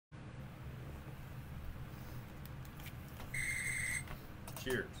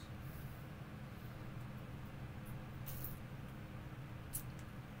Cheers.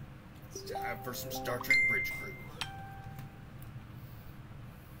 It's time for some Star Trek Bridge Crew.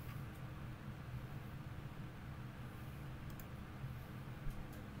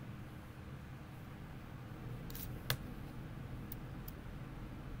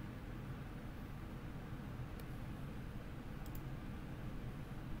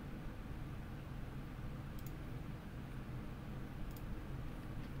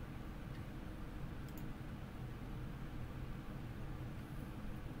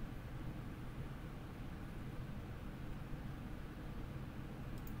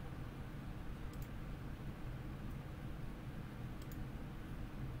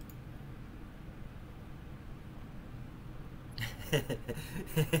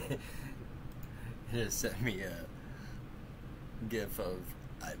 It just sent me a gif of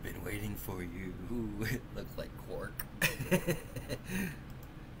 "I've been waiting for you." It looked like Quark. That's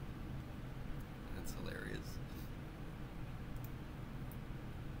hilarious.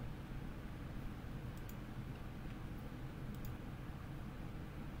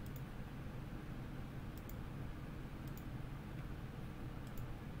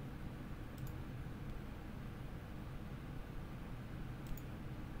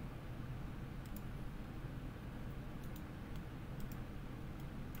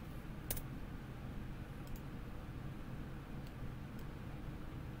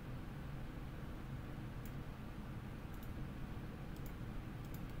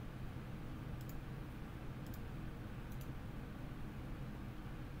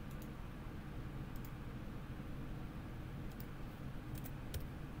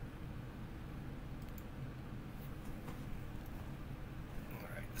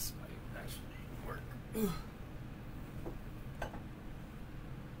 This might actually work.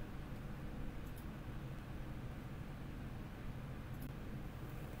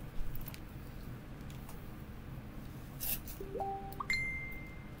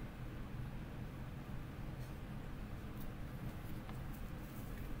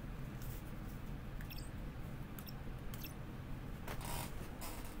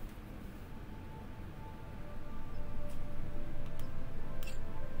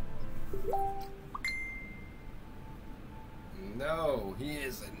 No, he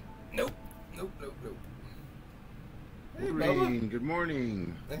isn't. Nope. Nope. Hey, Bubba. Good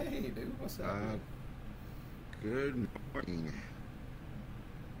morning. Hey, dude. What's up? Good morning.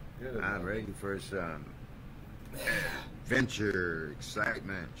 Good. I'm ready for some adventure,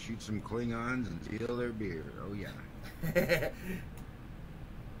 excitement. Shoot some Klingons and steal their beer. Oh, yeah.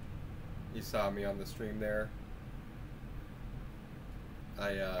 You saw me on the stream there.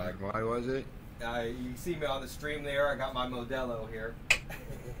 Why was it? You see me on the stream there. I got my Modelo here.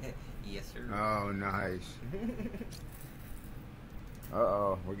 Yes, sir. Oh, nice.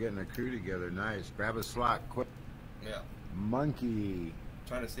 Uh-oh, we're getting a crew together. Nice. Grab a slot, quick. Yeah. Monkey.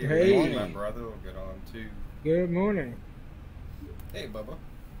 Trying to see Hey. if my brother will get on too. Good morning. Hey, Bubba.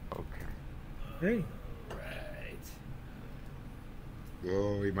 Okay. Hey. Right.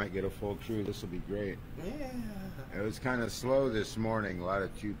 Oh, we might get a full crew. This will be great. Yeah. It was kind of slow this morning. A lot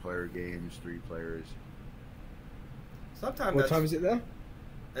of 2-player games, 3 players. Sometimes What time is it there?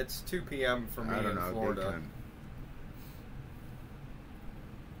 It's 2 p.m. for me I don't in know. Florida. Daytime.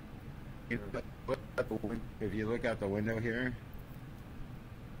 If you look out the window here,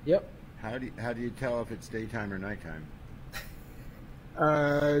 Yep. how do you tell if it's daytime or nighttime?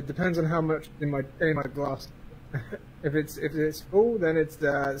 Depends on how much in my glass. if it's full, then it's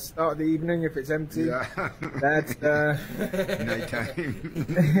the start of the evening. If it's empty, Yeah. that's Nighttime.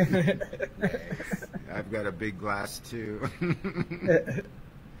 I've got a big glass too.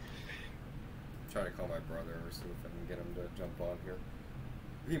 Trying to call my brother or see if I can get him to jump on here.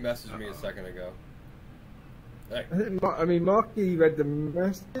 He messaged me a second ago. Hey. I mean, Marky read the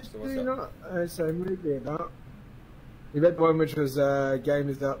message. So what's Did he up? not? So maybe about. He read the one which was game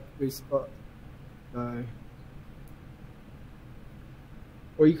is up, 3 spots. No.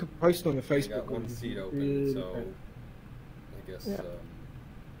 Or you could post on the We Facebook. got one group. seat open, Really so don't. I guess Yeah.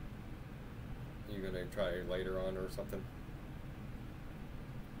 you gonna try later on or something.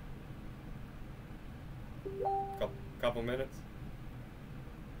 Couple minutes.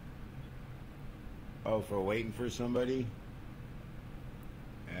 Oh, for waiting for somebody?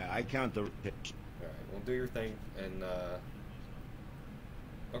 Yeah, I count the. All right, well, do your thing and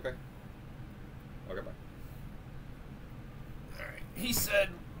okay. Okay, bye. All right. He said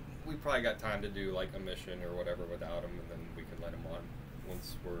we probably got time to do like a mission or whatever without him, and then we can let him on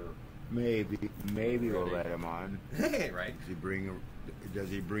once we're. Maybe we'll let him on. Hey, right? Does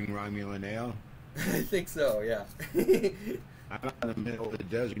he bring Romulan ale? I think so. Yeah. I'm out in the middle of the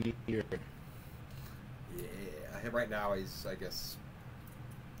desert here. Yeah, right now he's, I guess,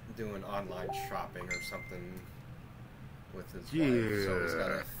 doing online shopping or something with his wife, so he's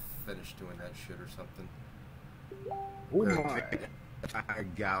gotta finish doing that shit or something. Oh my. Our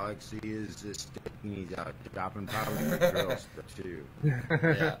galaxy is just sticking. He's out shopping probably for girls too.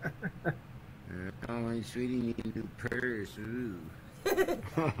 Yeah. Oh, my sweetie, need a new purse. Ooh.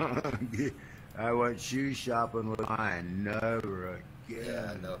 I went shoe shopping with mine. Never again.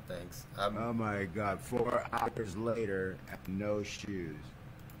 Yeah, no thanks. Oh my God! 4 hours later, no shoes.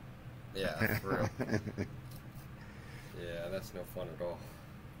 Yeah, for real. Yeah, that's no fun at all.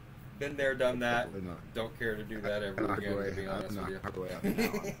 Been there, done that. Don't care to do that ever again, to be honest with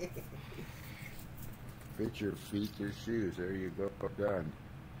you. Fit your feet to shoes. There you go. Done.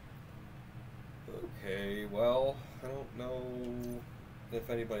 Okay, well, I don't know if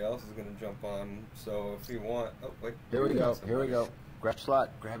anybody else is going to jump on, so if you want... Oh, wait. Here we go. Here we go. Grab slot.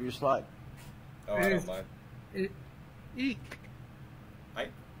 Grab your slot. Oh, I don't mind. Eek.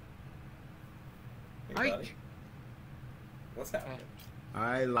 Ike? Hey, Ike. buddy. What's happening?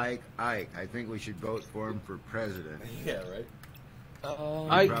 I like Ike. I think we should vote for him for president. Yeah, right?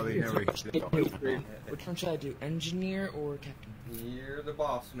 Ike. Probably never Which one should I do? Engineer or captain? You're the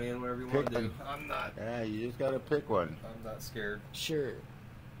boss, man, whatever you want to do. I'm not... Yeah, you just gotta pick one. I'm not scared. Sure.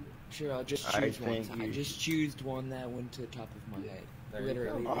 Sure, I'll just choose one. I just choose one that went to the top of my head. There you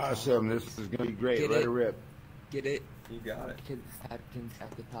Literally. go. Awesome. This is gonna be great. Get Let it? it rip. Get it? You got it. Because it's captain's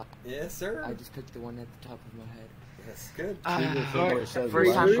at the top. Yes, sir. I just picked the one at the top of my head. That's good.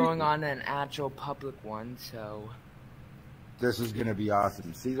 First time going on an actual public one, so... This is gonna be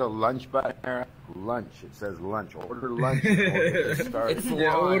awesome. See the lunch button there? Lunch. It says lunch. Order lunch. Order to start. It's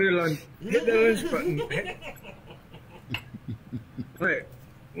Yeah, order lunch. Hit the lunch button. Wait,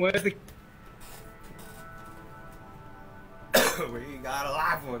 where's the... We got a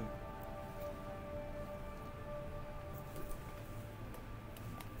live one.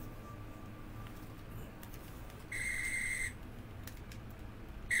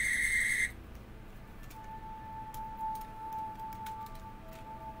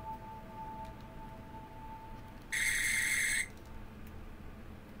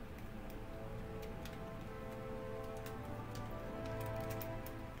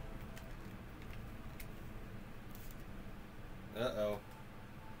 Uh-oh.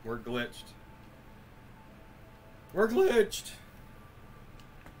 We're glitched. We're glitched!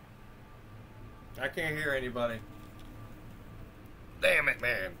 I can't hear anybody. Damn it,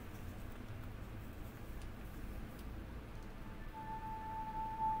 man.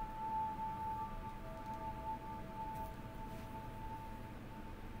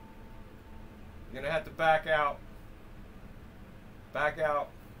 You're gonna have to back out. Back out.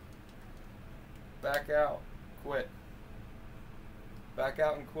 Back out. Quit. Back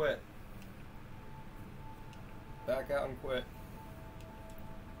out and quit. Back out and quit.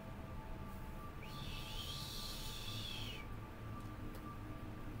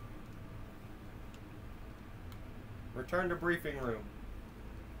 Return to briefing room.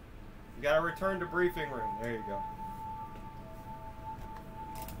 You gotta return to briefing room. There you go.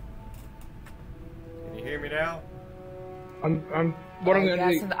 Can you hear me now? What I'm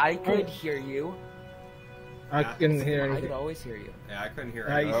gonna do... I could hear you. I couldn't hear I anything. could always hear you. Yeah, I couldn't hear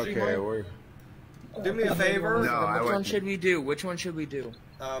Hey, anything. Okay, we're... Do me a favor. No, I Which one wouldn't. should we do? Which one should we do?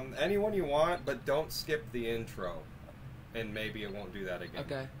 Anyone you want, but don't skip the intro. And maybe it won't do that again.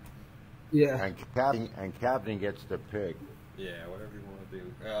 Okay. Yeah. And Captain gets to pick. Yeah, whatever you want to do.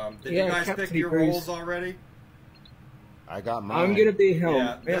 Did Yeah, you guys Captain pick your Bruce. roles already? I got mine. I'm gonna be home.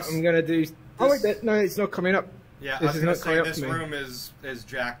 Yeah, Yeah, this- I'm gonna do... Oh wait, no, it's not coming up. Yeah, This I was is gonna not say coming up this to me. room is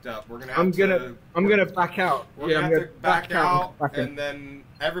jacked up. We're gonna have I'm to. gonna back out. We're Yeah, gonna I'm have gonna to back out, back in. and then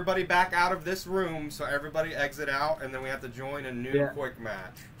everybody back out of this room. So everybody exit out, and then we have to join a new quick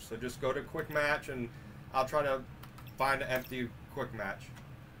match. So just go to quick match, and I'll try to find an empty quick match.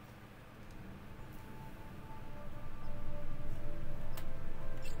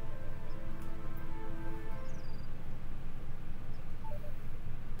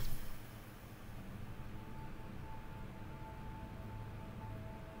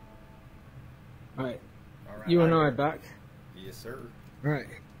 Alright, All right. you and I are back. Yes, sir. Right.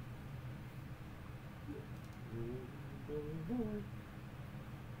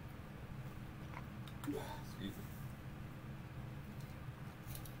 Excuse me.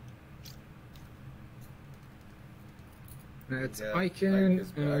 That's Yeah, Icon, Ike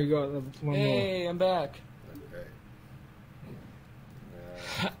is and back. we got the one more. Hey, I'm back. Okay.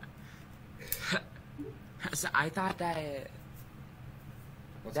 So I thought that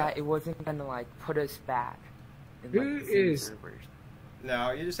What's that up? it wasn't gonna like put us back. in Who like the same is- servers.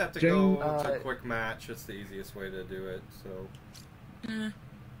 No, you just have to Jane- go to quick match. It's the easiest way to do it. So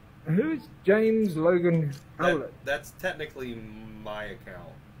Who's James Logan Howlett? that's technically my account.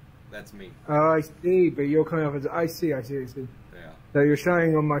 That's me. Oh, I see, but you're coming up as... I see. Yeah. So you're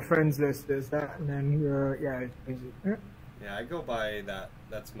showing on my friends list as that, and then you're... Yeah, basically. Yeah, I go by that.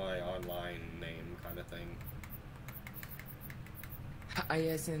 That's my online name kind of thing.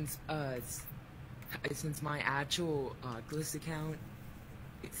 Since my actual Gliss account,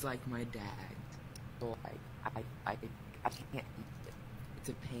 it's like my dad. So I can't use it. It's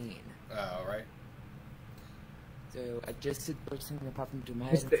a pain. Oh, right. So I just did the first thing that popped into my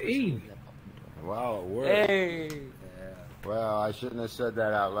head. Mr. E. Wow, it worked. Hey! Yeah. Well, I shouldn't have said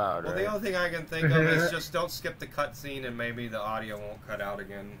that out loud, Well, right? the only thing I can think of is just don't skip the cutscene and maybe the audio won't cut out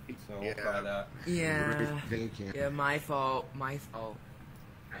again. So we'll try that. Yeah. Thinking. Yeah, my fault. My fault.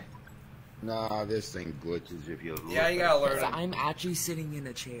 Nah, this thing glitches if you look. Yeah, you gotta learn. Because I'm actually sitting in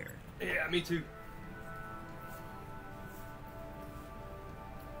a chair. Yeah, me too.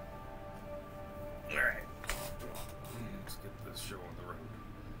 Alright. Let's get this show on the road.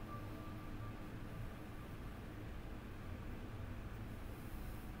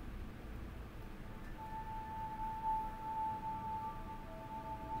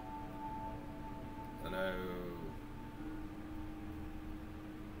 I know.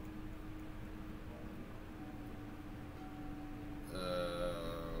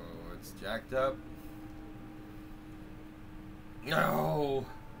 It's jacked up. No.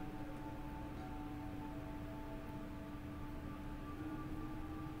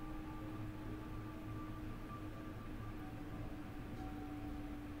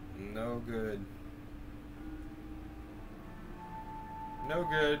 No good. No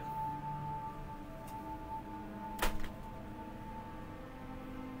good.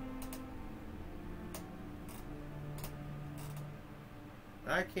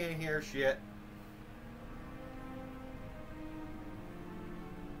 I can't hear shit.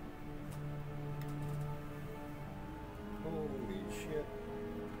 Holy shit.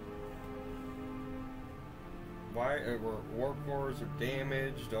 Why war cores are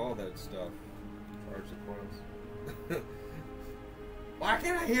damaged, all that stuff. Charge the coils. Why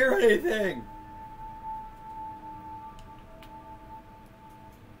can't I hear anything?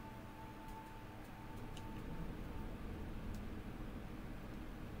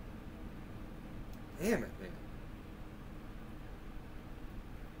 Damn it, man.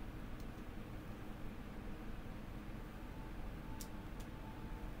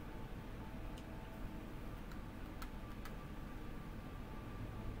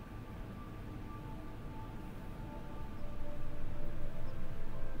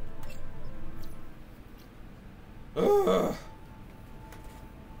 Ugh.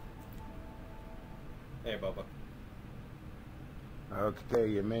 Hey, Bubba. Okay,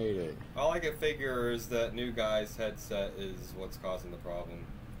 you made it. All I can figure is that new guy's headset is what's causing the problem.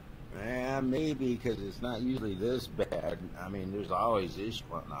 Maybe because it's not usually this bad. I mean, there's always issues.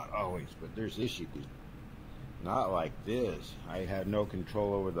 Well, not always, but there's issues. Not like this. I had no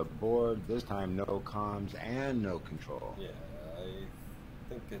control over the board. This time, no comms and no control. Yeah, I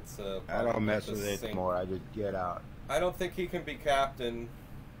think it's I don't mess the with it same- more. I just get out. I don't think he can be captain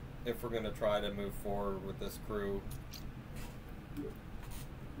if we're going to try to move forward with this crew.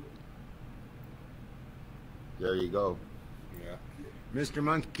 There you go. Yeah. Mr.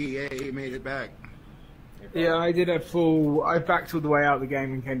 Monkey, yeah, you made it back. Yeah, I did a full... I backed all the way out of the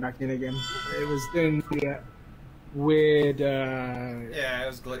game and came back in again. It was doing the weird... Yeah, it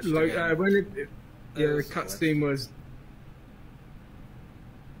was glitched like, again. when the was cutscene was...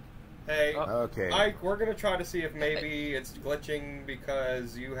 Hey, Okay. Ike, we're going to try to see if maybe it's glitching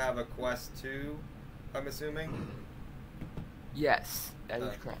because you have a Quest 2, I'm assuming? Yes, that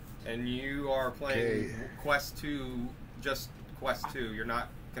is correct. And you are playing Okay. Quest 2, just Quest 2. You're not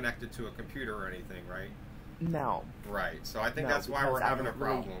connected to a computer or anything, right? No. Right. So I think No, that's why because we're I having a don't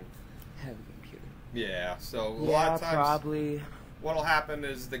really problem. Have a computer. Yeah, so a Yeah, lot of times probably. what'll happen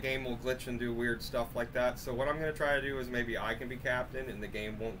is the game will glitch and do weird stuff like that. So what I'm going to try to do is maybe I can be captain and the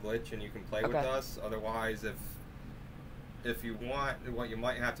game won't glitch and you can play with Okay. us. Otherwise, if you want, what you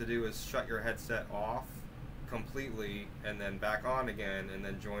might have to do is shut your headset off completely and then back on again and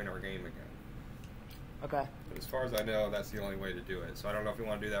then join our game again. Okay. But as far as I know, that's the only way to do it. So I don't know if you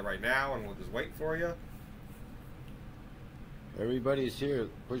want to do that right now and we'll just wait for you. Everybody's here.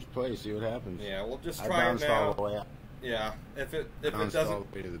 Push play, see what happens. Yeah, we'll just I try it bounced all now. the way out. Yeah, if it Bounced all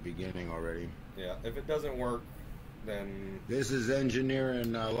doesn't, the way to the beginning already. yeah, if it doesn't work, then This is Engineer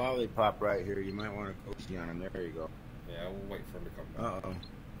and Lollipop right here. You might want to coach on him. There you go. yeah, we'll wait for him to come back. Uh-oh.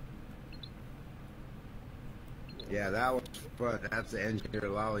 Yeah, that was fun. That's the engineer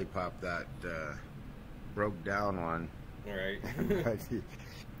lollipop that broke down on. All right.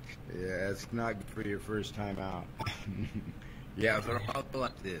 Yeah, it's not good for your first time out. Yeah, they're all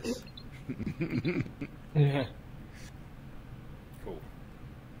like this. Yeah. Cool.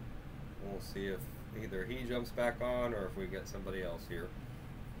 We'll see if either he jumps back on or if we get somebody else here.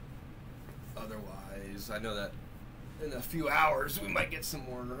 Otherwise, I know that in a few hours we might get some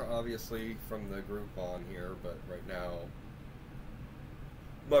more, obviously, from the group on here, but right now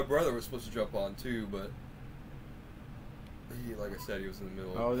my brother was supposed to jump on too, but he, like I said, he was in the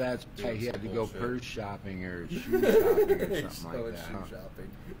middle Oh, of that's doing right. He had some to bullshit. go purse shopping or shoe shopping or He's something going like that. shoe Huh?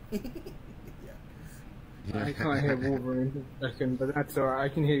 shopping. Yeah. I can't hear Wolverine for a second, but that's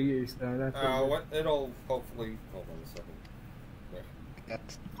alright. I can hear you, so that's all good. What? It'll hopefully. Hold on a second. There.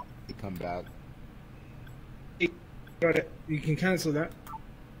 That's he come back. Got it. You can cancel that.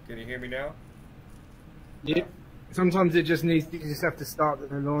 Can you hear me now? Yeah. Sometimes it just needs. You just have to start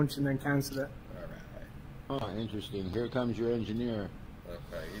the launch and then cancel it. All right. Oh, interesting. Here comes your engineer.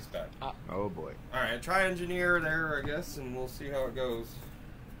 Okay, he's back. Oh boy. All right, try engineer there, I guess, and we'll see how it goes.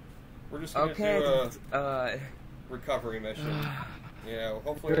 We're just gonna Okay. do a recovery mission. Yeah, well,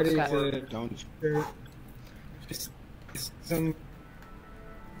 hopefully Ready it'll work. to Don't. just some.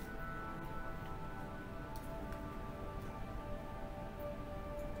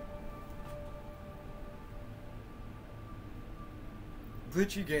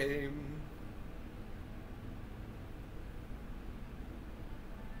 Glitchy game.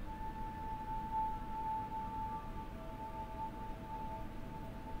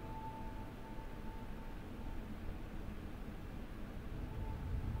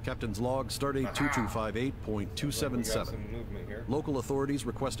 Captain's log, Stardate 2258.277. We got some movement here. Local authorities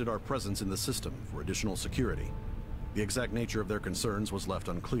requested our presence in the system for additional security. The exact nature of their concerns was left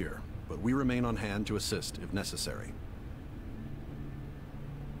unclear, but we remain on hand to assist if necessary.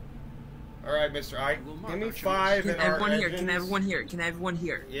 All right, Mr. Ike, give me 5 in Can our everyone here? engines. Can everyone here? Can everyone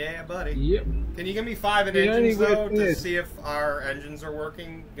here? Yeah, buddy. Yep. Can you give me 5 in The only engines, though, good to is- see if our engines are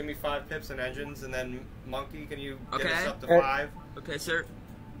working? Give me 5 pips in engines, and then, Monkey, can you get us Okay. up to 5? Okay, sir.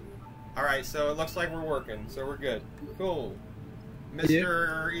 Alright, so it looks like we're working, so we're good. Cool.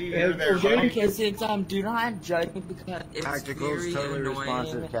 Mr. E, Yeah, you're there, okay. buddy. Okay, since do not judge me because it's Tactical's very totally annoying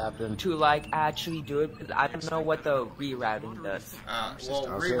responsive, Captain. to like actually do it because I don't know what the rerouting does. Well,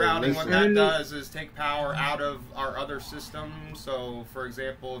 I'll say rerouting, what listen. that does is take power out of our other system. So, for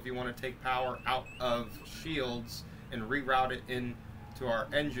example, if you want to take power out of shields and reroute it into our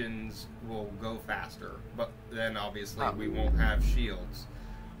engines, we'll go faster. But then, obviously, we won't have shields.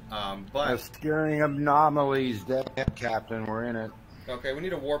 But Obscuring anomalies, dead, Captain. We're in it. okay, we need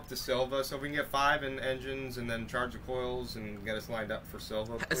to warp to Silva, so if we can get 5 in engines and then charge the coils and get us lined up for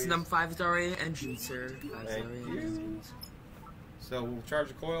Silva, please. Number 5 is already engine, sir. 5 is Thank already you. engines. So we'll charge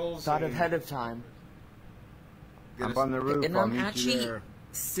the coils. Thought and ahead of time. get Up us- on the roof. And I'll I'm meet you actually there.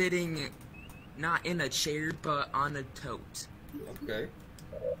 sitting not in a chair but on a tote. Okay.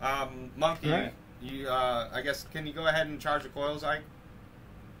 Monkey, Alright. you, I guess, can you go ahead and charge the coils, Ike?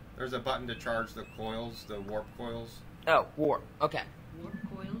 There's a button to charge the coils, the warp coils. Oh, warp. Okay.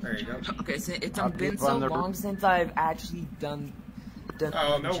 There you go. Okay, so it's I'll been keep so on the- long since I've actually done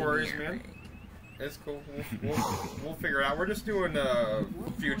Oh, no worries, engineering. man. It's cool. We'll figure it out. We're just doing a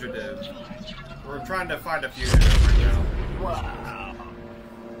fugitive. We're trying to find a fugitive right now. Wow.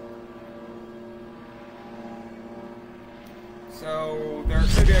 So there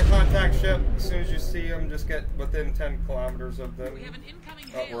should be a contact ship. As soon as you see them, just get within 10 kilometers of them. We have an incoming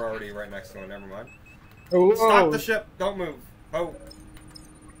Oh, hail. we're already right next to one. Never mind. Oh, Stop the ship! Don't move. Oh,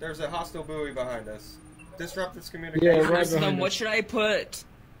 there's a hostile buoy behind us. Disrupt its communication. Yeah, right So then behind what us. should I put?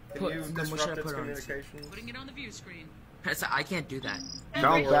 Can you then what should I disrupt its put on this? communication? Putting it on the view screen. So I can't do that.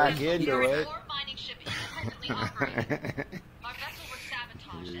 Don't back into it. Ore mining ship independently operating. Our vessel was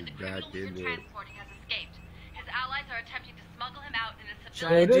sabotaged, and the criminal we're Back into it. transporting has escaped. His allies are attempting to smuggle him out in a Should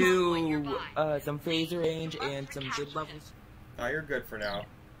I civilian convoy do nearby. some phaser range and some good levels? Oh, you're good for now.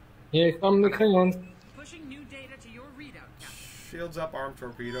 Here come the Klingons. Pushing new data to your readout, Captain. Shields up, armed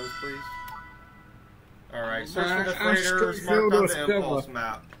torpedoes, please. Alright, search for the I'm freighters still marked on the Silver. impulse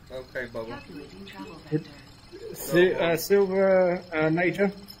map. Okay, Bubba. Calculating travel vector. Silver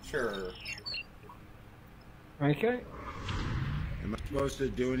Major. Sure. Okay. Am I supposed to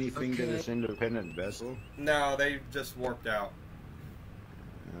do anything to Okay. this independent vessel? No, they just warped out.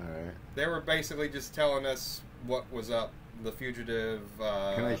 Alright. They were basically just telling us what was up. The fugitive,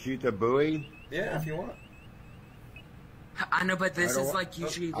 Can I shoot the buoy? yeah, if you want. I know, but this I don't is wa- like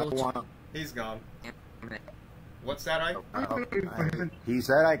usually I don't want. He's gone. What's that, Ike? He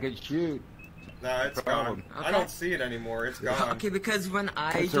said I could shoot. No, it's gone. Okay. I don't see it anymore. It's gone. Okay, because when I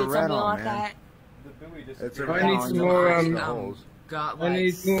It's did a something rental, like man. that, The buoy It's a disappeared. I need rental. some You more, don't um, the holes. got I like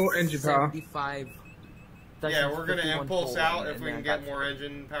need more engine power. 75. Yeah, we're gonna 51 impulse full, out if and we then can get that's- more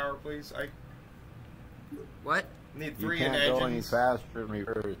engine power, please. I What? need You 3 in can't go any engines. faster in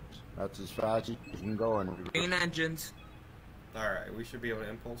reverse. That's as fast as you can go in reverse. Green engines. Alright, we should be able to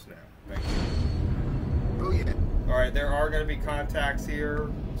impulse now. Thank you. Oh yeah. Alright, there are going to be contacts here,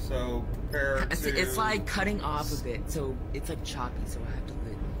 so prepare to... It's like cutting off a bit, so it's like choppy, so I have to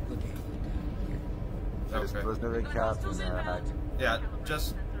look at it. Just Okay. listen to the captain there. Yeah,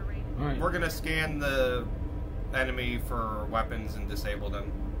 just... Alright. We're going to scan the enemy for weapons and disable them.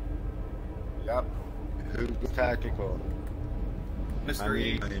 Yep. Who's the tactical? Mr. I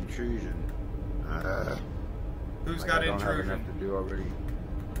mean, E, an intrusion. who's Like got I don't have intrusion? enough to do already.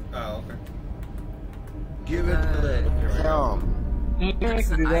 Oh, okay. Give it to him. I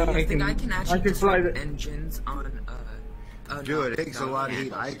can do that. I think I can actually I can fly disrupt the. engines on Do no, it. It takes a no, lot of yeah.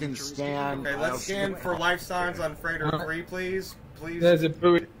 heat. I can scan. Okay, I'll let's scan for life signs on Freighter Alright. 3, please. Please, There's a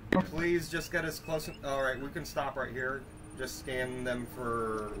buoy. please just get as close... Alright, we can stop right here. Just scan them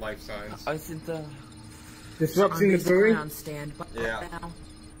for life signs. I think the Disrupting the basically buoy. on standby Yeah. now.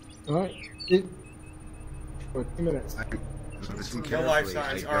 Alright. For 2 minutes. Listen No life carefully.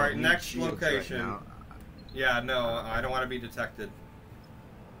 signs. I All right, don't need next shields location. Right now. Yeah, no, I don't want to be detected.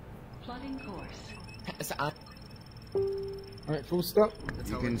 Plotting course. So Alright, full stop.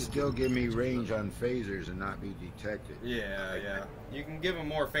 You can still give me range on phasers and not be detected. Yeah, yeah. You can give them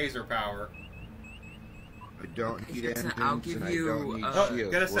more phaser power. I don't need Listen, engines I'll give and I you, don't need Oh,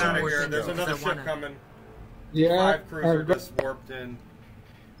 shields. get us Where out am of I here. gonna There's go? another Because I ship wanna- coming. Yeah. 5 cruiser I've got- just warped in.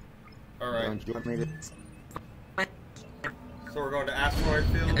 Alright, Don't you want me to? so we're going to asteroid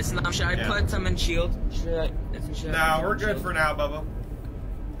field. it's not. Should I Yeah. put some in shield? Should I? Should I No, put we're some in good shield? for now, Bubba.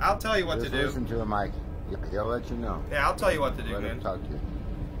 I'll tell you what Just to do. listen to him, Mike. He'll let you know. Yeah, I'll tell you what to do, Let him man. talk to you.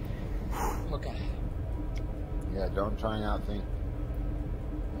 Okay. Yeah, don't try and outthink.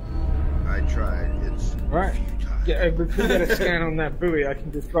 I tried. It's Right. futile. Yeah, if we can get a scan on that buoy, I can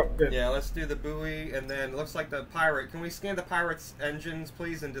disrupt it. Yeah, let's do the buoy, and then looks like the pirate. Can we scan the pirate's engines,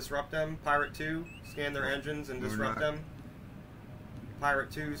 please, and disrupt them? Pirate 2, scan their engines and We're disrupt not. them.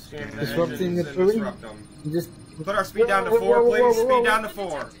 Pirate 2, scan the Disrupting engines the and buoy? disrupt them. You just Put our speed down to Whoa, 4, whoa, whoa, please. whoa, whoa. Speed down to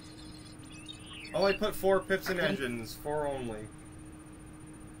 4. Only put 4 pips in engines. 4 only.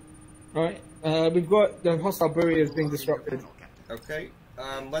 Alright, we've got the hostile buoy has been disrupted. Okay.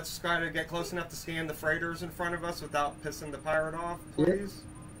 Let's try to get close enough to scan the freighters in front of us without pissing the pirate off, Yep. please.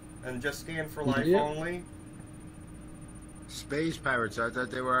 And just scan for life Yep. only. Space pirates. I thought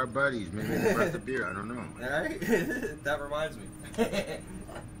they were our buddies. Maybe they brought the beer. I don't know. Alright? That reminds me.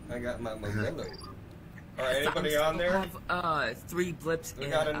 I got my Modelo. Alright, anybody on there? I have 3 blips. We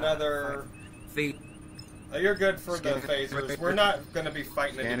and, got another... Feet. Oh, you're good for the Scan- phasers. We're not going to be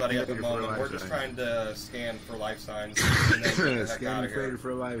fighting Scan anybody at the freighter for moment. life We're just signs. trying to scan for life signs. And then get the heck out Scanning of freighter here.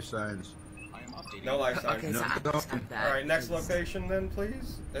 for life signs. No life signs. Okay, so No, I no. just got that. Alright, next because location then,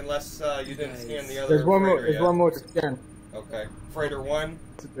 please. Unless you didn't scan the other There's one more. freighter There's yet. one more to scan. Okay. Freighter 1.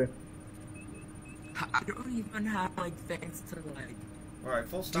 I don't even have like things to like Alright,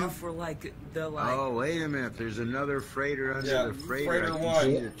 full do stop. for like the like. Oh, wait a minute. There's another freighter under Yeah, the freighter. Freighter I can 1.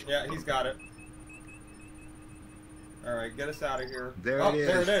 see it. Yeah, he's got it. Alright, get us out of here. There oh, it is.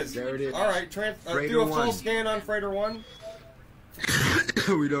 There it is. There it is. Alright, do Freighter a full 1. scan on Freighter 1.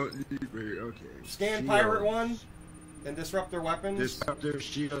 We don't need freighter. Okay. Scan Shields. Pirate 1 and disrupt their weapons. Disrupt their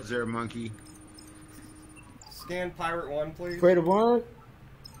shields there, monkey. Scan Pirate 1, please. Freighter 1.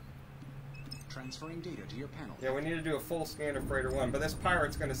 Transferring data to your panel. Yeah, we need to do a full scan of Freighter 1, but this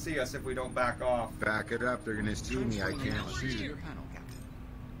pirate's going to see us if we don't back off. Back it up. They're going to see me. I can't To see. your panel,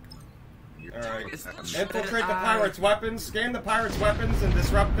 Captain. Alright. It's- Infiltrate the I- pirate's weapons. Scan the pirate's weapons and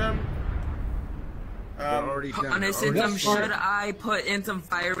disrupt them. They're already done. On a They're system, already That's should fine. I put in some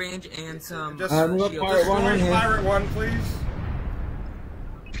fire range and some Just- Look, shield? Pirate 1 Destroy on here. Pirate 1, please.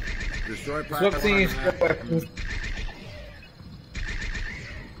 Destroy Disrupting his pirate. weapons.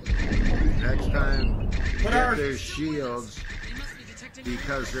 Next time, Put get our- their shields They must be detecting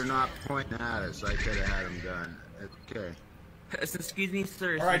because they're not pointing at us. I could have had them done. Okay. Excuse me,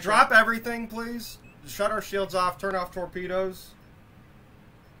 sir. Alright, drop everything, please. Shut our shields off. Turn off torpedoes.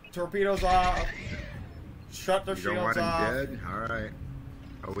 Torpedoes off. Shut their You don't shields want them off. dead? Alright.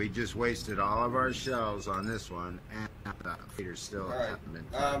 Oh, we just wasted all of our shells on this one, and the freighter still Alright. haven't been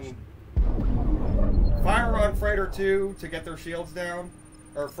touched. Fire on Freighter 2 to get their shields down.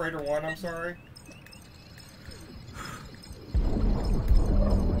 Or Freighter 1, I'm sorry.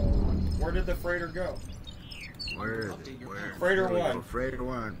 Where did the freighter go? Where is it? Where? Freighter There we go. 1. Freighter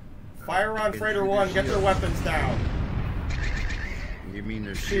 1. Fire on Freighter 1, get their weapons down. You mean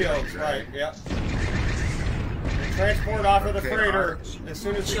their Shields, right, yep. And transport off of the freighter as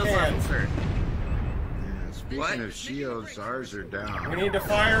soon as you can. Yeah, speaking of shields, ours are down. We need to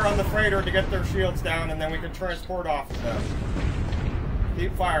fire on the freighter to get their shields down, and then we can transport off of them.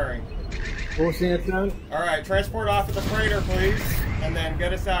 Keep firing. Forcing it down. Alright, transport off of the freighter, please, and then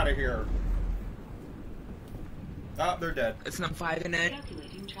get us out of here. Oh, they're dead. It's number 5 in it.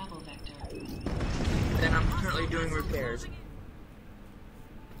 Calculating travel vector. Then I'm currently doing repairs.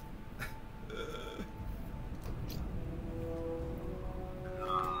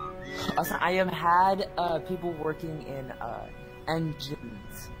 Also, I have had people working in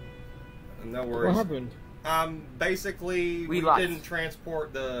engines. No worries. What happened? Basically, we lost. didn't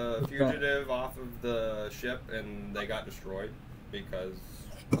transport the fugitive off of the ship, and they got destroyed because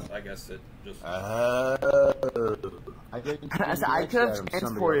I guess it just. I didn't. So I could have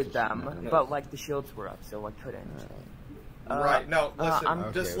transported them, but like the shields were up, so I couldn't. Right. No,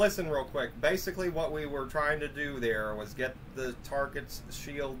 listen. Just Okay. listen real quick. Basically, what we were trying to do there was get the target's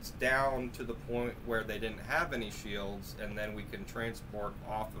shields down to the point where they didn't have any shields, and then we can transport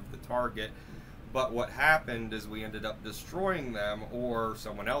off of the target. But what happened is we ended up destroying them, or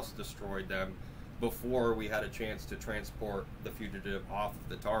someone else destroyed them, before we had a chance to transport the fugitive off of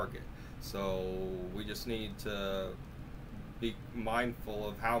the target. So we just need to be mindful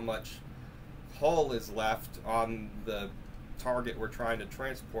of how much hull is left on the target we're trying to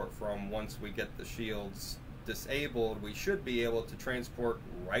transport from. Once we get the shields disabled, we should be able to transport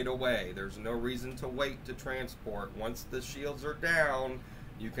right away. There's no reason to wait to transport. Once the shields are down,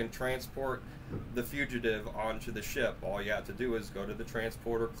 you can transport the fugitive onto the ship. All you have to do is go to the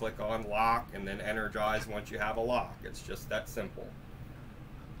transporter, click on lock, and then energize once you have a lock. It's just that simple.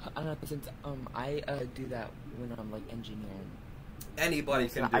 Since I do that when I'm like engineering. Anybody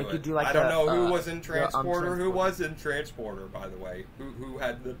can do I it. could do like I don't know who a, was in transporter. Who was in transporter, by the way? Who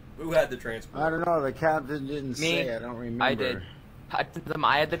had the transporter? I don't know. The captain didn't Me. say. I don't remember. I did.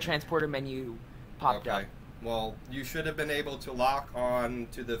 I had the transporter menu popped up. Well, you should have been able to lock on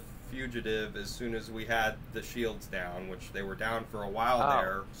to the fugitive as soon as we had the shields down, which they were down for a while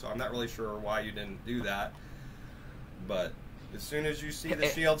there. So I'm not really sure why you didn't do that. But as soon as you see the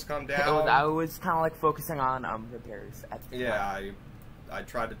shields come down, I was kind of like focusing on repairs at the time. I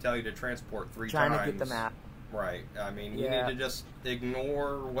tried to tell you to transport three Trying times. to get the map. Right. I mean, you need to just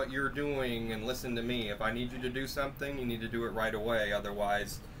ignore what you're doing and listen to me. If I need you to do something, you need to do it right away.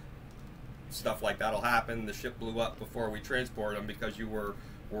 Otherwise, stuff like that'll happen. The ship blew up before we transport them because you were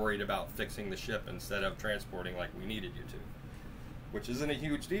worried about fixing the ship instead of transporting like we needed you to. Which isn't a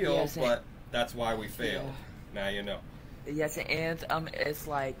huge deal, Yes, but that's why we failed. Now you know. Yes, and it's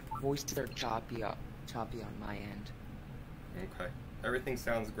like voices are choppy on my end. Okay. Everything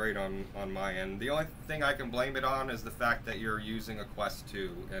sounds great on my end. The only thing I can blame it on is the fact that you're using a Quest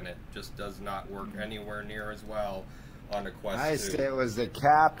 2, and it just does not work anywhere near as well on a Quest 2. I say it was the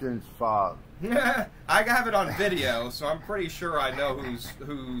captain's fault. I have it on video, so I'm pretty sure I know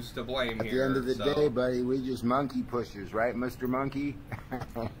who's to blame At here. the end of the day, buddy, we just monkey pushers, right, Mr. Monkey?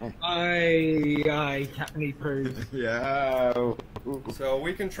 I can't need prove. Yeah. So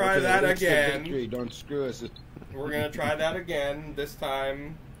we can try Okay, that it's the again. victory. Don't screw us. We're gonna try that again. This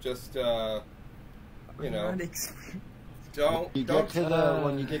time, just don't You get don't to the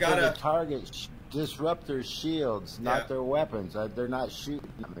when you you get gotta- to the target, disrupt their shields, not their weapons. They're not shooting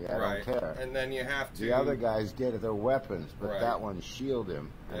at me. I right. don't care. And then you have to. The other guys get their weapons, but Right. that one shield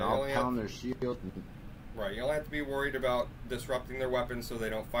him, and Yeah, I'll only pound their shield. Right, you don't have to be worried about disrupting their weapons so they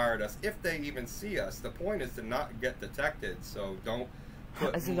don't fire at us. If they even see us, the point is to not get detected. So don't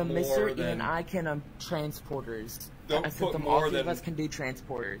put I said the more Mr. than. and I can transporters. Don't I said put them, more all three than- of us can do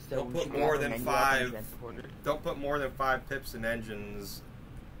transporters. So don't we put should be more able to than menu up on 5. transporter. Don't put more than 5 pips in engines,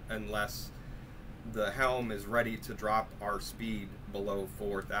 unless the helm is ready to drop our speed below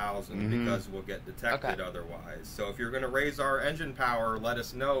 4,000 because we'll get detected otherwise. So if you're going to raise our engine power, let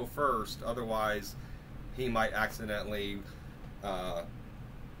us know first. Otherwise, he might accidentally, the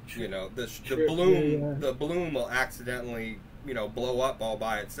balloon will accidentally, blow up all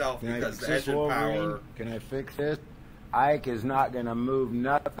by itself Can I because fix the this, engine Wolverine? power. Can I fix this? Ike is not going to move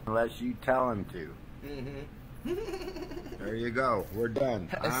nothing unless you tell him to. There you go. We're done.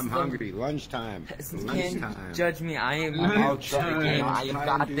 I'm hungry. Lunchtime. Can't Lunchtime. judge me. I am. I'll try. I I'll try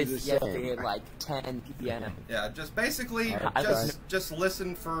got and do this the yesterday same. at like 10 p.m. Yeah, just basically, Alright, just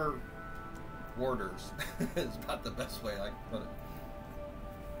listen for orders. It's about the best way I can put it.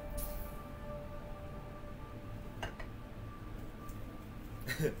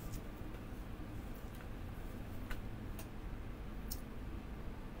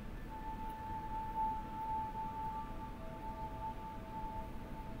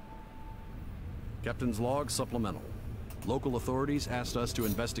 Captain's log supplemental. Local authorities asked us to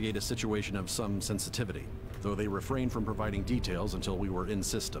investigate a situation of some sensitivity, though they refrained from providing details until we were in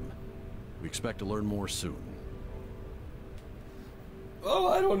system. We expect to learn more soon. Oh,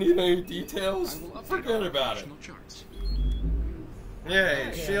 I don't need any details. I will update Forget our about it. operational charts.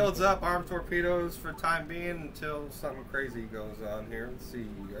 Yay, shields up, armed torpedoes for time being until something crazy goes on here. Let's see.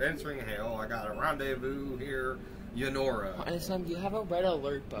 Entering hail. I got a rendezvous here. Yonora. And son, you have a red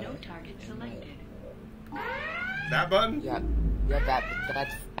alert button. No target selected. That button? Yeah,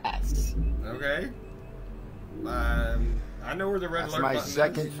 that's fast. Okay. I know where the red That's alert my button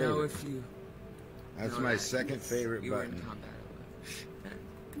second is. You know favorite. if you. That's know my that second it's- favorite you were in button. combat alert.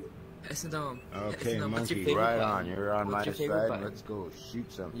 So, Okay, so, what's your monkey, favorite right button? on. You're on What's my your favorite side. button? Let's go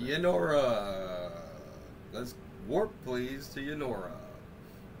shoot something. Yonora. Let's warp, please, to Yonora.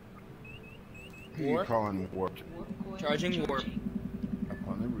 Who you Warp? calling warped? Charging warp. Up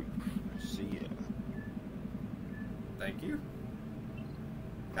on the roof. See ya. Thank you.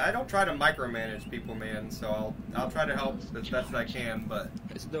 I don't try to micromanage people, man. So I'll try to help as best as I can, but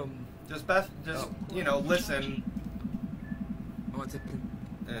It's the. you know, listen, I want to.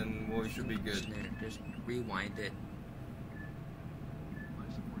 and we should be good. Just rewind it.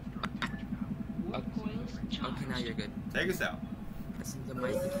 Coils Okay, charged. now you're good. Take us out. Listen to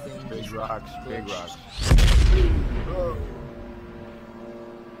my thing. Big rocks, big rocks.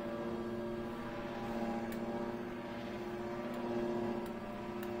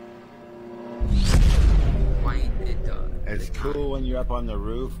 Wind it. It's the cool time. when you're up on the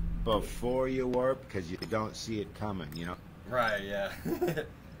roof before you warp because you don't see it coming, you know? Right, yeah.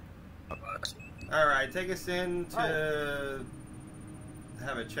 Alright, take us in to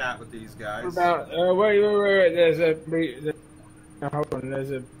have a chat with these guys. About wait. There's hold on.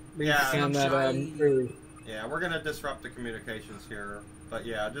 There's a Yeah. on that buoy. Yeah, we're gonna disrupt the communications here. But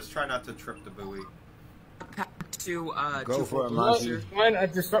yeah, just try not to trip the buoy. To Go to for it, full Marcy. booster. Fine, I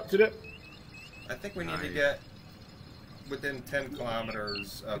disrupted it. I think we need to Nice. get within 10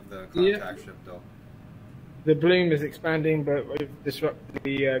 kilometers of the Yeah. contact ship, though. The bloom is expanding, but we've disrupted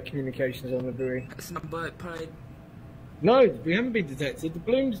the communications on the buoy. But No, we haven't been detected. The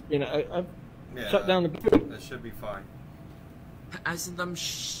bloom's been. I've Yeah, shut down the buoy. that should be fine. I said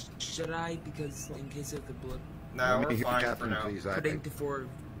should I, because in case of the blood No, Let me we're hear fine for Captain, now. please. putting before.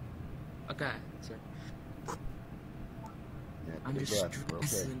 Okay, sorry. Yeah, I'm big just rocks, we're okay.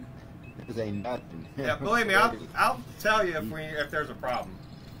 stressing. This ain't nothing. Yeah, believe me, I'll tell you if there's a problem.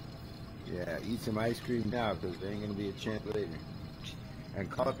 Yeah, eat some ice cream now because there ain't gonna be a chance later.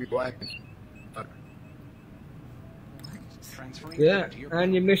 And call up your wife. Transferring Yeah, to your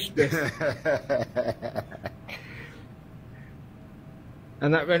and you missed this.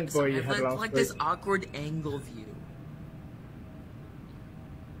 And that rent boy you I had like, last like week. this awkward angle view.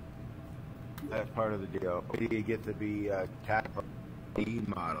 That's part of the deal. You get to be a E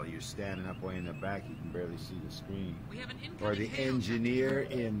model. You're standing up way in the back. You can barely see the screen. We have an Or incoming the hail, engineer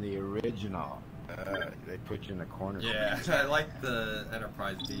in the original. They put you in the corner. Yeah, I like the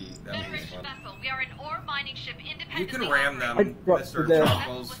Enterprise D. That was Federation fun. vessel, we are an ore mining ship You independently can ram operated. them, I dropped Mr. the-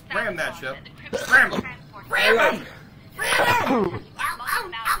 Tropical. Ram that ship. Encrypted Ram them! transport. Ram them!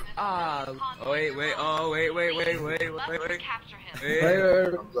 Must capture him.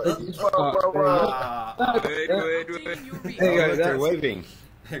 Team, you're being There you go, Look, they're that's- waving.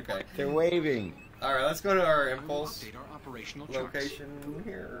 Okay. They're waving. Alright, let's go to our I will impulse update our operational charts. location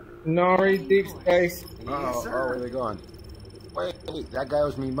here. Nari, deep space. Oh, where are they going? Wait, that guy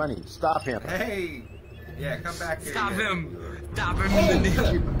owes me money. Stop him. Hey! Yeah, come back here. Stop you- him! Stop him!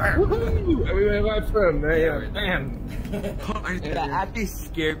 Woohoo! We went right through him. There you go. Bam. That actually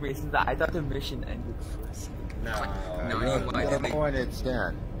scared me since I thought the mission ended for a second. No. No, You'll anyway, know when it's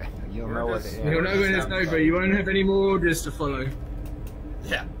done. You'll know what it You'll know when it's over. You won't have any more orders to follow.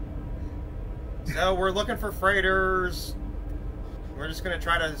 Yeah. So we're looking for freighters. We're just gonna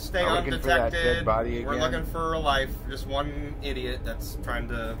try to stay Are we looking for that undetected. dead body We're again? looking for a life. Just one idiot that's trying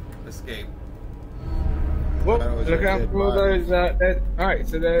to escape. Well, That was look a out dead for all body. those. Alright,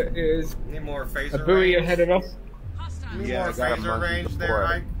 so there is Need more a phaser buoy range. ahead of us. hostile. Need Yeah, more I got a phaser monkey range there, before.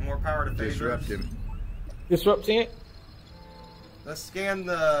 Ike. More power to phasers. Disrupt him. Disrupting it. Let's scan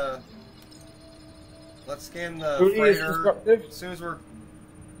the. Let's scan the Buoy is freighter. disruptive. As soon as we're.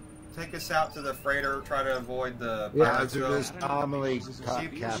 Take us out to the freighter. Try to avoid the Yeah. pirates. Hazardous anomaly,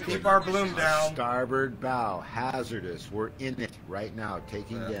 Keep Captain. our bloom down. Starboard bow, hazardous. We're in it right now,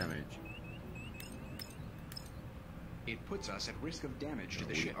 taking Yeah. damage. It puts us at risk of damage to the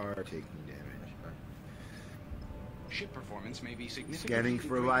We ship. are taking damage. Ship performance may be significantly Scanning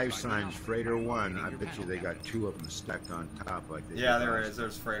for degraded life by signs, mounting Freighter by 1. widening I your bet you panel they got count. 2 of them stacked on top like they Yeah, did there last is.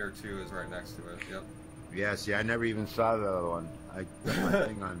 There's Freighter 2 is right next to it. Yep. Yeah, see, I never even saw the other one. I got my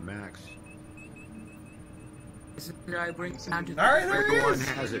thing on max. Isn't I bring down to All right, there Freighter he 1 is.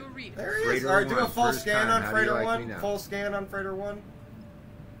 has it. There he is. Freighter All right, do a 1, full first scan time. on How do you Freighter like 1. me now? Full scan on Freighter 1.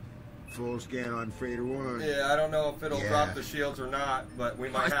 Full scan on Freighter 1. Yeah, I don't know if it'll Yeah. drop the shields or not, but we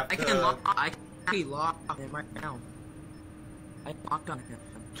might have I to. can be locked on him right now. I locked on him.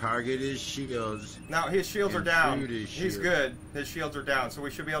 Target is shields. Now his shields are And down. food is He's shield. good. His shields are down, so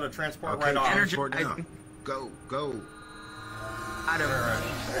we should be able to transport Okay, right off. transport now. Energizing. Go, go. Out of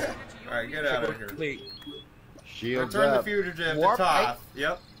All right, get out of here. Wait. Shields Return the up. fugitive Warp, to Toth.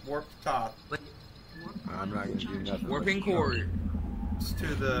 Yep, warp to Toth. I'm not going to do nothing. Warping but- core. It's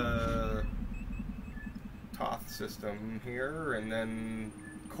to the Toth system here, and then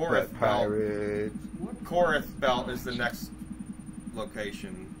Korath But Belt. pirates. Korath Belt is the next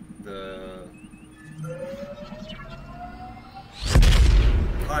location. The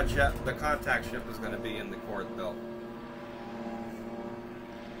contact ship is going to be in the Korath Belt.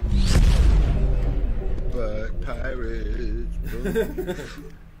 But pirates.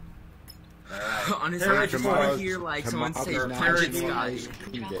 Honestly, Here, I just tomorrow's- want to hear like someone say tomorrow's punch it, National Scotty. Ice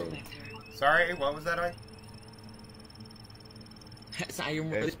Cream Day. Sorry, what was that? It's not even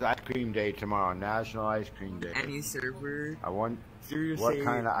really It's Ice Cream Day tomorrow. National Ice Cream Day. any server. I want. Seriously, What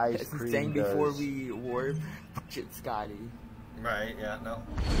kind of ice that's cream saying before does- we warp, punch it, Scotty. Right, yeah, no.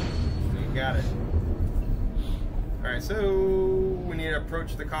 You got it. Alright, so we need to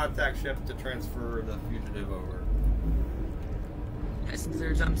approach the contact ship to transfer the fugitive over. Since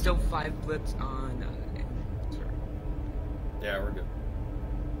there's still 5 blips on. Sorry. Yeah, we're good.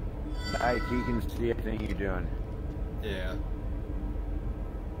 Ike, you can see everything you're doing. Yeah.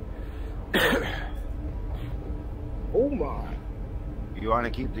 Oh my. You want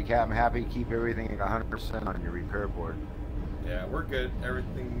to keep the captain happy, keep everything at 100% on your repair board. Yeah, we're good.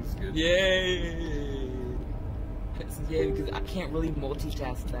 Everything's good. Yay! Yeah, because I can't really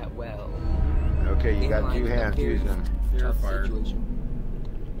multitask that well. Okay, you In, got like, 2 a hands, very use them. You're tough fired. situation.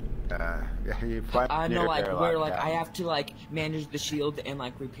 Yeah, you find I know, your like, repair where, lock, like, I Captain. have to, like, manage the shield and,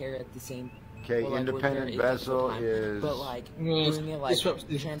 like, repair at the same. Okay, or, like, independent repair it at the vessel time. is. But, like, No, doing it, like,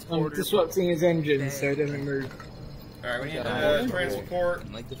 I'm transporter. disrupting his engine so it doesn't move. Alright, we need Yeah. to transport.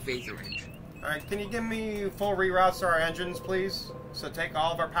 And, like, the phaser range. Alright, can you give me full reroutes to our engines, please? So take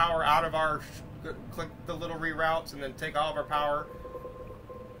all of our power out of our... click the little reroutes and then take all of our power.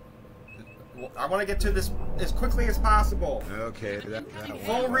 I want to get to this as quickly as possible. Okay, that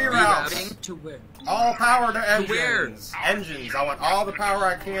Full one. reroutes. Rerouting to where? All power to engines. where? Engines. I want all the power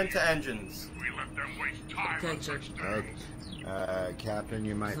I can to engines. Okay, sir. Captain,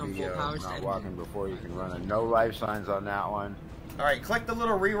 you might Some be full power not stand. walking before you can run it. No life signs on that one. Alright, click the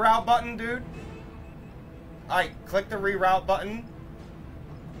little reroute button, dude. Alright, click the reroute button.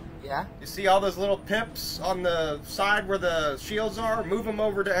 Yeah? You see all those little pips on the side where the shields are? Move them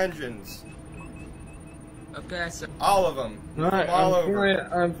over to engines. Okay, sir. All of them. Right, All I'm over. flying.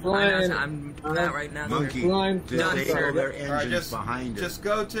 I'm flying. I'm doing that right now. Monkey, Flying disable sir. their All right, engines behind us. just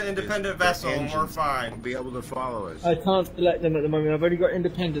go to independent Their vessel and we're engines fine. won't be able to follow us. I can't select them at the moment. I've only got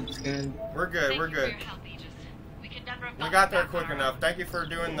independent scanned. We're good, Thank we're you good. for your help, Aegis. We can never have We gotten got there that quick far. enough. Thank you for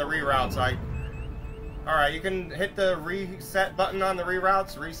doing the reroutes. Alright, you can hit the reset button on the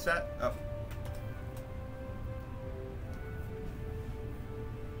reroutes. Reset. Oh.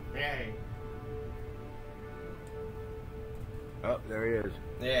 Yay. Oh, there he is.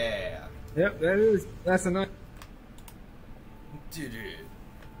 Yeah. Yep, there it is. That's a nice. Did it.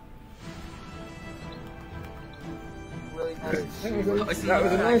 Really nice. That was a, Oh, see, that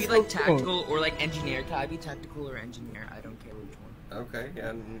was a can I nice be like little tactical or like engineer? Can I be tactical or engineer? I don't care which one. Okay,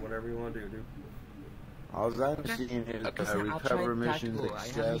 yeah, whatever you want to do, dude. All I'm seeing is Okay, so I'll try recover mission tactical. I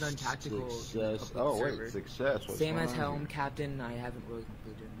haven't done success. tactical Success. in the Oh server. wait, success. What's Same going as on Helm here? Captain. I haven't really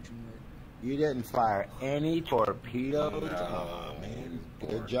completed a mission yet. You didn't fire any torpedoes. No. Oh man,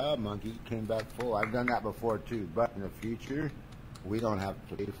 good job, monkey. Came back full. I've done that before too, but in the future, we don't have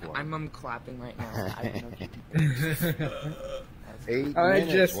to pay for it. I'm clapping right now. I don't know if you can. 8 I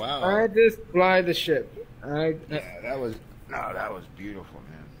minutes. just, Wow. I just fly the ship. Yeah, that was beautiful,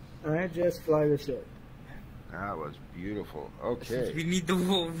 man. I just fly the ship. That was beautiful. Since Okay. we need the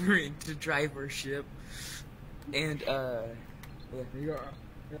Wolverine to drive our ship, and Yeah, you got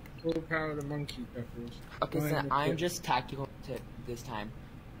full power of the monkey peppers. okay, so Flying the I'm ship. just tactical this time.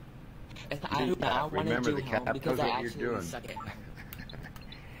 I Do do that. not want to Remember do the Helm cap because knows I what you're actually doing. suck at.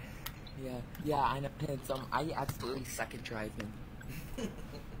 Yeah, I know. It's, I absolutely suck at driving.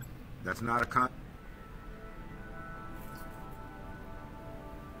 That's not a con.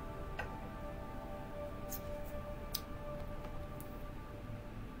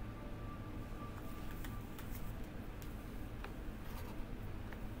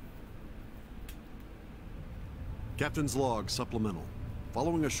 Captain's log supplemental.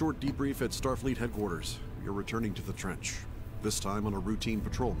 Following a short debrief at Starfleet headquarters, we are returning to the trench, this time on a routine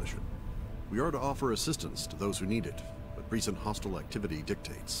patrol mission. We are to offer assistance to those who need it, but recent hostile activity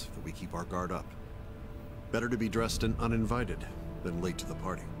dictates that we keep our guard up. Better to be dressed and uninvited than late to the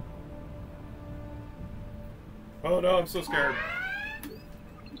party. Oh no, I'm so scared.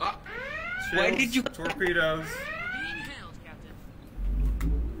 Why did you... Torpedoes. Being hailed,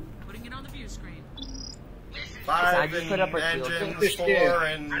 Captain. Putting it on the view screen. 5 just put up our shield. engines, 4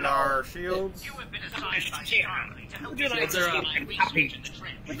 in our shields. You have been assigned by Starfleet to help Would you like to see my puppies?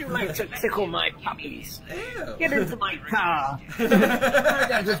 Would you like to tickle my puppies? Ew. Get into my car.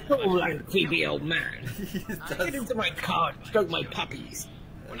 I just feel like a creepy old man. Get into my car and stroke my puppies.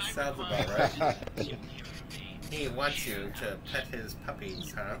 That sounds about right. He wants you to pet his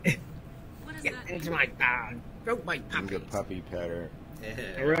puppies, huh? What is Get that? into my car and stroke my I'm a puppies. puppy petter. Yeah.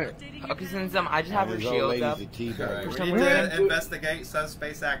 Alright. Okay, since I just have her There's old shields ladies up. that teabag. Alright, we some need to reason- investigate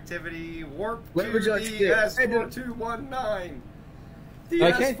subspace activity. Warp What to would you like to do? DS4219.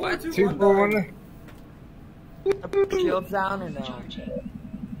 Okay, DS4219. 241. Shields down or no?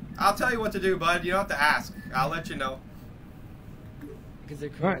 I'll tell you what to do, bud. You don't have to ask. I'll let you know. Because they're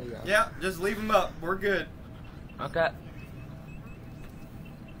currently up. Yeah, just leave them up. We're good. Okay.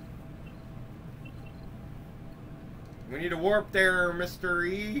 We need to warp there, Mr.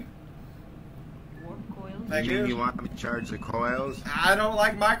 E. Warp coils. Thank You mean you you. want me to charge the coils? I don't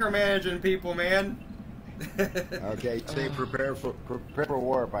like micromanaging people, man. Okay, say prepare for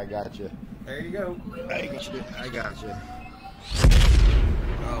warp. I got you. There you go. I got you.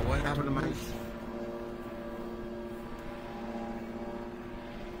 What happened to my?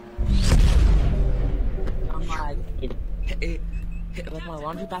 I'm like, like my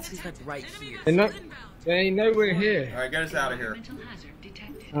laundry basket's like right here. They ain't nowhere here. All right, get us out of here. Environmental hazard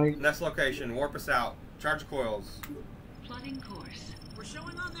detected. Next location. Warp us out. Charge coils. Plotting course. We're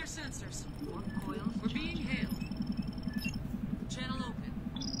showing on their sensors. Warp coils. We're being hailed. Channel open.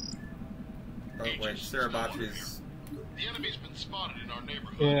 Oh wait, Sarabachi's. The enemy's been spotted in our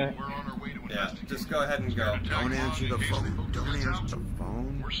neighborhood. Yeah. We're on our way to Yeah, investigate. just go ahead and go. Don't answer the phone. Don't answer the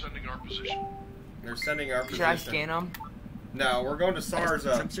phone. We're sending our position. They're sending our Should I position. scan them? No, we're going to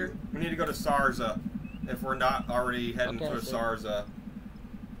Sarza. Sensor? We need to go to Sarza if we're not already heading Okay, to so- Sarza.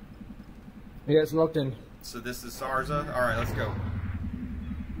 Yeah, it's locked in. So this is Sarza. All right, let's go.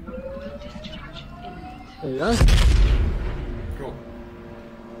 Discharge imminent. There you go. Cool.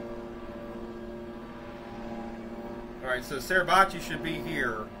 All right, so Sarabachi should be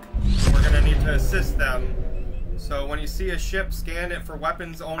here. We're gonna need to assist them. So when you see a ship, scan it for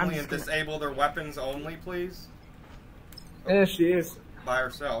weapons only and disable their weapons only, please. There she is. By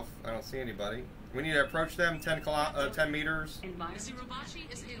herself. I don't see anybody. We need to approach them 10 meters. Missy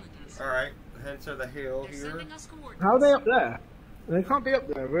Robachi is hailing us. All right, head to the hill They're here. sending us coordinates. How are they up there? They can't be up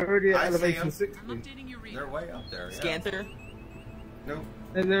there. We're already at I see elevation 'em. 60. I'm updating your They're read. way up there. Yeah. Scan through? Nope.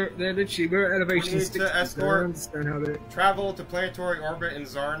 They're literally, we're at elevation We need 60. to so I don't escort- understand how they... Travel to planetary orbit in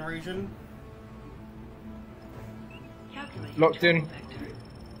Zarn region. Calculating Locked in. travel vector.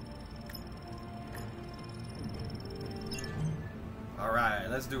 All right,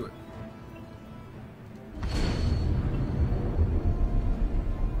 let's do it.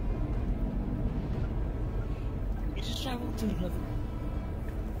 Just travel to another.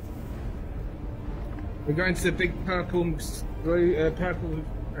 We're going to the big purple, purple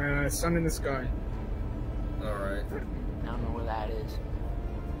sun in the sky. All right. I don't know where that is.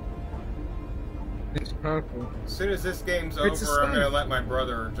 It's purple. As soon as this game's It's a over, I'm sun. gonna let my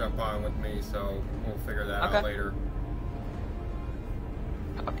brother jump on with me, so we'll figure that out Okay. later.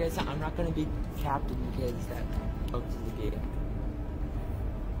 Okay, so I'm not gonna be captain because that opens the gate.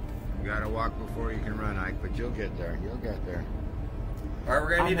 You gotta walk before you can run, Ike, but you'll get there. You'll get there. All right,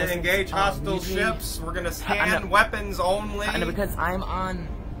 we're gonna need to engage hostile usually- ships. We're gonna I scan know. weapons only. I know because I'm on.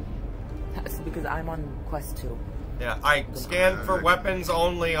 That's because I'm on quest 2. Yeah, I scan for weapons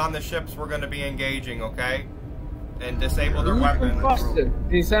only on the ships we're gonna be engaging. Okay, and disable their weapons. Boston.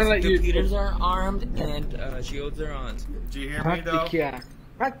 You sound like you... Computers are armed and shields are on. Did you hear me though?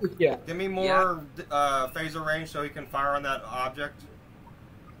 Practice, yeah. Give me more phaser range so he can fire on that object.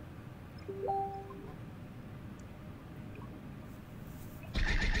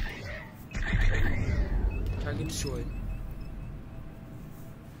 Target destroyed.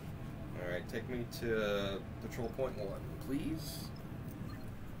 Alright, take me to patrol point 1, please.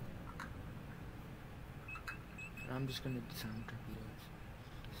 I'm just gonna disarm torpedoes.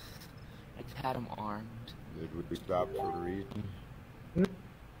 I just had them armed. Did we stop for a reason?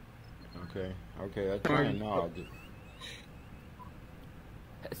 Okay. Okay, that's fine. No, I'll just...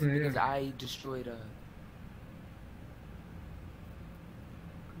 It's because I destroyed a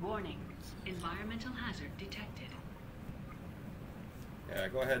Warning. Environmental hazard detected. Yeah,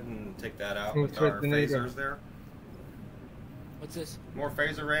 go ahead and take that out We'll with put our the nade phasers on. there. What's this? More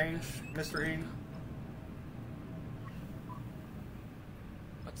phaser range, Mr. E.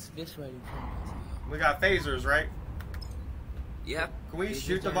 What's this right in front of us? We got phasers, right? Yep. Can we Phasers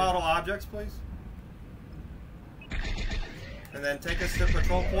shoot the are- volatile objects, please? And then take us to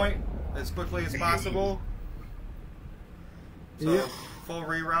patrol point as quickly as possible. So Yep. full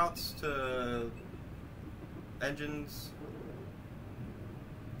reroutes to engines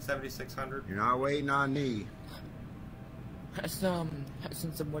 7600. You're not waiting on me.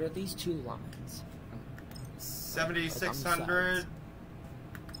 Since what are these two lines? 7600.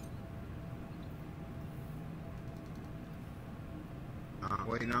 Not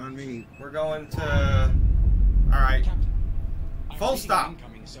waiting on me. We're going to. Alright. Captain, I'm Full reading stop. an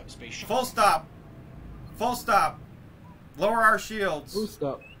incoming subspace shot. Full stop. Full stop. Lower our shields. Full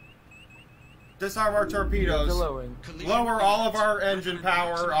stop. Disarm our torpedoes. Lowering. Lower all of our engine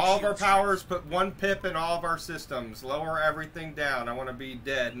power. All of our powers. Put one pip in all of our systems. Lower everything down. I want to be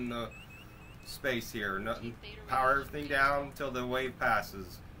dead in the space here. Nothing. Power everything down until the wave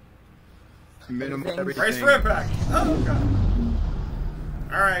passes. Minimum Brace everything. Brace for impact. Oh god.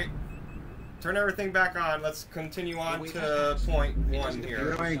 All right. Turn everything back on. Let's continue on to point one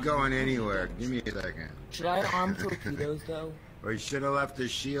here. You ain't going anywhere. Give me a second. Should I arm torpedoes though? We should have left the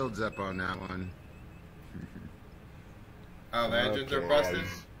shields up on that one. Oh, the engines are Okay, busted.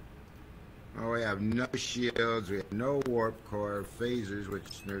 Oh, we have no shields. We have no warp core phasers,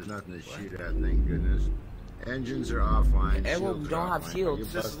 which there's nothing to shoot at. Thank goodness. Engines are offline. Eh, well, shields we are don't have offline. shields.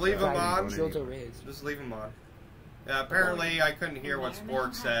 You're Just busted. leave 'em Ain't on. going Shields are anywhere. raised. Just leave them on. Yeah, apparently I couldn't hear what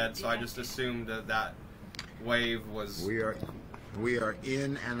Spork said, so I just assumed that that wave was. We are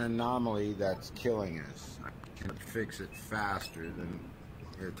in an anomaly that's killing us. I can fix it faster than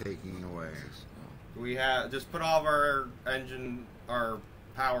you're taking away. We have just put all of our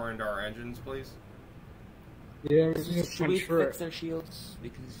power into our engines, please. Yeah, we just Should we transfer fix it. their shields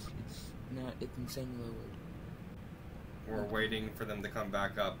because it's insanely lowered. We're waiting for them to come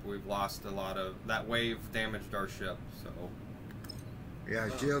back up. We've lost a lot of that wave. Damaged our ship, so Yeah,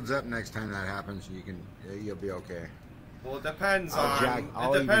 shields up next time that happens. You'll be okay. well, it depends I'll on jack-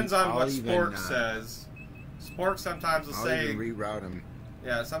 I'll it depends even- on I'll what even, Spork says. Spork sometimes will I'll say, even reroute them.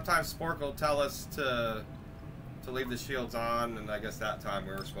 yeah, sometimes Spork will tell us to leave the shields on, and I guess that time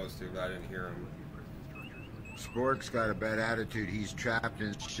we were supposed to, but I didn't hear him. Spork's got a bad attitude. He's trapped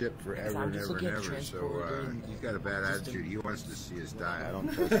in his ship forever I'm and just ever and looking at ever. So transport and he's got a bad system. attitude. He wants to see us die. I don't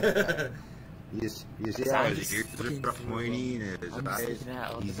trust him. You see how I'm his just ears looking are through pointy and his I'm just eyes? looking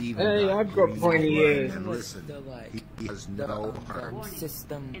at all He's the- even Hey, got I've got green pointy blood. ears. And What's listen, the, like, he has the, no harm. Warning.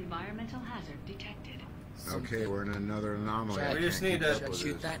 system. Environmental hazard detected. Okay, we're in another anomaly. I We just can't need keep to up with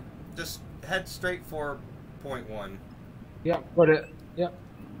shoot this. that. Just head straight for point one. Yeah, got it. Yep.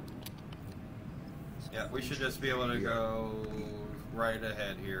 Yeah, we should just be able to go right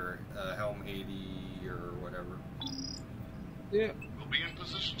ahead here, helm 80 or whatever. Yeah. We'll be in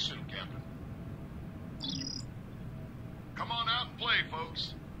position soon, Captain. Come on out and play,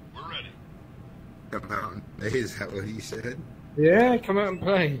 folks. We're ready. Come out and play, is that what he said? Yeah, come out and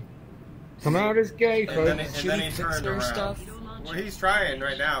play. Come out as gay, And then, folks. and then he fix turned their around. stuff? Well, he's trying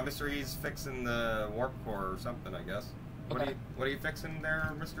right now. Mr. E's fixing the warp core or something, I guess. Okay. What are you fixing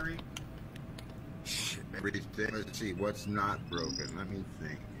there, Mr. E? Everything. Let's see, what's not broken? Let me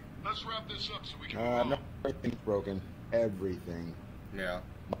think. Let's wrap this up so we can move No, on. everything's broken. Everything. Yeah.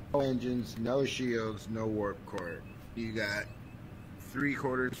 No engines, no shields, no warp core. You got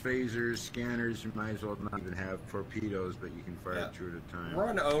 3/4 phasers, scanners. You might as well not even have torpedoes, but you can fire Yeah. 2 at a time.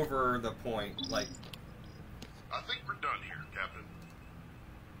 Run over the point, like, I think we're done here, Captain.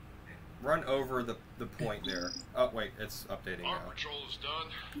 run over the point there. Oh, wait, it's updating Our now. patrol is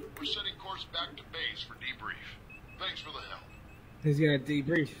done. We're setting course back to base for debrief. Thanks for the help. He's gonna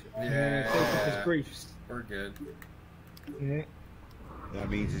debrief. Yeah. Take off his briefs. We're good. Yeah. That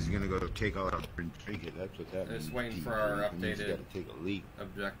means he's gonna go take all our and drink it. That's what that means. Just waiting for our That means he's updated gotta take a leak.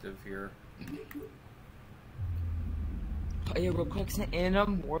 objective here. Oh, yeah, real quick,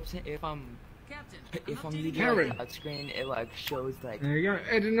 in warps if I'm Captain, using Karen. like, touchscreen, it like shows like There you go.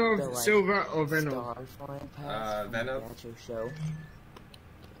 Edenov, the, like, Silver, or Venom. star flying past from Venom. the actual show.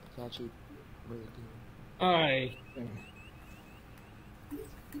 It's actually really good. Aye.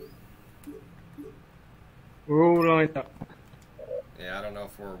 We're all lined up. Yeah, I don't know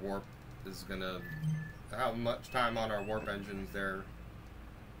if our warp is gonna. How much time on our warp engines there?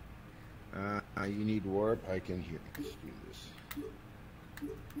 You need warp. I can hear. Let's do this.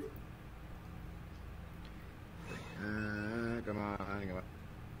 Come on, come on.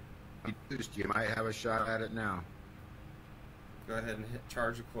 boost. You might have a shot at it now. Go ahead and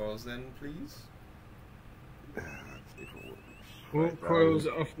charge the coils then, please. Coils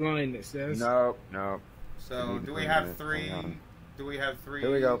offline, it says. Nope, nope. So, do we have 3? Do we have 3?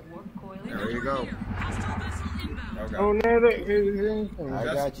 Here we go. There There you go. Okay. Oh no, look. I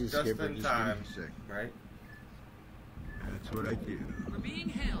got you, just Skipper. in Just time. give me a sec. Right? That's what I do. We're being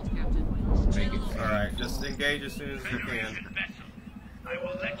hailed, Captain. Channel Alright, just engage as soon as you can. I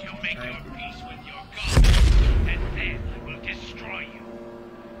will let you make your peace with your God, and then I will destroy you.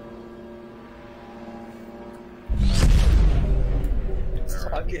 It's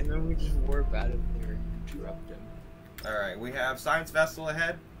talking, and then we just warp out of there and interrupt him. Alright, we have science vessel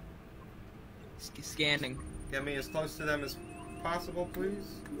ahead. Scanning. Get me as close to them as possible,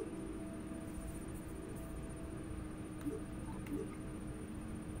 please.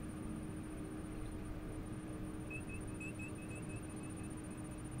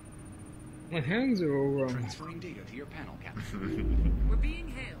 My hands are all wrong. Transferring data to your panel, Captain. We're being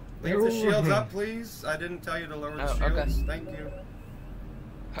hailed. Leave the shields up, please. I didn't tell you to lower the Oh, shields. okay. Thank you.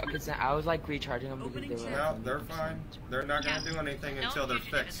 Okay, so I was like recharging them because they were. No, they're fine. They're not going to do anything until they're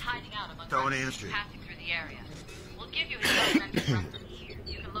fixed. Hiding out among Don't residents answer. passing through the area. We'll give you his direct reference here.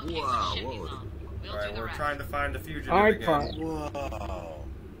 You can locate Wow, the ship whoa. he's on. We'll Alright, do the we're rest. trying to find the fugitive I again. find. Whoa.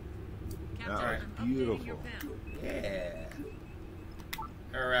 Captain, Alright, I'm updating beautiful. your panel.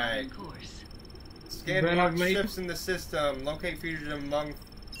 Yeah. Alright. Of course. Scan Then marked I've made- ships in the system. Locate fugitive among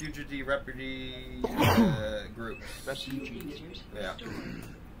fugitive refugee groups. Refugees. Yeah.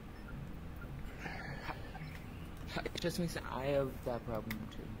 It just makes I have that problem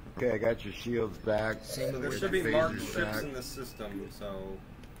too. Okay, I got your shields back. So there Your should be phasers marked ships back. in the system, so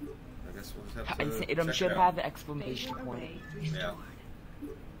I guess we'll just have It, to it check should it have out. an exclamation point. Yeah.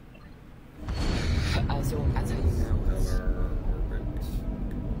 So that's how you know. Stellar orbit.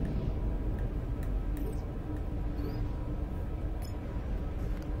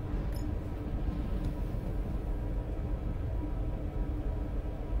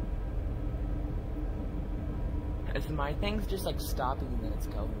 If my thing's just like stopping and then it's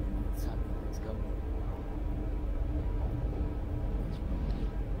going, and it's stopping and it's going.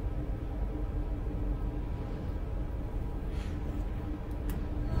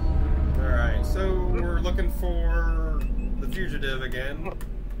 Alright, so we're looking for the fugitive again. Well,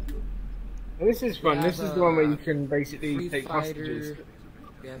 this is fun. We This have is the one where a you can basically Free take hostages. fighter.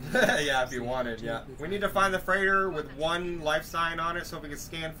 Yeah, if you wanted, yeah. We need to find the freighter with one life sign on it so we can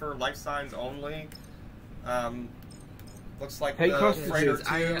scan for life signs only. Looks like Take the hostages. freighter 2.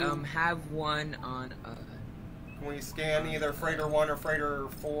 I have one on. Can we scan either freighter 1 or freighter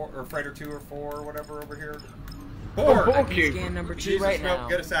 4 or freighter 2 or 4 or whatever over here? Oh, Board! fuck you. Scan number 2 Jesus, right nope, now.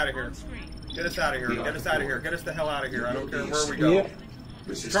 get us out of here. On screen. Get us out of here. Get us out of here. Get us the hell out of here. I don't care where we go. Yeah.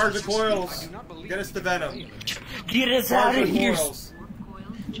 Charge the coils. Get us to Venom. Get us Charge out of the here! coils. Coils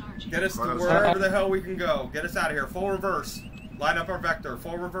charging. Get us to wherever the hell we can go. Get us out of here. Full reverse. Line up our vector.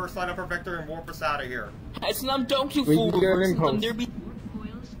 Full reverse. Line up our vector and warp us out of here. It's not don't you We fool! can get an impulse. There be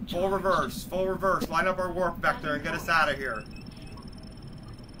Coils Full reverse. Full reverse. Line up our warp vector and get us out of here.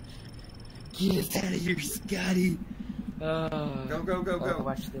 Get us out of here, Scotty! Go, go, go, I go.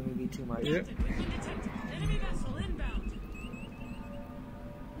 watched the movie too much. Yep. We've been detected. Enemy vessel inbound.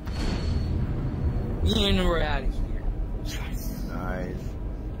 And we're out of here. Nice.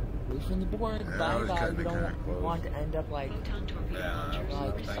 Away from the board. Yeah, that Bye was bye. kinda We don't close. want to end up like photon torpedo Yeah,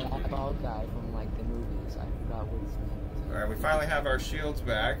 launchers. thank a you. bald guy from like the movies. I forgot what his name was. Alright, we finally have our shields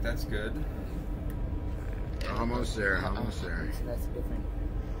back. That's good. Almost there, almost there. So that's different.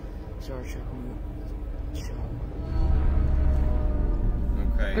 Star Trek show.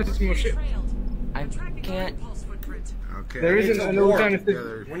 Okay. This is more shit. Trailed. I Tracking our can't. impulse footprint. Okay. There We need isn't to an warp.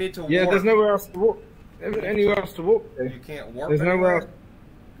 alternative. We need to Yeah, warp. there's nowhere else to walk. There isn't anywhere else to walk to. You can't warp There's nowhere anywhere? else.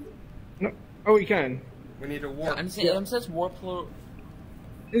 No. Oh, you can. We need to warp. I'm saying, it says warp flow.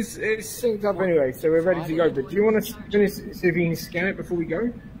 It's synced up anyway, so we're ready to go. But do you want to finish, see if you can scan it before we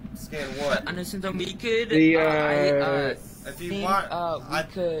go? Scan what? Understand that we could. The, If you think, want, we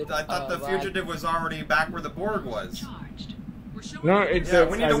could. I thought the like- fugitive was already back where the Borg was. Charged. We're showing No, you it's Yeah,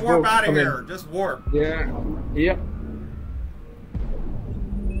 we need to as warp Borg out of come in. here. Just warp. Yeah. Yep.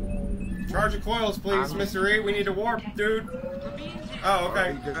 Charge the coils, please, Mr. E. We need to warp, dude. We're being hit. Oh, okay.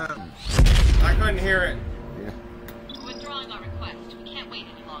 Already done. I couldn't hear it. Yeah. We're withdrawing our request. We can't wait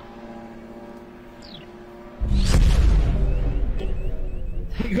any longer.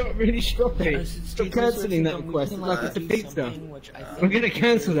 You got really stroppy. Uh, Stop Steve, cancelling that we request. can, It's like it's a do pizza. something which I I'm think gonna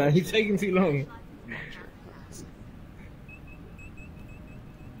cancel that. He's taking too long.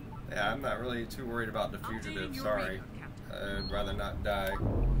 Yeah, I'm not really too worried about the fugitive. Updating your Sorry. radar, Captain. I'd rather not die.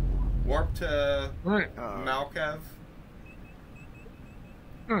 Warp to Right. Malkev.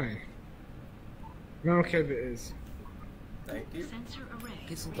 Alright. Malkev it is. Thank you. Sensor array.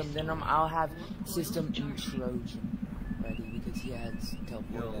 Okay, so then I'll have system intrusion ready because he has Oh,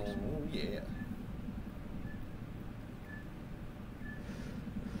 teleportation. yeah.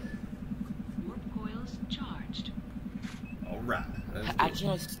 Warp coils charged. Alright. Actually,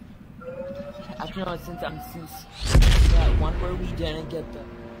 no, since that one where we didn't get the.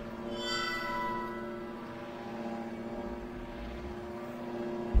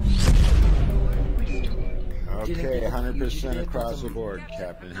 Okay, 100% across the board,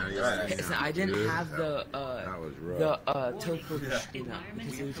 Captain. How you Right. doing? Listen, I didn't have the That was rough. teleportation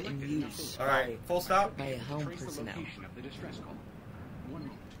because it was in use Alright, full stop. by helm Trace the personnel. location of the distress call. 1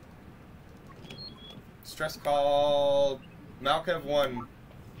 moment. Stress call Malkev 1.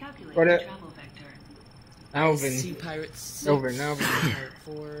 Calculate Got the it. travel vector. Alvin. Sea Pirate 6. Alvin, Alvin. Pirate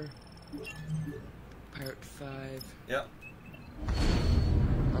 4. Pirate 5. Yep.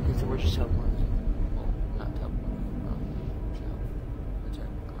 Okay, so we're just teleporting. Well, not teleporting. That's right.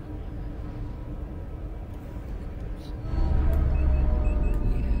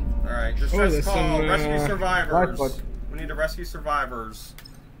 Alright, distress there's call, some, rescue survivors. lifeboat. We need to rescue survivors.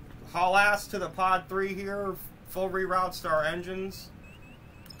 Haul ass to the pod 3 here. Full reroutes to our engines.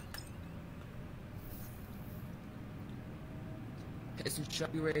 Is the ship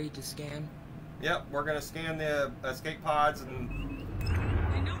you ready to scan? Yep, we're gonna scan the escape pods and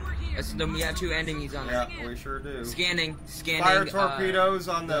So then we have 2 enemies on yeah, it. we sure do. Scanning. Fire torpedoes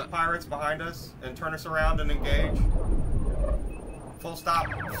on the pirates behind us and turn us around and engage. Full stop.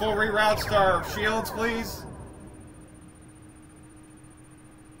 Full reroutes to our shields, please.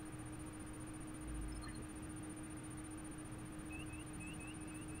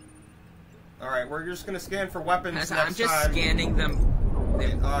 Alright, we're just gonna scan for weapons next I'm just time. scanning them.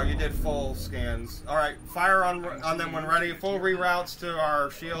 Oh, you did full scans. Alright, fire on them when ready. Full reroutes to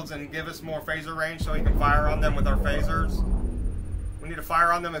our shields and give us more phaser range so we can fire on them with our phasers. We need to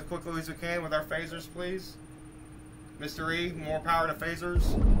fire on them as quickly as we can with our phasers, please. Mr. E, more power to phasers.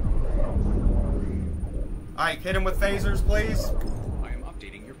 Alright, hit him with phasers, please. I am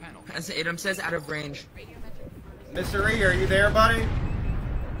updating your panel. As Adam says, out of range. Mr. E, are you there, buddy?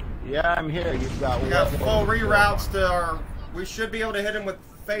 Yeah, I'm here. You've got We got full reroutes to our... We should be able to hit him with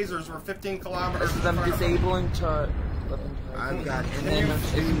phasers. We're 15 kilometers This is in them front of him. disabling to weapon I've got and then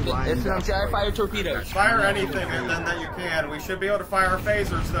 22 lined it's them up dry right fire now. torpedoes. Fire anything and then that you can. We should be able to fire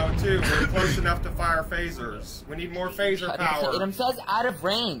phasers though too. We're close enough to fire phasers. We need more phaser power. Adam says out of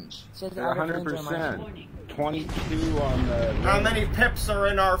range. It says out of range on my 100%. 22 on the... How many pips are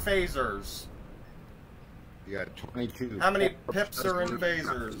in our phasers? You got 22. How many pips are in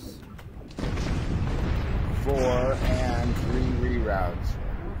phasers? 4 and 3 reroutes.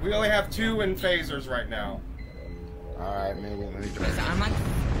 We only have 2 in phasers right now. Alright, maybe let me try. I'm like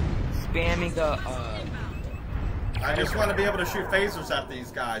spamming the I just want to be able to shoot phasers at these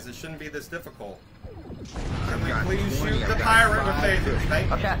guys. It shouldn't be this difficult. Can we please shoot the pirate with phasers? Thank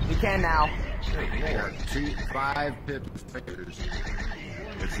you. Okay, we can now. Yeah, 5 pip phasers.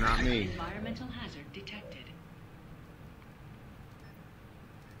 It's not me. Environmental hazard detected.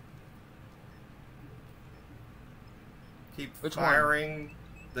 Keep Which firing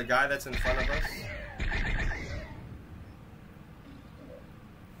the guy that's in front of us.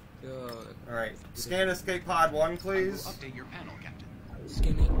 Alright, scan escape pod 1, please. Update your panel, Captain.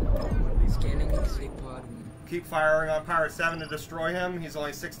 Scanning escape pod. Keep firing on Pirate 7 to destroy him. He's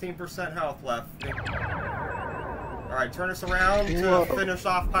only 16% health left. Alright, turn us around to finish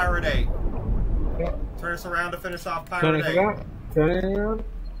off Pirate 8. Turn us around to finish off Pirate 8. Turn it around.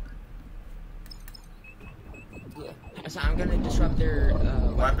 Yeah. So I'm gonna disrupt their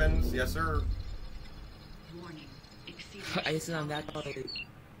Weapons, yes sir. Warning. Exceeding. I guess I'm that way.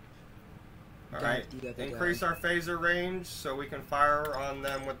 Alright, increase our phaser range so we can fire on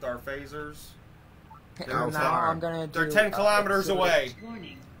them with our phasers. How Now far? I'm gonna do, They're 10 kilometers away.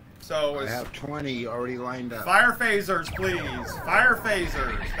 Warning. So I it's have 20 already lined up. fire phasers, please. Fire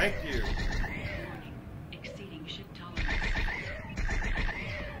phasers. Thank you. Warning. Exceeding ship tolerance.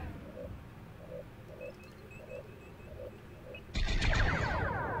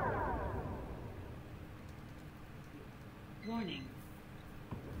 Warning.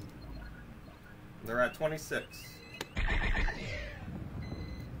 They're at 26.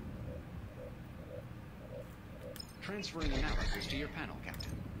 Transferring analysis to your panel,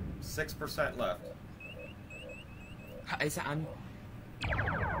 Captain. 6% left. I'm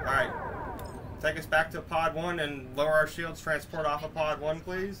Alright. Take us back to pod 1 and lower our shields. Transport off of pod 1,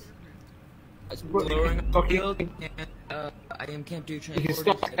 please. exploring a Okay. field, and I am can't do You can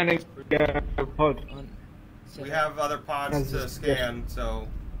transport. stop scanning the pod. We have other pods to scan, so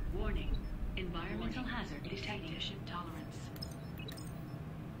Warning. Environmental hazard detected. Ship tolerance.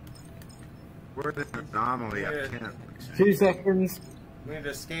 We're the anomaly. I Yeah. can't. 2 seconds. we need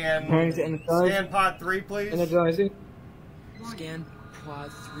to scan. Going to energize. Scan pod 3, please. Energizing. Scan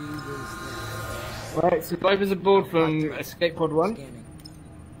pod 3 was Right, survivors aboard from escape pod 1. scanning.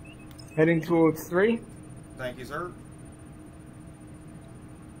 Heading towards 3. Thank you, sir.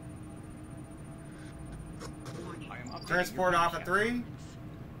 I am updating Transport your off panel, at 3.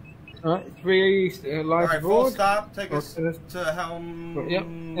 Alright, 3 All live right, full aboard. stop. Take us Okay. to helm Yep,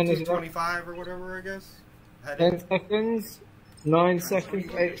 and it's 225 or whatever, I guess. Head 10 in. seconds. 9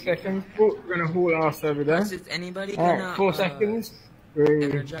 seconds. 8 seconds. Oh, we're gonna haul ass over there. Is anybody Alright, gonna 4 seconds. 3,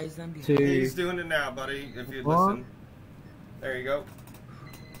 energize them? 2, He's doing it now, buddy. If you One. listen. There you go.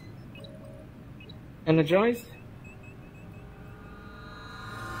 energized.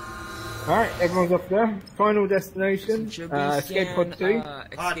 Alright, everyone's up there. Final destination. Should we Escape scan, pod 2.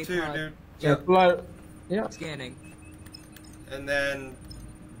 Pod escape 2, pod? dude. Yeah, Yep. blow. Yeah. Scanning. And then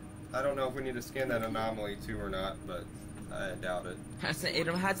I don't know if we need to scan that anomaly too or not, but I doubt it. It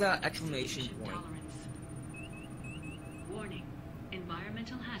has an exclamation Ship point. tolerance. Warning.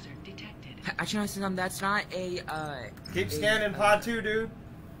 Environmental hazard detected. Actually, no, that's not a. Keep scanning pod 2, dude.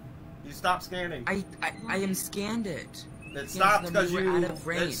 You stop scanning. I am scanned it. It Yes, stopped then because we were you. out of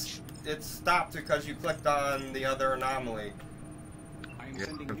range. It stopped because you clicked on the other anomaly. I am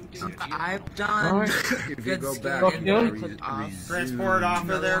sending new data to your I've panel. done Alright. If you good go scan back and Yeah. then I clicked off. Transport off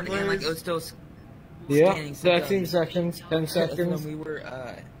of there, And like it please. was still Yeah. scanning. so 13 seconds. 10 then seconds. we were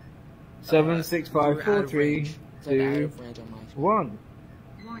 7, 6, we were 5, out 4, of 3, range. So out 2, of range on my phone. 1.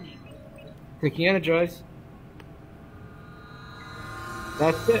 Warning. Clicking energize.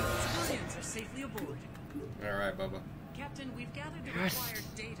 That's it. Civilians are safely aboard. All right, Bubba. Captain, we've gathered the required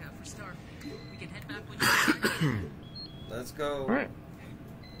data for Starfleet. We can head back when you're ready. Let's go. Alright.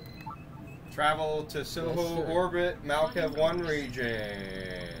 Travel to Soho Yes, sir. orbit, Malkev 1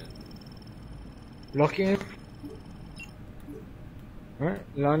 region. Locking. Alright,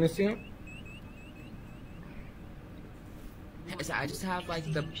 line is here. So I just have like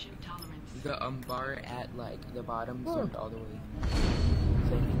the Exceeding ship tolerance. bar at like the bottom Oh. zoomed all the way.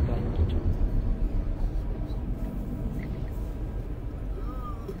 So I think that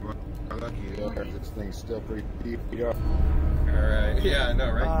Lucky there. This thing's still pretty deep. All right. Yeah, I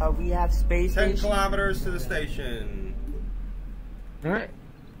know, right? we have space 10 station. kilometers to the station. Alright.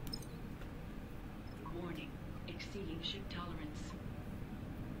 Warning. Exceeding ship tolerance.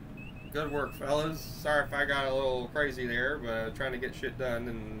 Good work, fellas. Sorry if I got a little crazy there, but trying to get shit done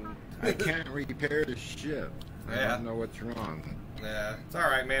and. I can't repair the ship. I Yeah. don't know what's wrong. Yeah, it's all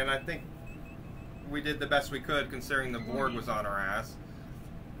right, man. I think we did the best we could considering the board was on our ass.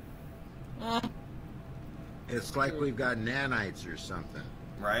 It's like we've got nanites or something.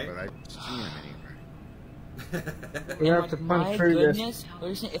 Right? But I don't see them anywhere. We have to My punch through this. goodness,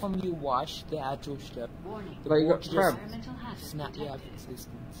 listen, if you watch the actual show, Warning. the Like you board got just crab. Environmental hazard snapped out of detected.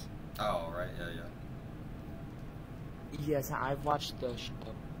 existence. Oh, right. Yeah, Yes, I've watched the show,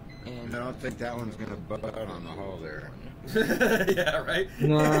 and I don't think that one's gonna butt on the hull there. yeah. Yeah, right?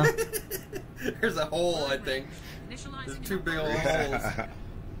 Nah. There's a hole, I think. There's Initializing 2 big old holes. Yeah.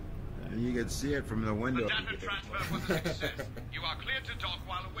 You can see it from the The window. data transfer was a success. You are cleared to dock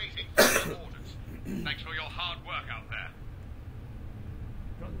while awaiting further orders. Thanks for your hard work out there.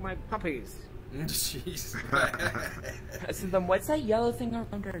 My puppies. Jeez. so then what's that yellow thing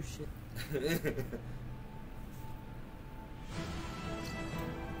around our ship?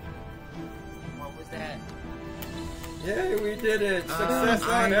 What was that? Yeah, we did it. Success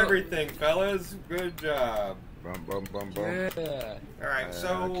I on know. everything, fellas. Good job. Bum, bum, bum, bum. Yeah. All right, so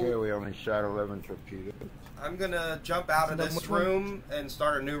Okay, we only shot 11 torpedoes. I'm gonna jump out of So then this which one? room and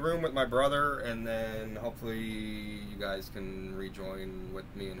start a new room with my brother, and then hopefully you guys can rejoin with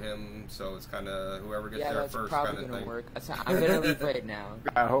me and him. So it's kind of whoever gets Yeah, there that's first probably kind of gonna thing. work. So I'm gonna leave right now.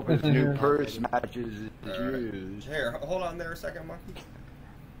 I hope his new purse matches his All right. shoes. Here, hold on there a second, monkey.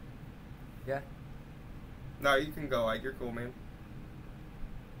 Yeah. No, you can go. Ike. You're cool, man.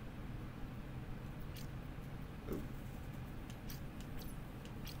 Ooh.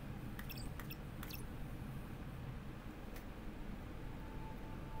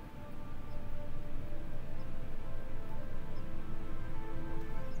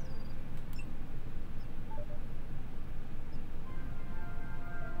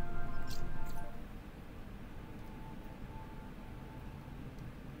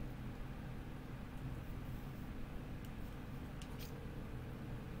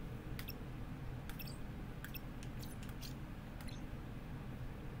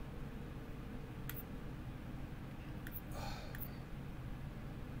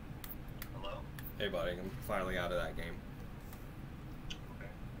 Hey, buddy, I'm finally out of that game.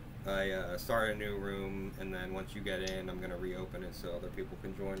 I started a new room, and then once you get in, I'm going to reopen it so other people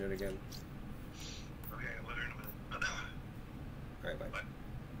can join it again. Okay, I'll let her in a minute. Alright, bye.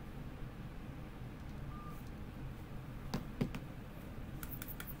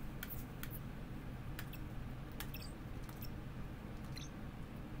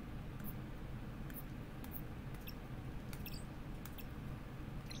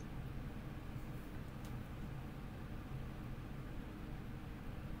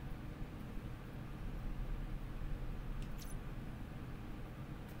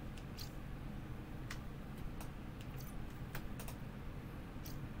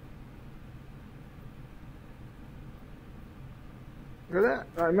 Look at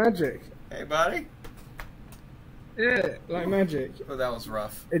that, like magic. Hey, buddy. Yeah, like magic. Oh, that was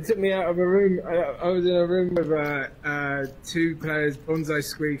rough. It took me out of a room. I was in a room with 2 players, Bonsai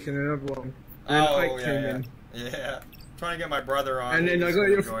Squeak and another one. And Ike came in. Yeah. Trying to get my brother on. And then I got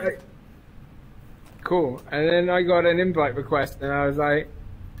your... Cool. And then I got an invite request, and I was like,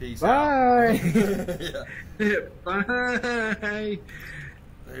 peace bye. Yeah. Bye.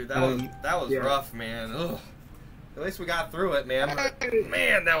 Dude, that was rough, man. Ugh. At least we got through it, man.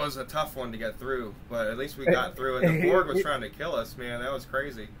 Man, that was a tough one to get through. But at least we got through it. The Borg was trying to kill us, man. That was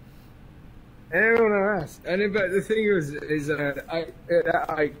crazy. Everyone asked. And then, but the thing was,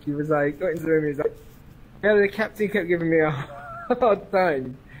 Ike, he was like, got into the room, he was like, yeah, the captain kept giving me a hard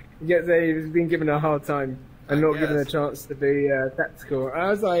time. He gets he was being given a hard time and not given a chance to be tactical. And I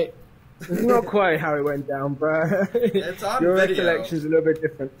was like, it's not quite how it went down, but it's on your video. recollection's a little bit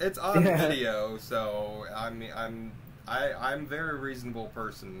different. It's on video, so I mean, I'm a very reasonable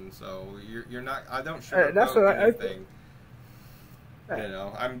person, so you're not. I don't sugarcoat anything. You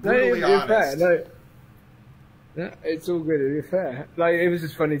know, I'm brutally honest. Fair. No, it's all good. You're fair. Like, it was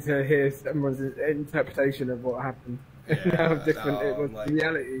just funny to hear someone's interpretation of what happened. And how different it was in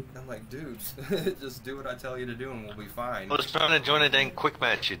reality. I'm like, dude, just do what I tell you to do, and we'll be fine. I was trying to join a dang quick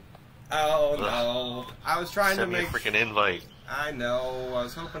match. Oh no! I was trying to make a freaking invite. I know. I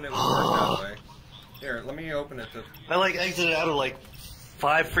was hoping it would work that way. Here, let me open it. I exited out of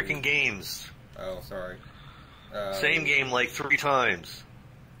 5 freaking games. Oh, sorry. Same game 3 times.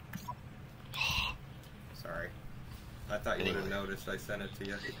 Sorry. I thought you would have noticed I sent it to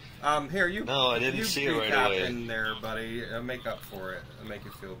you. Here, you. No, I didn't see it right away. In there, buddy. Make up for it. It'll make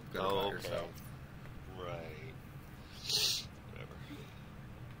you feel good about yourself. Right.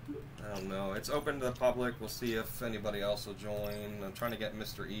 I don't know. It's open to the public. We'll see if anybody else will join. I'm trying to get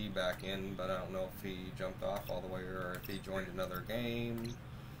Mr. E back in, but I don't know if he jumped off all the way or if he joined another game.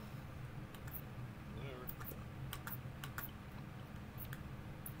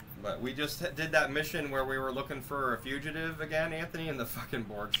 But we just did that mission where we were looking for a fugitive again, Anthony, and the fucking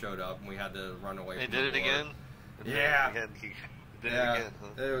Borg showed up and we had to run away from the Borg. They did it again? Yeah. Yeah,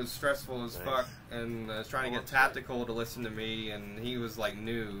 it was stressful as fuck, and I was trying to get Tactical to listen to me, and he was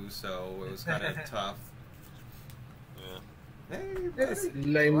new, so it was kind of tough. Yeah. Hey, it's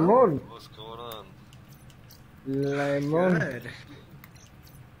Lemon. What's going on? Lemon. Good.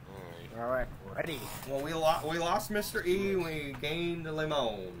 Alright, ready. Well, we lost Mr. E, we gained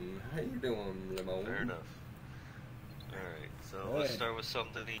Lemon. How you doing, Lemon? Fair enough. Alright, so let's start with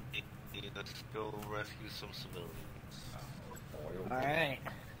something easy. Let's go rescue some civilians. Alright.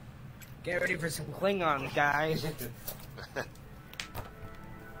 Get ready for some Klingons, guys. Oh,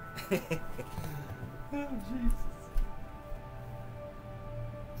 Jesus.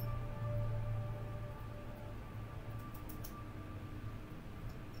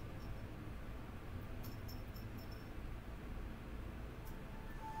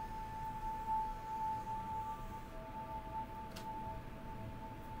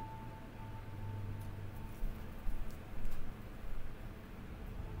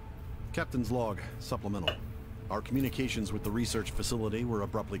 Captain's log, supplemental. Our communications with the research facility were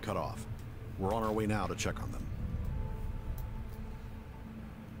abruptly cut off. We're on our way now to check on them.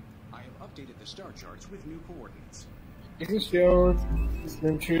 I have updated the star charts with new coordinates. Is your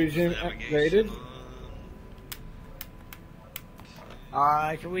intrusion activated?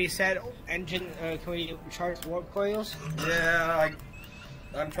 Can we set engine, can we charge warp coils? Yeah,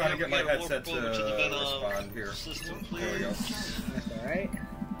 I'm trying to get my headset to respond here. There we go. That's alright.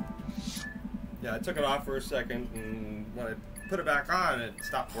 Yeah, I took it off for a second, and when I put it back on, it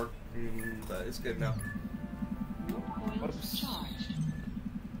stopped working, but it's good now. Whoops.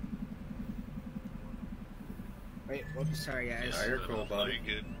 Wait, whoops, sorry guys. Yeah, you're cool, buddy.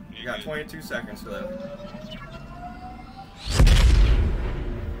 You got 22 seconds left.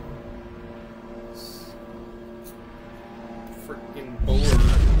 Freaking bored.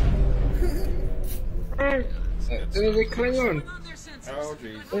 There's a Klingon. Oh,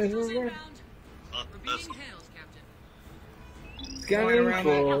 jeez. There's a one. That's Scanning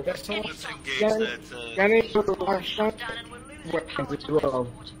for let's engage that. scanning for the last weapons as well.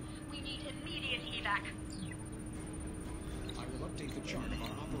 We need immediate evac. I will update the chart of our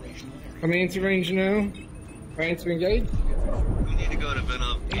operational area. Coming into range now. Ready to engage. We need to go to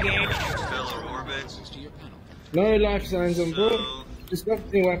Stellar orbit. No life signs on board.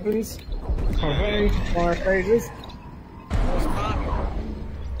 Disrupting weapons. Conveying fire phasers.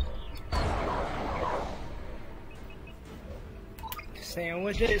 Staying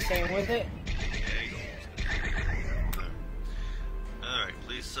with it, staying with it. Alright,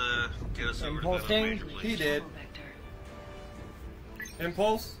 please get us over Impulse to thing? Major, please. He did.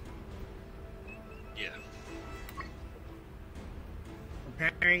 Impulse? Yeah.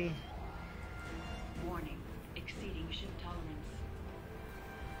 Preparing. Warning. Exceeding ship tolerance.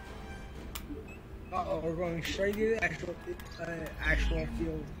 Uh-oh, we're going straight to the actual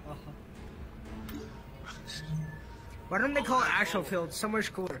field. Why don't they call it actual field? So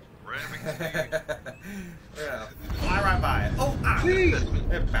much cooler. Yeah. Fly right by it. Oh, ah!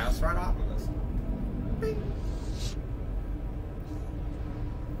 It bounced right off of us.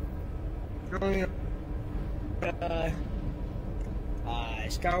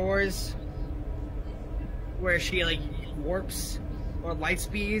 Star Wars, where she like warps or light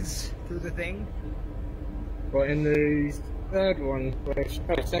speeds through the thing. But in the third one,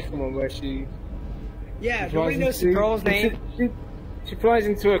 the second one, where she Yeah, nobody knows the girl's name. She flies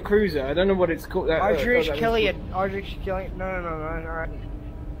into a cruiser. I don't know what it's called. Aldrich Killian. Aldrich Killian. No, alright.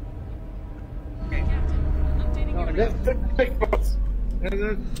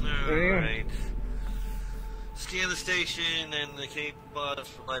 Alright. Scan the station and the Cape Bus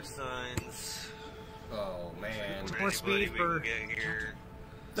for life signs. Oh, man. More speed for...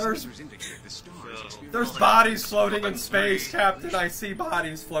 There's bodies floating in space, Captain. I see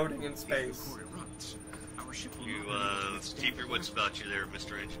bodies floating in space. You, keep your wits about you there,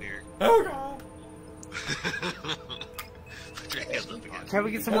 Mr. Engineer. Oh, God. Put your hands up again. Can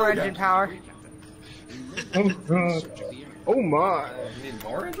we get some more engine power? Oh, God. Oh, my. You need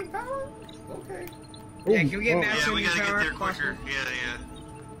more engine power? Okay. Yeah, can we get massive Yeah, we gotta power? get there quicker. Yeah.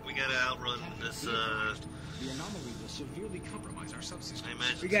 We gotta outrun this, The anomaly will severely compromise our subsystem. I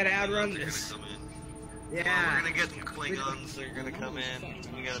imagine We gotta some outrun Klingons are this. gonna come in. Yeah. We're gonna get the Klingons, they're gonna come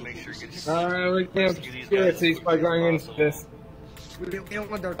in. We gotta make sure we get We can have securities by going into this. We don't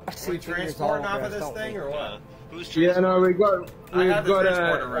want their We transporting off of this thing, or what? Who's Yeah, no, we've got I have the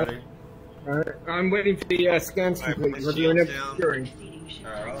transporter ready. I'm waiting for the scans to complete. We're doing it securing.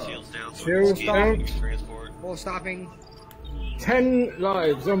 Shields down. So Shields we down. can transport. Full stopping. 10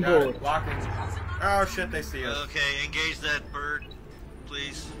 lives on Got board. it. Locking. Oh, shit, they see us. Okay, engage that bird,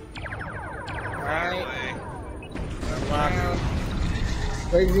 please. Alright. I'm locking.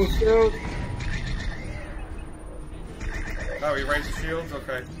 Raising shield. Oh, he raised the shields?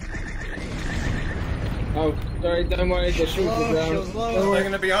 Okay. Oh, sorry, don't worry, the shields are down. Shields low. Don't They're worry.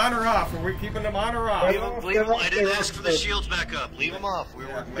 gonna be on or off? Are we keeping them on or off? Leave them. I didn't ask for the shields back up. Leave them off. We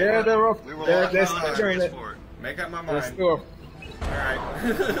were. Yeah, they're off. We were They're locking on the securing it. transport. Make up my They're mind. still off.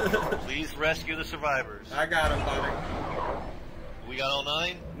 Alright. Please rescue the survivors. I got him, buddy. We got all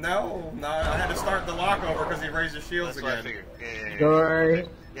 9? No, I had to start the lock over because he raised the shields That's what I again. figured. Yeah. Don't worry.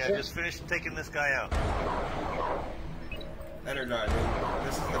 Yeah, just finish taking this guy out. Energizing.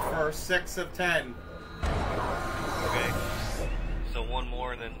 This is the first 6 of 10. Okay. So one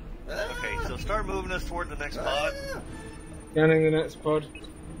more and then... Okay, so start moving us toward the next pod. Scanning the next pod.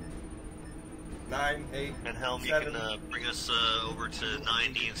 9, 8, And Helm, 7. you can bring us over to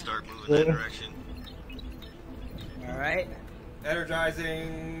 90 and start moving that direction. Alright.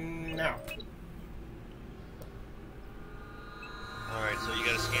 Energizing now. Alright, so you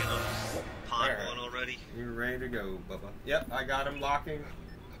got a scan on pod Alright. 1 already? You're ready to go, Bubba. Yep, I got him locking.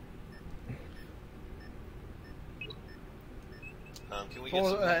 Can we get Full,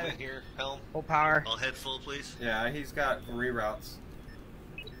 some movement here, Helm? Full power. All head full, please. Yeah, he's got reroutes.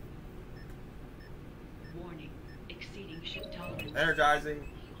 Warning. Exceeding ship tolerance. Energizing.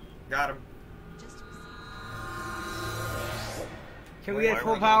 Got him. Can we get Why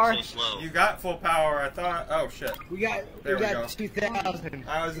full are power? going so slow? You got full power. I thought. Oh shit. We got There we go. 2,000.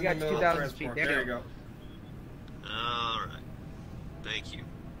 I was we in got the middle of 2,000 speed. transport. There you go. Alright. Thank you.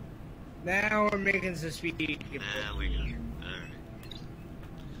 Now we're making some speed. There we go. Alright.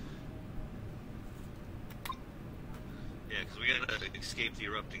 Yeah, because we gotta escape the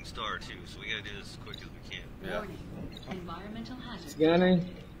erupting star too, so we gotta do this as quick as we can. Yeah. Warning. Environmental hazard. Scanning.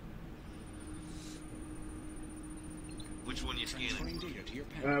 Which one you scanning?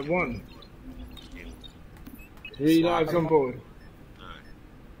 1. Relives on board.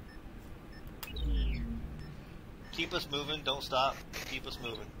 Keep us moving, don't stop. Keep us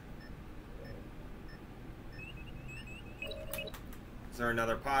moving. Is there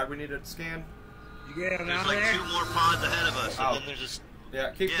another pod we need to scan? You get him There's out like there? 2 more pods ahead of us, Oh. and then there's just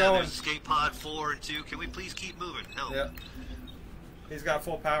keep going. There's escape pod 4 and 2. Can we please keep moving? Help. Yeah. He's got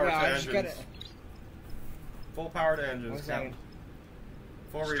full power to I just engines. gotta- Full power to engines. One second.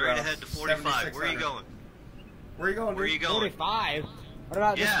 Full Straight reroutes, ahead to 45. Where are you 7600. going? Where are you going, Where are you dude? going? 45? What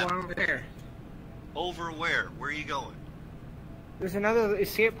about Yeah. this one over there? Over where? Where are you going? There's another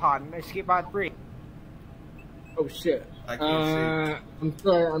escape pod, escape pod 3. Oh shit. I can't I'm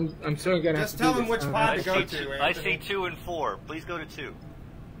sorry. I'm sorry. Gonna Just have to tell do him this. which pod I to go see to, two- Anthony. I see 2 and 4. Please go to 2.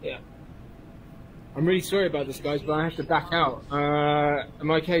 Yeah. I'm really sorry about this, guys, but I have to back out. Am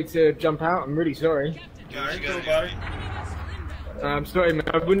I okay to jump out? I'm really sorry. Do All what right, you cool, gotta do. buddy. I'm sorry, man.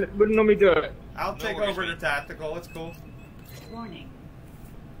 I wouldn't normally do it. I'll No take worries, over man. the tactical. It's cool. Warning.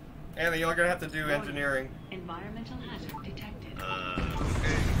 Anthony, you're gonna have to do engineering. Environmental hazard detected.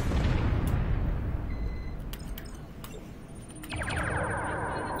 Okay.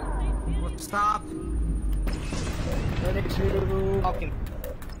 Stop. Ready to fucking.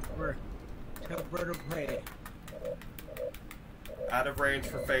 We're bird of prey. Out of range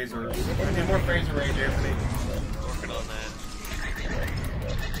for phasers. I need more phaser range, Anthony. Working on that.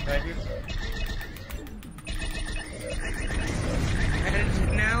 Thank you.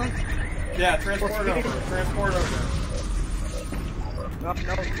 Headed now? Yeah, transport over. Transport over. No,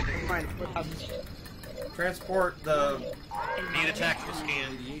 never mind. Transport the... Need a tactical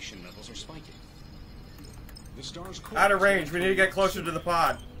scan. Radiation levels are spiking. The star's core Out of is range. We need to get controlled closer to the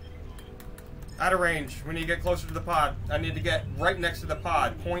pod. Out of range. We need to get closer to the pod. I need to get right next to the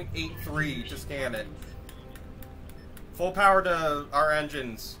pod. 0.83 to scan it. Full power to our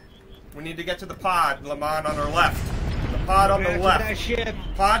engines. We need to get to the pod, Lamont, on our left. The pod on the Back to left. that ship.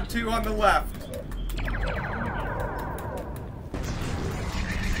 Pod 2 on the left.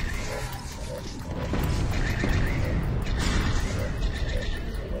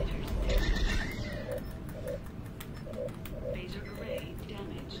 Phaser array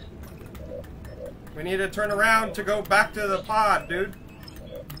damaged. We need to turn around to go back to the pod, dude.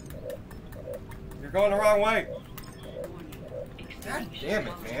 You're going the wrong way. God damn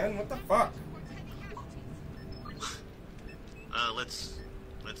it, man. What the fuck?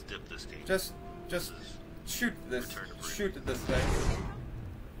 Let's dip this game. Just shoot this. Shoot at this thing.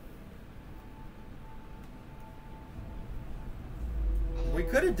 We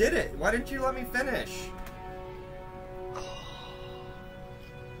could have did it. Why didn't you let me finish?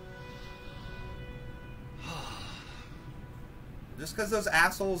 Just because those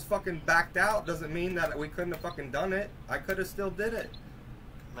assholes fucking backed out doesn't mean that we couldn't have fucking done it. I could have still did it.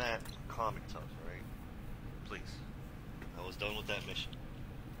 Matt, calm your tongue, right? Please. I was done with that mission.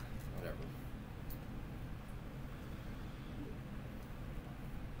 Whatever.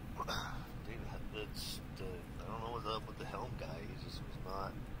 Dude, I don't know what's up with the helm guy. He just was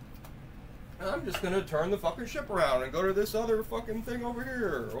not. I'm just gonna turn the fucking ship around and go to this other fucking thing over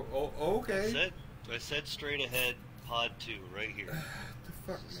here. Okay. I said straight ahead, pod 2, right here. What the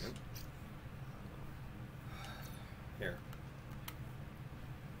fuck, man? Here.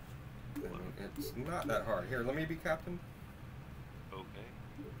 It's not that hard. Here, let me be captain. Okay.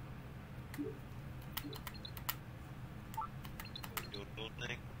 Doing your own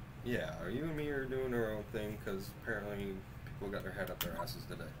thing. Yeah, you and me are doing our own thing because apparently people got their head up their asses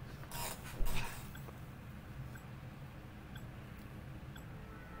today.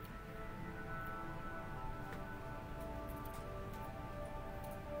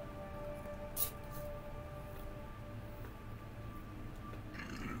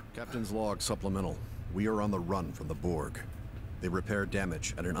 Captain's log supplemental. We are on the run from the Borg. They repair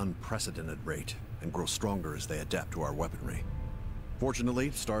damage at an unprecedented rate and grow stronger as they adapt to our weaponry. Fortunately,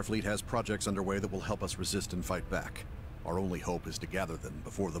 Starfleet has projects underway that will help us resist and fight back. Our only hope is to gather them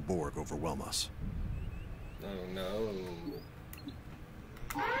before the Borg overwhelm us. Oh no.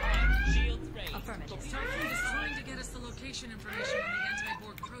 Shields raised. Affirmative. Starfleet is trying to get us the location information on the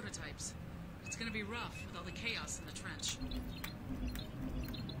anti-Borg prototypes. It's gonna be rough with all the chaos in the trench.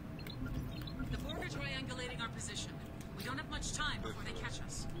 The Borg are triangulating our position. We don't have much time before they catch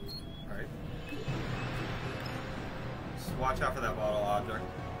us. Alright. Just watch out for that bottle object.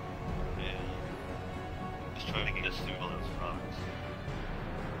 Yeah. Just trying to get us through all those rocks.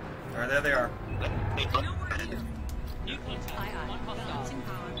 Alright, there they are. You know where he is? New contact. One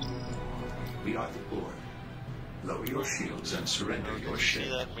hostile. We are the Borg. Lower your shields and surrender your ship. See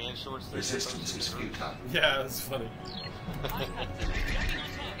that man shorts thing? Resistance is futile. Yeah, that's funny.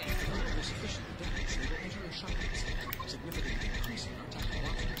 Sufficiently damaged, they will enter a shock.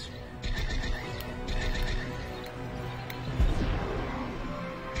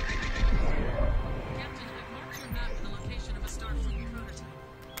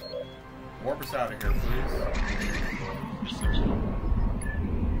 us out of here, please.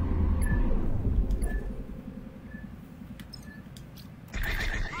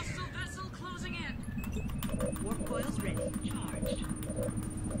 Hostile vessel closing in. Warp coils ready. Charged.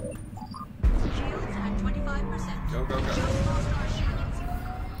 Shields at 25%. Go, go, go. Just lost our shields.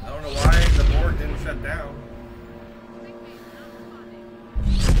 I don't know why the board didn't shut down.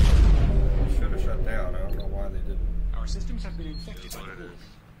 It should have shut down. I don't know why they didn't. Our systems have been infected by the Borg.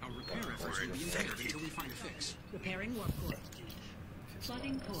 Our repair efforts will be impaired until we find a fix. Repairing warp core.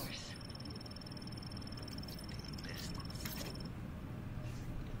 Plotting course.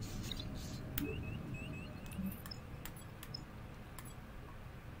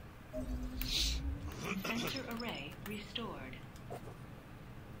 Enter array restored.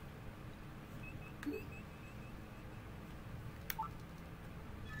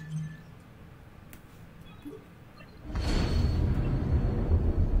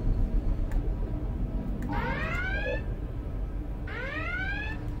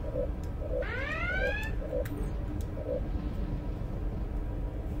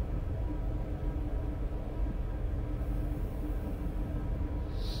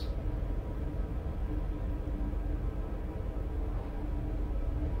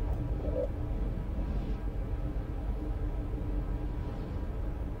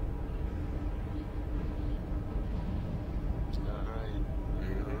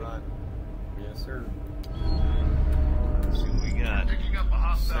 Yes, sir. So we got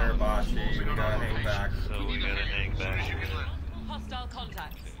Sarabashi, we gotta hang back. So we gotta hang back. Hostile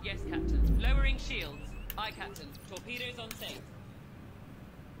contacts. Yes, Captain. Lowering shields. Aye, Captain. Torpedoes on safe.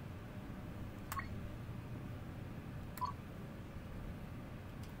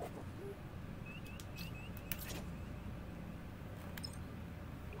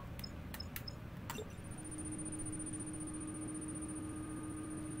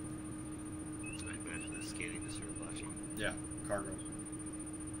 I imagine this scanning the Sarabashi. Yeah, cargo.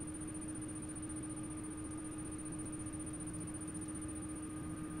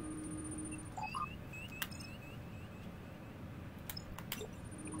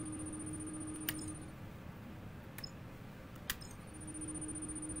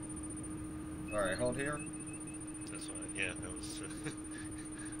 Alright, hold here. That's why, yeah, I was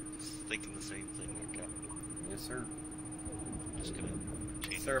thinking the same thing there, Captain. Yes, sir. Just gonna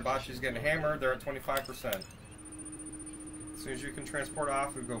change Sarabashi's getting hammered, they're at 25%. As soon as you can transport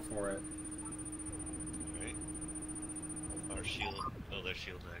off, we go for it. Alright. Our shield, oh, their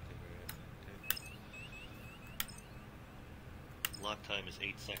shield's active, right? Okay. Lock time is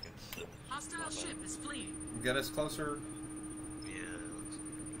 8 seconds, so... Hostile ship is fleeing. Get us closer. Yeah, looks like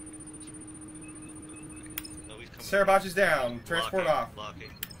no, he's coming. Sarabashi's down, transport Locking, off.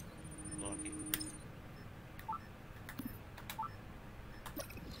 Locking. Locking.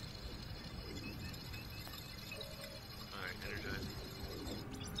 Alright, energize.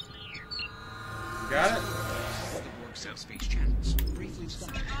 Got it? Borg subspace channels. Briefly stop.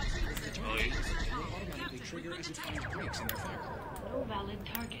 Oh, yeah. Will automatically trigger as it finds breaks in their fire. No valid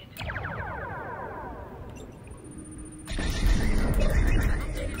target.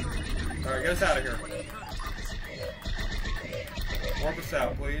 Alright, get us out of here. Warp us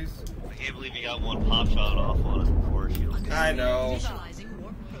out, please. I can't believe he got one pop shot off on us before a shield. I know. I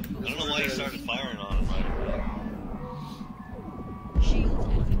don't know why he started firing on him right away. Shields at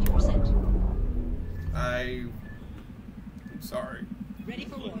 50%. I'm sorry. Ready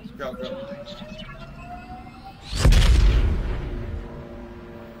for war. Go, go.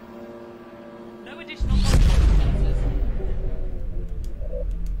 No additional contact sensors.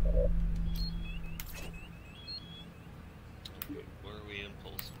 Where are we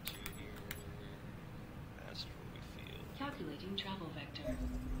impulsing to here? Asteroid field. Calculating travel vector.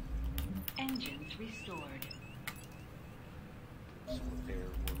 Engines restored. Some repair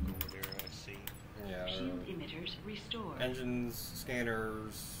work over there, I see. Yeah. Shield emitters restored. Engines,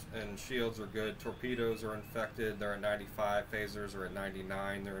 scanners, and shields are good. Torpedoes are infected. They're at 95. Phasers are at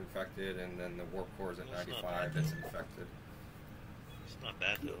 99. They're infected. And then the warp core is at 95. It's infected. It's not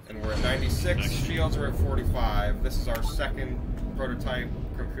bad though. And we're at 96. Shields are at 45. This is our second prototype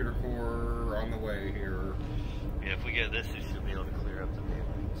computer core on the way here. Yeah, if we get this, we should be able to clear up the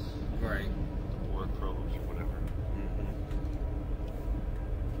mailings. Right. Or probes or whatever.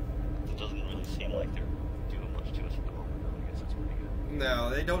 It doesn't really seem like they're doing much to us at the moment, though. I guess that's pretty good. No,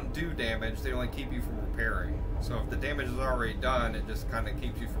 they don't do damage. They only keep you from repairing. So if the damage is already done, it just kind of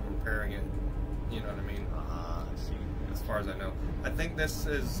keeps you from repairing it. You know what I mean? I see. As far as I know. I think this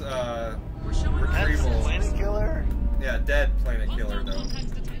is That's retrieval. Planet Killer? Yeah, dead planet killer though.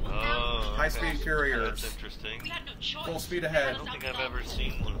 Oh. High high-speed carriers. That's interesting. We had no choice. Full speed ahead. I don't think I've ever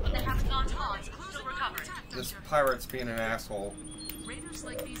seen one of But they those. haven't gone far. Still recovered. This pirate's being an asshole. Raiders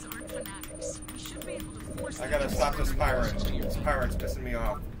like these aren't fanatics. We should be able to force I them gotta to stop this surrender. pirate. This pirate's pissing me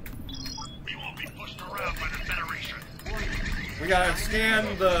off. We won't be pushed around by the Federation. We gotta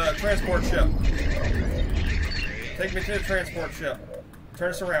scan the transport ship. Take me to the transport ship.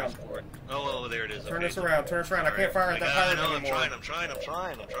 Turn us around. Oh, there it is. Turn okay. us around. Turn us around. I can't fire at that pirate anymore. I'm trying.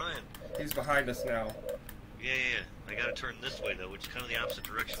 He's behind us now. Yeah. I gotta turn this way though, which is kind of the opposite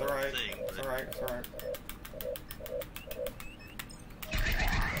direction It's of alright. the thing. It's alright. It's alright.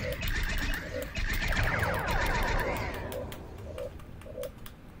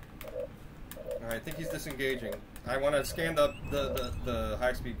 Alright, I think he's disengaging. I want to scan the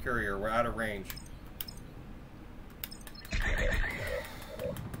high-speed courier. We're out of range.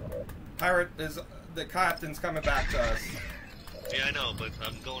 Pirate is... The captain's coming back to us. Yeah, I know, but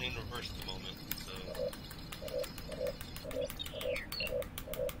I'm going in reverse at the moment, so...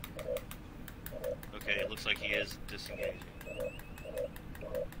 Okay, it looks like he is disengaging.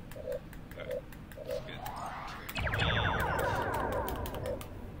 Alright, that's good.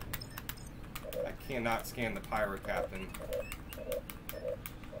 I cannot scan the pirate captain.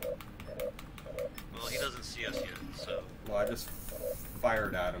 Well, he doesn't see us yet, so... Well, I just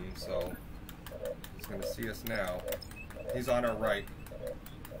fired at him, so... He's gonna see us now. He's on our right.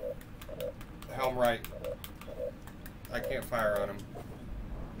 Helm right. I can't fire on him.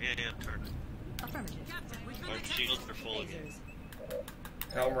 Yeah, turn. Affirmative. Our shields are full again.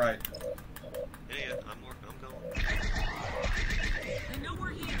 Helm right. Yeah, I'm going. They know we're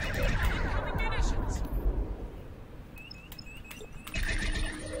here. Incoming munitions.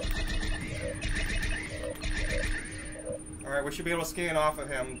 Alright, we should be able to scan off of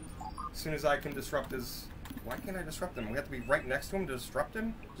him as soon as I can disrupt his... Why can't I disrupt him? We have to be right next to him to disrupt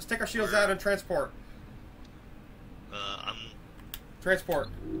him? Just take our shields out and transport. I'm... Transport.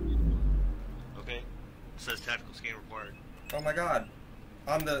 Okay. It says tactical scan required. Oh my god.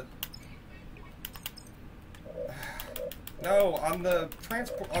 On the... No, on the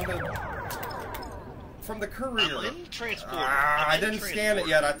transport... On the... From the courier. I'm in transport. I didn't scan it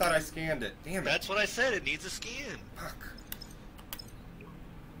yet. I thought I scanned it. Damn it. That's what I said. It needs a scan. Fuck.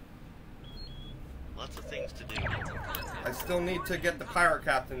 Lots of things to do. I still need to get the pirate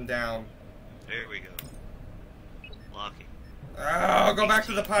captain down. There we go. Locking. Oh, go back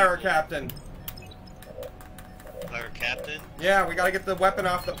to the pirate captain. Pirate captain? Yeah, we gotta get the weapon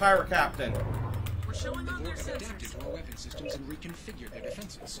off the pirate captain. We're showing The on their Borg have adapted sensors. to our weapon systems and reconfigured their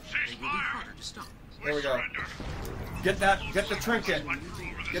defenses. They will be harder to stop. There we go. Get the trinket.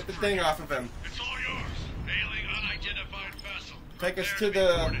 Get the thing off of him. It's all yours. Hailing unidentified vessel. Take us to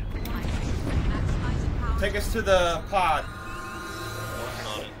the... Take us to the pod. Working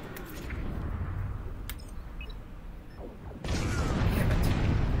on it.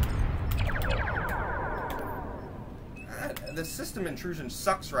 The system intrusion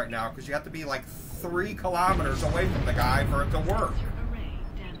sucks right now because you have to be like 3 kilometers away from the guy for it to work. Array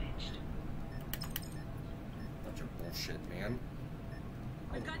damaged. Bunch of bullshit, man.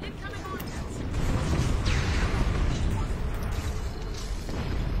 We've got incoming ordnance.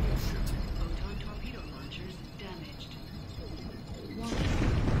 Photon torpedo launchers damaged.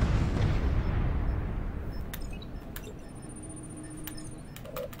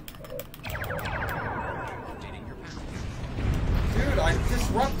 Updating your path. Dude, I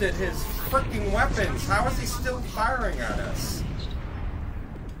disrupted his freaking weapons. How is he still firing at us?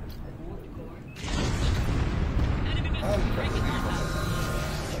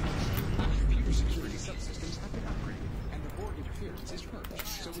 Computer security subsystems have been upgraded, and the Borg interference is purged,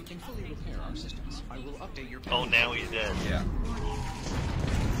 so we can fully repair our systems. I will update your Oh, now he's dead. Yeah.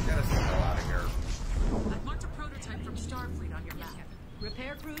 Get us the hell out of here. I've marked a prototype from Starfleet on your map.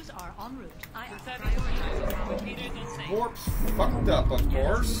 Repair crews are en route. Prioritizing torpedoes and safe. Warp's fucked up, of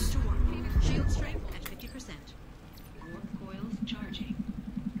course. Shield strength at 50%. Warp coils charging.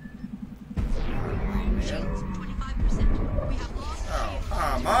 Shields 25%. We have lost. Oh,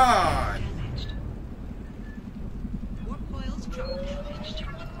 come on! Damaged. Warp coils damaged.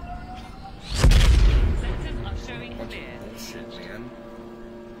 Sensors are showing Bunch clear. of bullshit, man.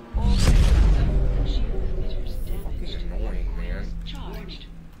 All clear. Shield emitters Fucking damaged. annoying, man. Charged.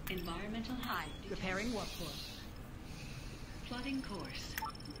 Environmental high. Repairing warp core. Plotting course.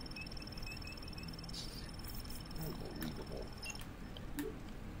 Unbelievable.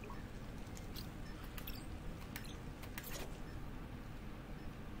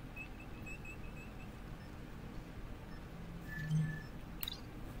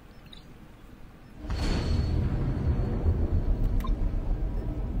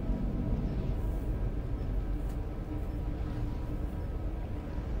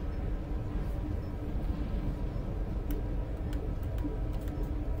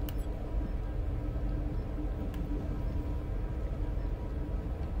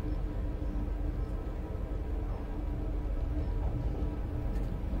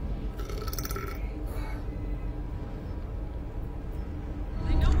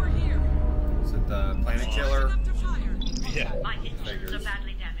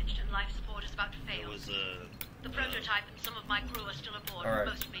 life support is about to fail. It was the prototype and some of my crew are still aboard. All right.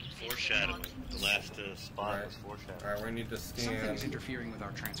 Most major foreshadowing. The last spot was foreshadowing. Alright, we need to scan. Something's interfering with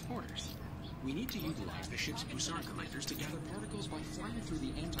our transporters. We need to utilize the ship's Busan collectors to gather particles by flying through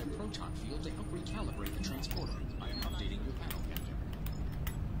the anti-proton field to help recalibrate the transporter. I am updating your panel, Captain.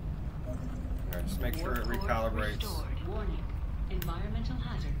 Alright, just make sure it recalibrates. Warning. Environmental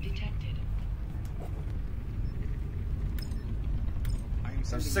hazard detected.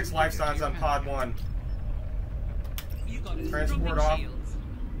 There's 6 life signs on pod 1. Transport off.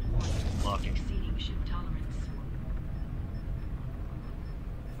 Locking. Exceeding ship tolerance.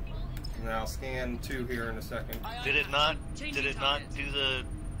 And then I'll scan 2 here in a second. Did it not do the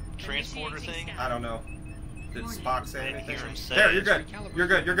transporter thing? I don't know. Did Spock say anything? hear him say There, you're it. good. You're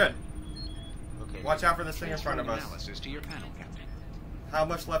good, you're good. Okay. Watch out for this thing in front of us. Analysis to your panel, Captain. How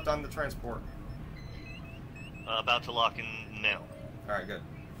much left on the transport? About to lock in now. Alright, good.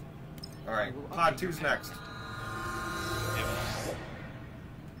 Alright, pod 2's next.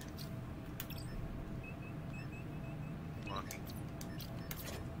 Locking.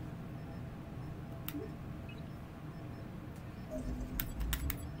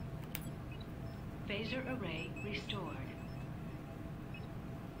 Phaser array restored.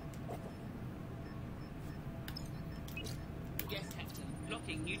 Yes, Captain.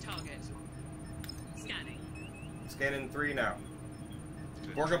 Blocking new target. Scanning. Scanning 3 now.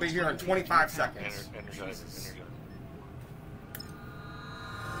 We're gonna be here in 25 seconds. Energizer.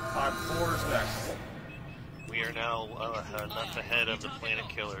 Pod 4's next. We are now enough ahead of the planet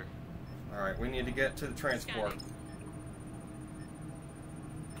killer. Alright, we need to get to the transport.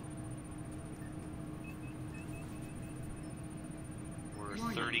 We're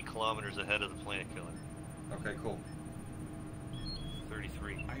 30 kilometers ahead of the planet killer. Okay, cool.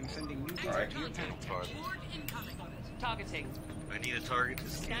 33. I am sending new Alright. data to your panel, Captain. Targeting. I need a target to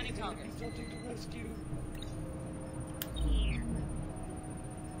scan. Scanning target.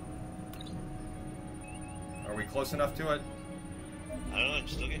 Are we close enough to it? I don't know, I'm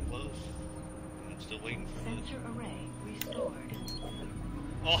still getting close. I'm still waiting for it. Sensor array restored.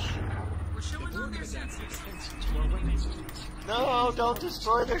 Oh! We're showing on their sensors. To our weapon systems. No, don't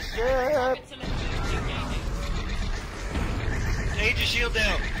destroy the ship! Hey, just shield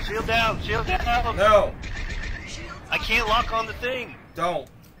down! Shield down! Shield down! No! I can't lock on the thing! Don't.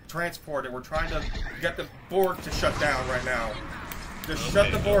 Transport it. We're trying to get the Borg to shut down right now. Just Okay,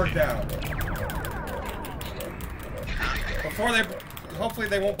 shut the Borg okay. down. Before they... Hopefully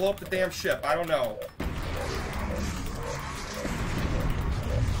they won't blow up the damn ship. I don't know.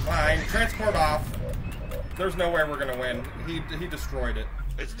 Fine. Transport off. There's no way we're gonna win. He destroyed it.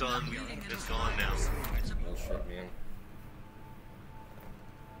 It's done. It's gone now. Bullshit, man.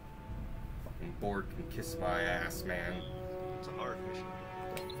 Fucking Borg can kiss my ass, man. It's a hard mission.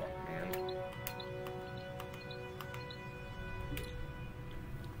 Fuck, man.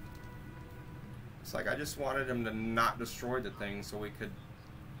 It's like I just wanted him to not destroy the thing so we could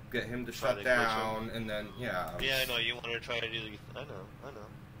get him to shut to glitch down, him. and then, yeah. Yeah, I know, you want to try to do the... I know.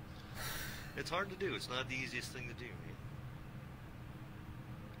 It's hard to do. It's not the easiest thing to do, man.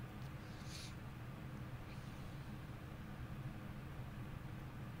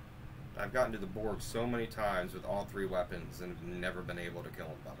 I've gotten to the Borg so many times with all 3 weapons and have never been able to kill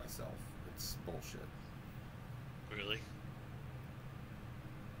him by myself. It's bullshit. Really?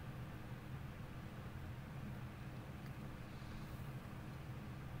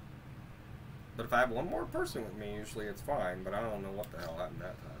 But if I have one more person with me, usually it's fine, but I don't know what the hell happened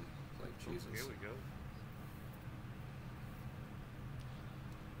that time. It's like, Jesus. Here we go.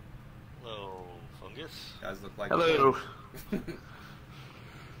 Hello, fungus. Guys look like... Hello.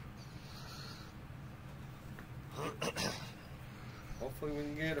 Hopefully we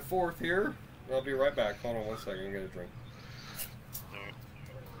can get a 4th here. I'll be right back. Hold on 1 second. I'm going to get a drink. Alright.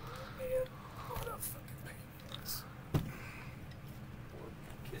 Man, what a fucking pain in this.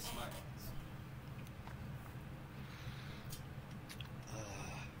 Kiss my ass.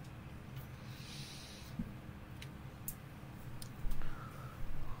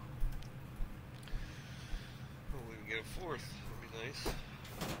 Well, we can get a 4th. That'd be nice.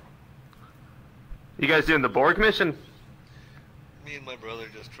 You guys doing the Borg mission? Me and my brother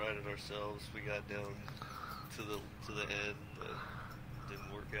just tried it ourselves. We got down to the end, but it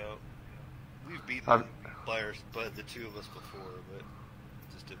didn't work out. We've beaten them by the 2 of us before, but it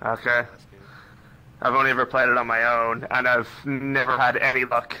just didn't work Okay. out last game. I've only ever played it on my own, and I've never had any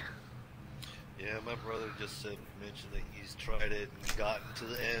luck. Yeah, my brother just mentioned that he's tried it and gotten to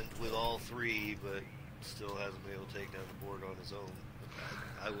the end with all 3, but still hasn't been able to take down the board on his own.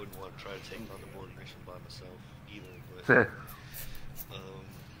 I wouldn't want to try to take on the board mission by myself either, but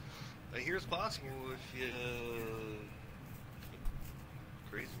Here's possible if you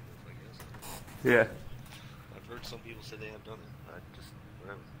crazy enough, I guess. Yeah. I've heard some people say they have done it. I just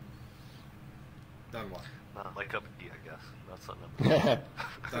whatever. Done what? Not my cup of tea, I guess. Not something.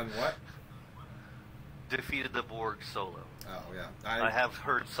 Done what? Defeated the Borg solo. Oh yeah. I have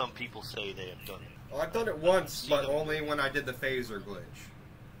heard some people say they have done it. Well, I've done it once, but only when I did the phaser glitch.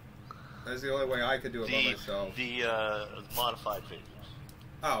 That's the only way I could do it by myself. The modified phasers.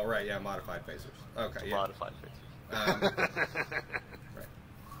 Oh right, yeah, modified phasers. Okay, yeah. Modified phasers.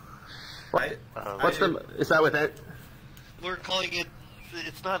 Right. Is that with it? We're calling it.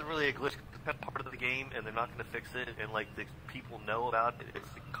 It's not really a glitch. It's part of the game, and they're not going to fix it. And like the people know about it. It's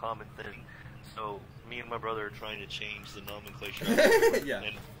a common thing. So me and my brother are trying to change the nomenclature. Yeah.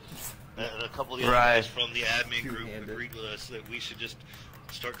 And a couple of the other guys from the admin group agreed with us that we should just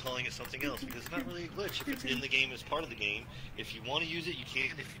start calling it something else because it's not really a glitch. If it's in the game, it's part of the game. If you want to use it, you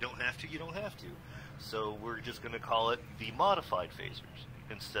can. If you don't have to, you don't have to. So we're just going to call it the modified phasers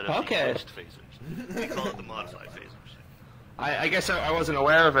instead of the glitched phasers. We call it the modified phasers. I guess I wasn't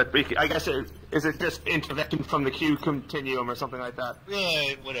aware of it. I guess is it just intervention from the Q continuum or something like that?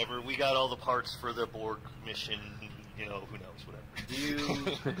 Yeah, whatever. We got all the parts for the Borg mission. You know, who knows,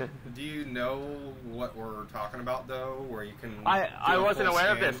 whatever. Do you know what we're talking about though? Where you can? I wasn't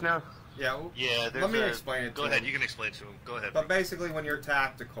aware of this. No. Yeah. Yeah. Let me explain it. Go ahead. You can explain it to him. Go ahead. But basically, when you're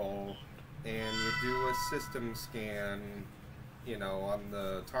tactical and you do a system scan, you know, on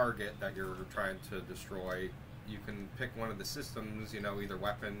the target that you're trying to destroy, you can pick one of the systems, you know, either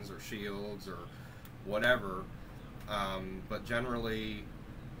weapons or shields or whatever. But generally,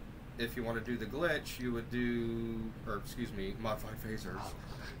 if you want to do the glitch, you would do, or excuse me, modified phasers.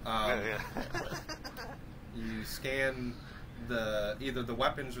 You scan either the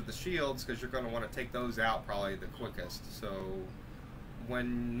weapons or the shields because you're going to want to take those out probably the quickest. So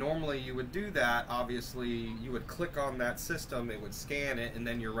when normally you would do that, obviously you would click on that system, it would scan it, and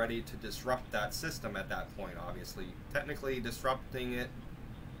then you're ready to disrupt that system at that point, obviously. Technically disrupting it,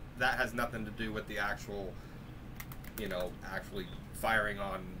 that has nothing to do with the actual, you know, actually firing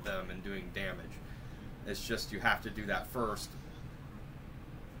on them and doing damage. It's just you have to do that first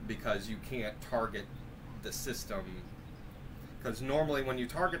because you can't target the system. Because normally when you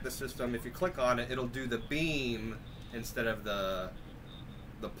target the system, if you click on it, it'll do the beam instead of the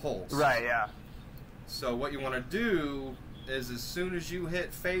pulse. Right, yeah. So what you want to do is as soon as you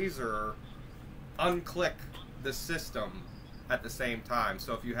hit phaser, unclick the system at the same time.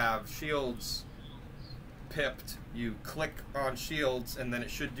 So if you have shields pipped, you click on shields and then it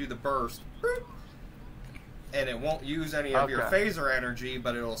should do the burst. And it won't use any of your phaser energy,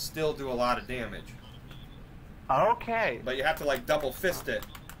 but it'll still do a lot of damage. Okay. But you have to like double fist it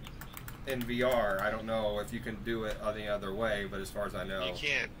in VR. I don't know if you can do it any other way, but as far as I know, you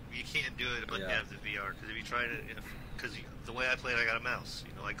can't do it unless you have the VR. Because if you try to, because the way I play it, I got a mouse.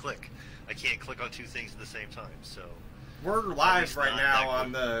 You know, I click. I can't click on two things at the same time. So we're live right now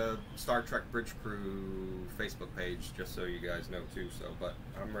on the Star Trek Bridge Crew Facebook page, just so you guys know too. So, but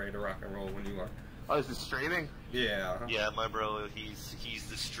I'm ready to rock and roll when you are. Oh, is it streaming? Yeah. Yeah, my bro, he's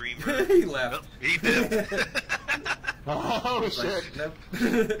the streamer. He left. Nope, he did. Oh shit! Nope.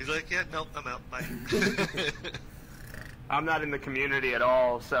 He's like, yeah, nope, I'm out. Bye. I'm not in the community at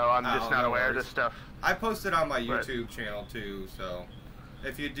all, so I'm just not aware of this stuff. I posted on my YouTube channel too, so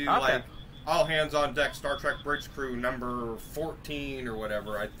if you do like all hands on deck Star Trek Bridge Crew number 14 or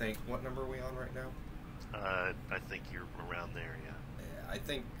whatever, I think. What number are we on right now? I think you're around there, yeah. Yeah, I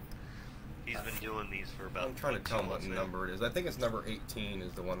think. He's been doing these for about. I'm trying to tell what number it is. I think it's number 18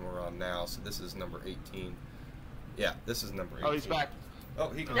 is the one we're on now. So this is number 18. Yeah, this is number 18. Oh, he's back. Oh,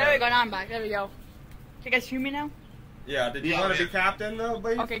 he can. There we go. Now I'm back. There we go. Can you guys hear me now? Yeah. Did you want to be captain though,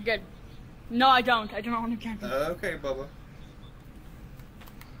 baby? Okay, good. No, I don't. I do not want to be captain. Okay, Bubba.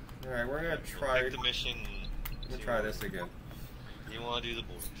 All right, we're gonna try the mission. We'll try this again. You want to do the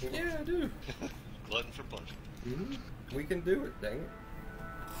board? Yeah, I do. Glutton for punishment. We can do it. Dang it.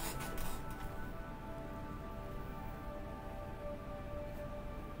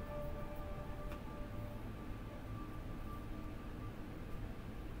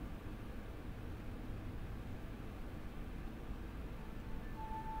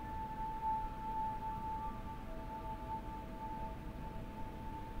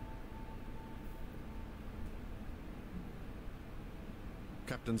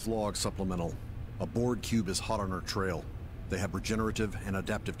 Captain's log supplemental. A Borg cube is hot on our trail. They have regenerative and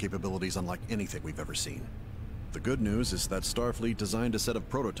adaptive capabilities unlike anything we've ever seen. The good news is that Starfleet designed a set of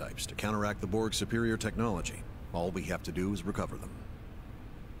prototypes to counteract the Borg's superior technology. All we have to do is recover them.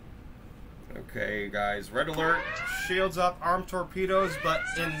 Okay, guys, red alert, shields up, armed torpedoes, but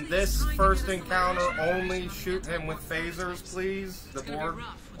in this first encounter, only shoot him with phasers, please. The board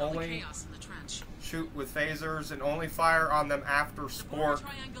only shoot with phasers and only fire on them after Spork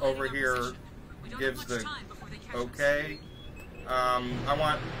over here gives the okay. I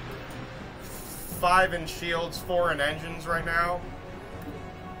want 5 in shields, 4 in engines right now.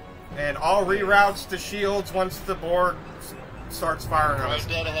 And all reroutes to shields once the board starts firing on us.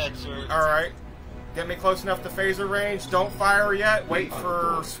 Dead ahead, sir. Alright. Get me close enough to phaser range. Don't fire yet. Wait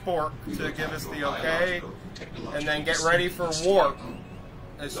for Spork to give us the okay. And then get ready for warp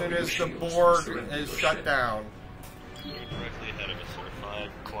as soon as the board is shut down. You're directly ahead of us, sir. 5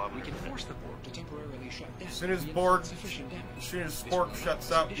 kilometers. We can force the board to temporarily shut down. As soon as Spork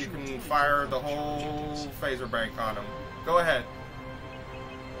shuts up, you can fire the whole phaser bank on him. Go ahead.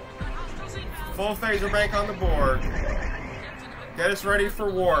 Full phaser bank on the board. Get us ready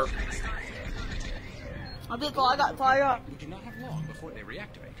for warp. I got fired up. We do not have long before they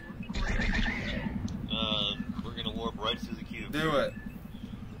reactivate. We're gonna warp right through the cube. Do it.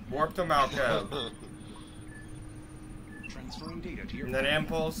 Warp to Malkev. Transferring data to your And then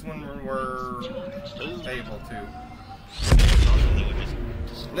impulse when we're able to.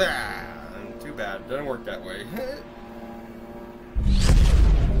 Nah, too bad. Doesn't work that way.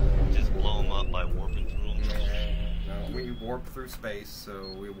 Just blow them up by warping through them. No, we warp through space,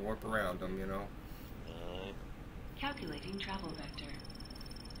 so we warp around them, you know. Calculating travel vector.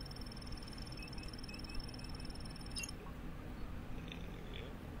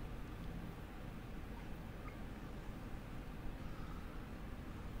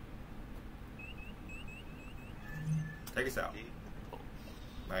 Take us out.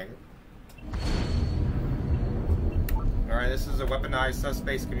 Maggot. Alright, this is a weaponized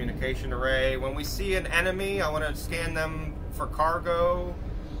subspace communication array. When we see an enemy, I want to scan them for cargo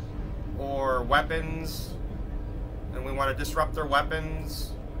or weapons. And we want to disrupt their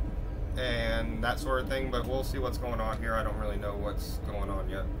weapons and that sort of thing, but we'll see what's going on here. I don't really know what's going on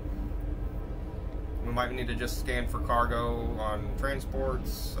yet. We might need to just scan for cargo on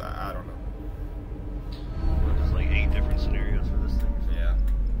transports. I don't know. There's like 8 different scenarios for this thing. Yeah.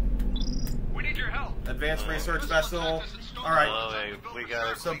 We need your help. Advanced research vessel. Alright. We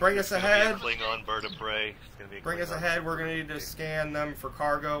got so bring us ahead. Klingon bird of prey. It's gonna be a Bring us Klingon. ahead. We're going to need to scan them for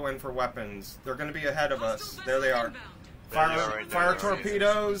cargo and for weapons. They're going to be ahead of us. There they are. Fire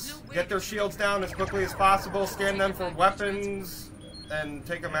torpedoes. Get their shields down as quickly as possible. Scan them for weapons and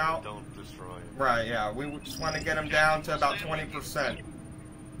take them out. Don't destroy them. Right, yeah. We just want to get them down to about 20%.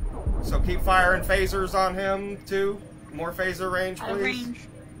 So keep firing phasers on him, too. More phaser range, please.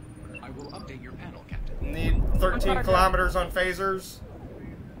 I will update your panel, Captain. Need 13 kilometers on phasers.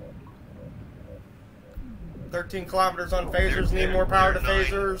 13 kilometers on phasers. Need more power to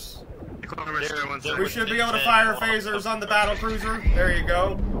phasers. We should be able to fire phasers on the battle cruiser. There you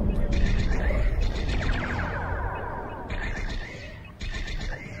go.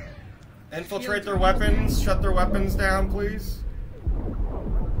 Infiltrate their weapons. Shut their weapons down, please.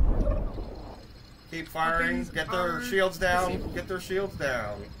 Keep firing. Get their shields down. Get their shields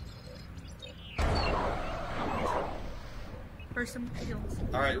down. First some shields.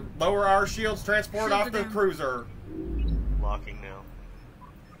 Alright, lower our shields. Transport off the cruiser. Locking now.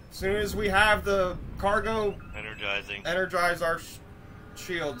 As soon as we have the cargo, Energizing. energize our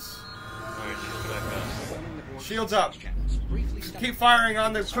shields. Alright, shield back up. Shields up. Keep firing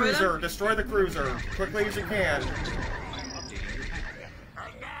on the cruiser. Destroy the cruiser. Quickly as you can.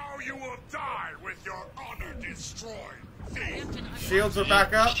 And now you will die with your honor destroyed. Shields are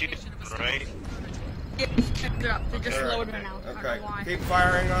back up. Right. They just lowered right now. Okay. Keep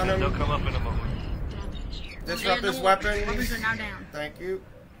firing on They'll him. come up in a moment. Disrupt his weapons. Weapons are now down. Thank you.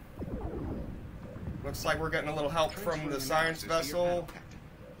 Looks like we're getting a little help from the science vessel.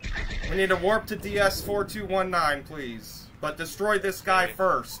 We need to warp to DS-4219, please. But destroy this guy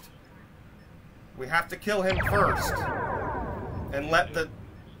first. We have to kill him first. And let the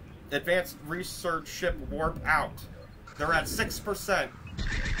advanced research ship warp out. They're at 6%.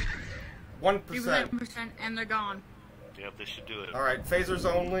 1%. 1% and they're gone. Yep, this should do it. Alright, phasers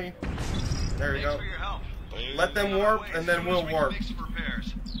only. There you go. For your help. Let them warp, and then we'll warp. Make some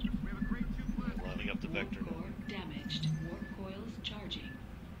repairs. Lining up the vector now. Damaged. Warp coils charging.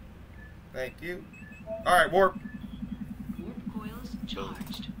 Thank you. Alright, warp. Warp coils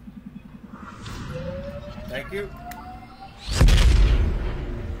charged. Thank you.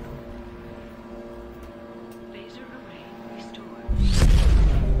 Phaser array restored.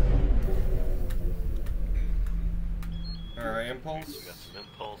 Alright, impulse. We got some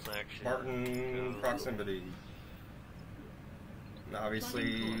impulse action. Martin proximity. And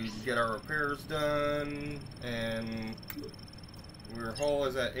obviously, get our repairs done, and our hull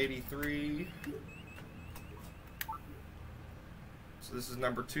is at 83. So this is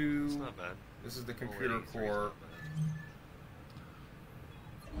number 2. It's not bad. This is the computer core.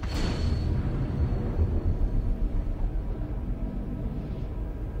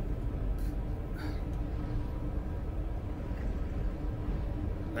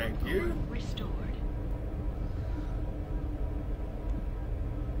 Thank you. Restored.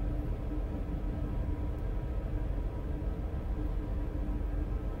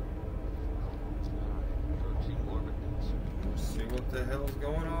 Let's see what the hell's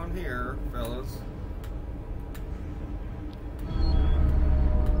going on here, fellas.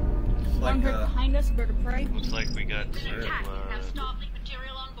 One bird behind us, bird of prey. Looks like we got some,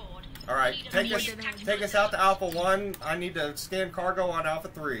 Alright, take us out to Alpha 1. I need to scan cargo on Alpha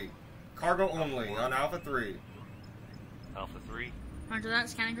 3. Cargo only on Alpha 3. Alpha 3? Roger that,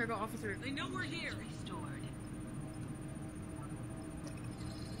 scanning cargo Alpha 3. They know we're here.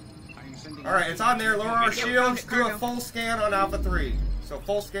 Alright, it's on there. Lower our shields. Do a full scan on Alpha 3. So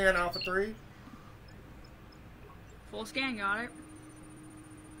full scan Alpha 3. Full scan, got it.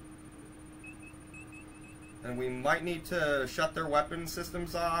 And we might need to shut their weapon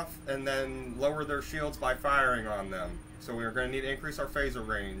systems off and then lower their shields by firing on them. So we're going to need to increase our phaser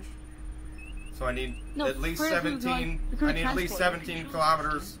range. So I need at least 17. I need at least 17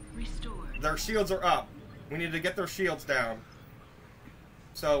 kilometers. Their shields are up. We need to get their shields down.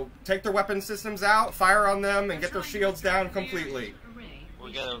 So take their weapon systems out, fire on them, and get their shields down completely.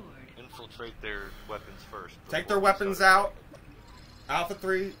 We gotta infiltrate their weapons first. Take their weapons out, Alpha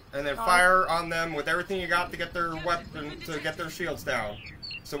 3, and then fire on them with everything you got to get their weapon to get their shields down,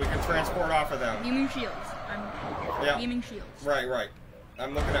 so we can transport off of them. Beaming shields. I'm beaming shields. Right, right.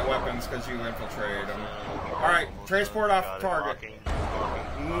 I'm looking at weapons because you infiltrated them. All right, transport off target.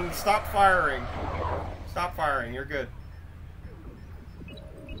 Stop firing. Stop firing. You're good.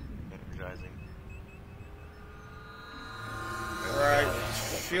 Alright,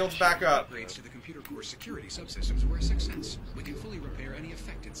 shields back up. Upgrades to the computer core security subsystems were a success. We can fully repair any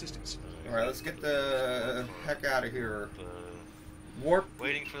affected systems. Alright, let's get the heck out of here. Warp.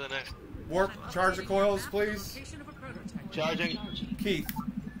 Waiting for the next. Warp, charge the coils, please. Charging. Keith.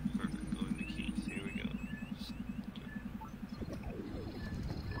 Perfect, going to Keith. Here we go.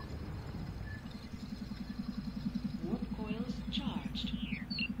 Warp coils charged.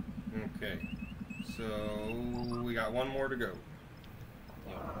 Okay, so we got one more to go.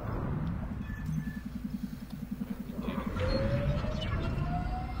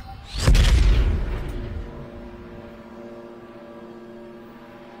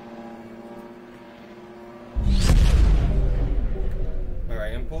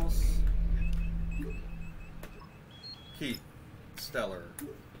 Alright, impulse. Keith. Stellar.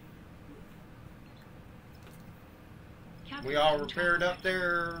 We all repaired up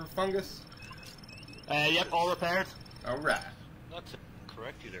there, Fungus? Yep, all repaired. Alright. Not to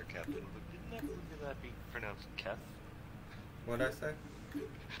correct you there, Captain, but didn't that be pronounced Keth? What'd I say?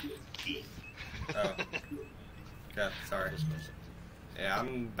 Keith. Oh. Okay, sorry. Yeah, I'm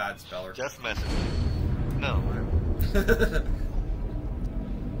a bad speller. Just messing. No.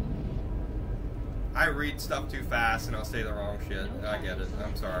 I read stuff too fast and I'll say the wrong shit. I get it.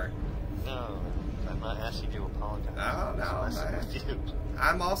 I'm sorry. No, I'm not asking you to apologize. No.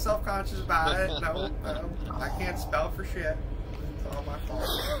 I'm all self-conscious about it. No, I can't spell for shit. It's all my fault.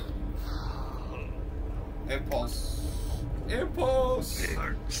 Impulse. Impulse!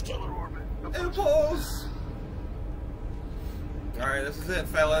 Stellar orbit. Impulse! Alright, this is it,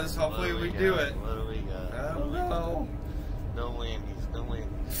 fellas. Hopefully we do it. What do we got? I don't know. No whammies, no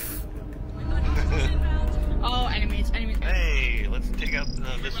whammies. Oh, enemies, enemies. Hey, let's take out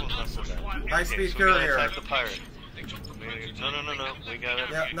this one. Not so bad. High-speed so courier. We gotta attack the pirate. No. We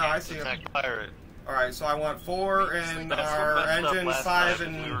gotta I see him. attack the pirate. Alright, so I want 4 in our engines, 5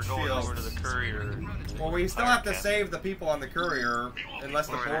 in we were going over to shields. the courier. Well, we still have to save the people on the courier, unless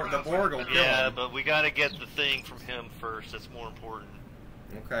the Borg will kill Yeah, them. but we gotta get the thing from him first. That's more important.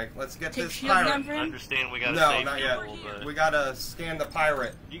 Okay, let's get Take this shield pirate. gun for I him? understand we gotta No, save not people, yet. but We gotta scan the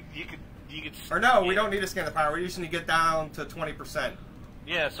pirate. you could. Or no, we don't need to scan the pirate. We just need to get down to 20%.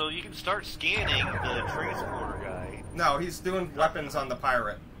 Yeah, so you can start scanning the transporter guy. No, he's doing weapons on the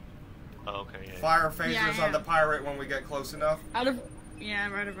pirate. Oh, okay. Yeah. Fire phasers Yeah, on the pirate when we get close enough. Yeah,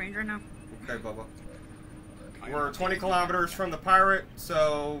 I'm out of range right now. Okay, Bubba. We're 20 kilometers from the pirate,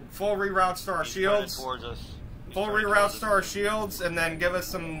 so full reroutes to our shields. Towards us. Full reroutes to our shields, and then give us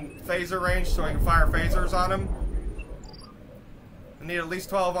some phaser range so we can fire phasers on him. I need at least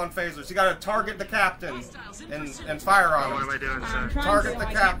 12 on phasers. You gotta target the captain and fire on him. What am I doing, sir? Target the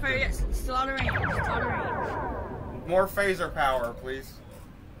captain. Yes, still out of range. Still out of range. More phaser power, please.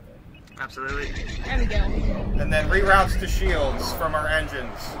 Absolutely. There we go. And then reroutes to shields from our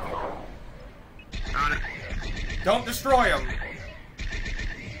engines. On it. Don't destroy them.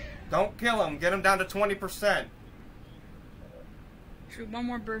 Don't kill them. Get them down to 20%. Shoot, one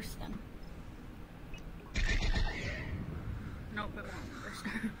more burst then. Nope, but one more burst.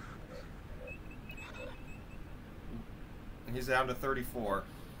 He's down to 34.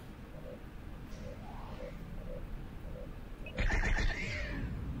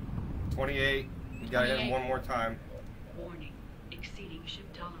 $28. You gotta hit him one more time. Warning. Exceeding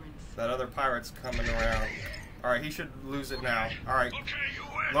ship tolerance. That other pirate's coming around. Alright, he should lose it now. Alright.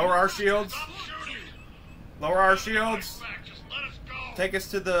 Lower our shields. Lower our shields. Take us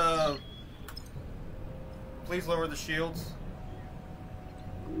to the... Please lower the shields.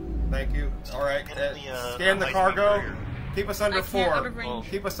 Thank you. Alright. Scan the cargo. Keep us under 4.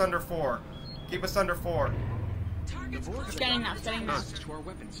 Keep us under 4. Keep us under 4. Scanning now, scanning now. To our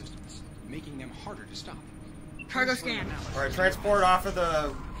weapon systems, making them harder to stop. Cargo scan. Alright, transport off of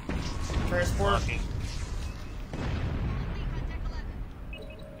the... Transport.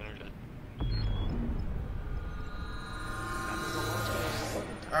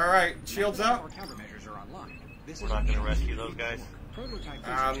 Alright, shields up. We're not going to rescue those guys?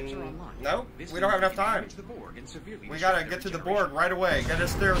 Nope, we don't have enough time. We gotta get to the Borg right away. Get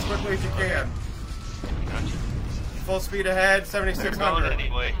us there as quickly as you can. Full speed ahead, 7600.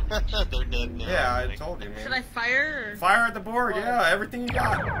 Anyway. They're dead now. Yeah, I told you, man. Should I fire? Or? Fire at the Borg, yeah, everything you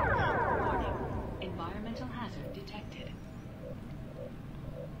got. Environmental hazard detected.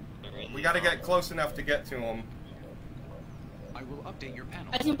 We gotta get close enough to get to them. I will update your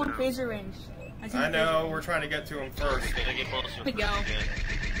panel. I think one phaser range. I know, we're trying to get to him first. Gotta get closer. Here we go.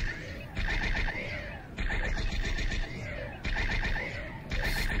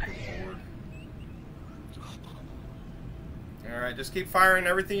 Alright, just keep firing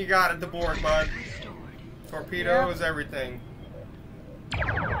everything you got at the Borg, bud. Torpedoes, everything.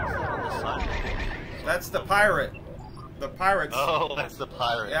 That's the pirate. The pirates. Oh, that's the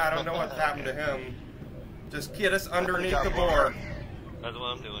pirate. Yeah, I don't know what happened to him. Just get us underneath the Borg. That's what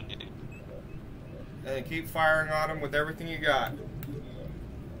I'm doing, dude. And keep firing on him with everything you got.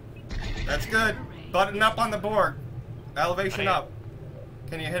 That's good. Button up on the Borg. Elevation up.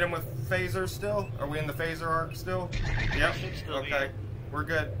 Can you hit him with phasers still? Are we in the phaser arc still? Yep. Okay. We're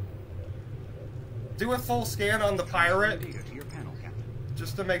good. Do a full scan on the pirate.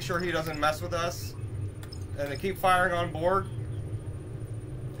 Just to make sure he doesn't mess with us. And then keep firing on Borg.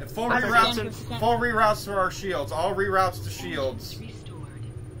 And full reroutes to our shields. All reroutes to shields.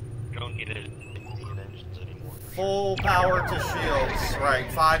 Don't need it. Full power to shields. Right,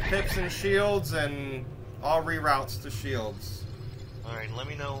 5 pips and shields and all reroutes to shields. Alright, let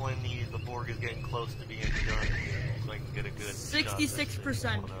me know when the Borg is getting close to being done so I can get a good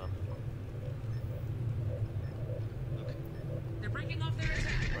 66%. They're breaking off their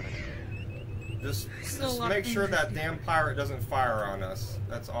attack. Just make sure that damn pirate doesn't fire on us.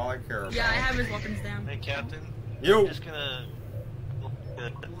 That's all I care about. Yeah, I have his weapons down. Hey, Captain. You. I'm just gonna...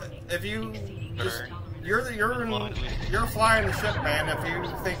 If you... Just, you're flying the ship, man. If you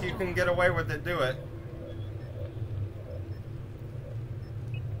think you can get away with it, do it.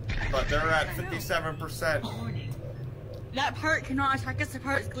 But they're at 57%. That pirate cannot attack us. The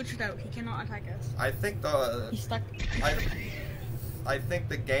pirate's glitched out. He cannot attack us. I think He's stuck. I think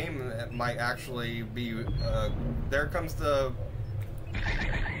the game might actually be. There comes the.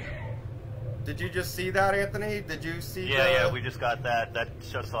 Did you just see that, Anthony? Did you see? Yeah, we just got that. That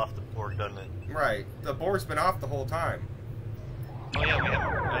shuts off the Borg, doesn't it? Right. The Borg's been off the whole time. Oh yeah,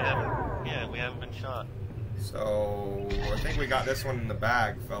 we haven't been shot. So I think we got this one in the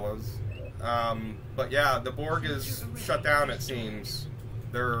bag, fellas. But yeah, the Borg is shut down. It seems.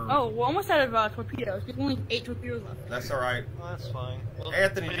 They're. Oh, we're almost out of torpedoes. There's only 8 torpedoes left. That's all right. Well, that's fine. Well,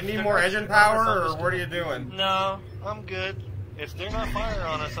 Anthony, do you need more engine power, or what are you doing? No, I'm good. If they're not firing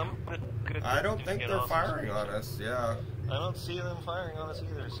on us, I'm good. I don't think they're firing on us. Yeah. I don't see them firing on us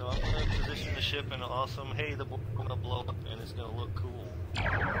either. So I'm gonna position the ship in awesome. Hey, the Borg's gonna blow up, and it's gonna look cool.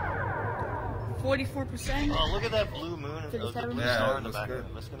 44%. Oh, look at that blue moon and the blue star in the background.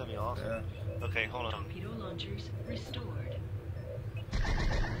 That's gonna be awesome. Yeah. Okay, hold on. Torpedo launchers restored.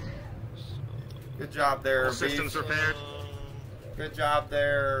 Good job there, All systems repaired. Good job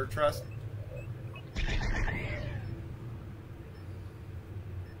there, Trust.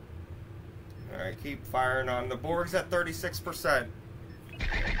 Alright, keep firing on. The Borg's at 36%.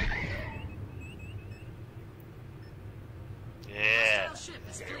 Yeah.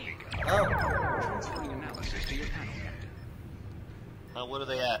 what are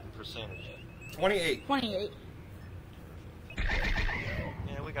they at in percentage? 28. 28.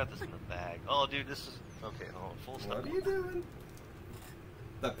 Yeah, we got this in the bag. Oh, dude, this is okay. Hold on, full stop. What are you doing?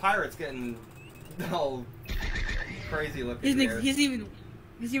 The pirate's getting all crazy looking. He doesn't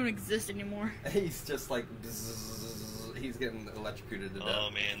even exist anymore. He's just like he's getting electrocuted to death.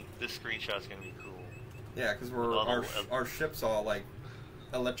 Oh man, this screenshot's gonna be cool. Yeah, because our ship's all like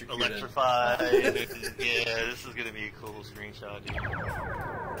electrocuted. Electrified. Yeah, this is gonna be a cool screenshot, dude.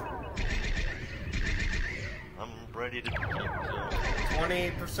 I'm ready to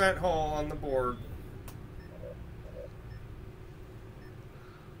 20% hull on the board.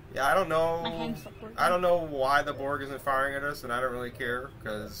 Yeah, I don't know. I don't know why the Borg isn't firing at us, and I don't really care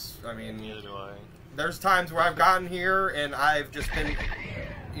because I mean, neither do I. There's times where I've gotten here and I've just been,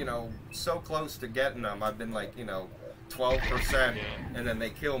 you know, so close to getting them. I've been like, you know, 12%, and then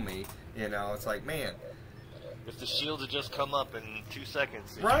they kill me. You know, it's like, man. If the shields had just come up in 2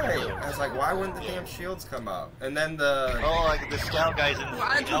 seconds. Right. I was like, why wouldn't the damn shields come up? And then the... Oh, like the scout guys in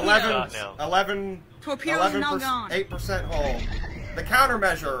 11 torpedoes now gone. 8% hull. The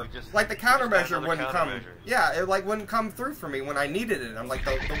countermeasure, like the countermeasure wouldn't come. Yeah, it like wouldn't come through for me when I needed it. I'm like,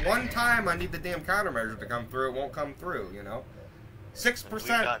 the one time I need the damn countermeasure to come through, it won't come through. You know, 6%. We've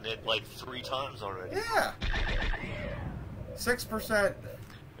gotten it like 3 times already. Yeah. 6%.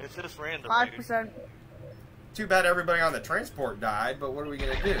 It's just random. 5%. Too bad everybody on the transport died, but what are we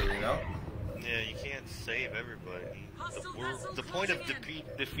gonna do? You know. Yeah, you can't save everybody. The point of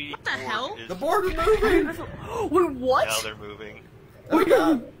defeating what the hell? The board is moving. Wait, what? Now they're moving. Oh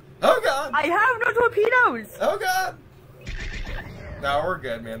god! Oh god! I have no torpedoes! Oh god! No, we're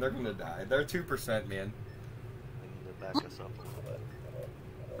good, man. They're gonna die. They're 2%, man. They back us up a little bit.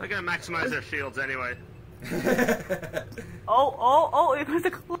 They're gonna maximize their shields anyway. Oh, it was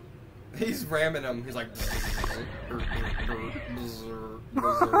a clue. He's ramming them. He's like...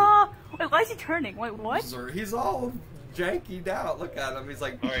 Wait, why is he turning? Wait, what? He's all jankied out. Look at him. He's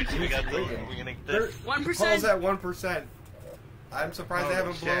like... Alright, so we got the... We're gonna... 1%? Hull's at 1%. I'm surprised they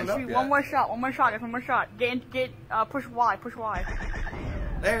haven't blown up yet. One more shot, one more shot. Push Y.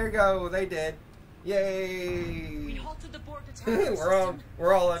 There you go, they did. Yay! We halted the Borg attack.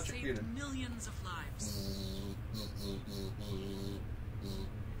 we're all electrocuted. Saved millions of lives.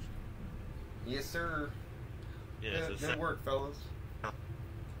 Yes, sir. Yeah, good work, fellas.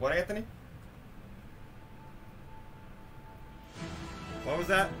 What, Anthony? What was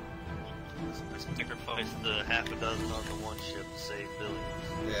that? Sacrifice the half a dozen on the one ship to save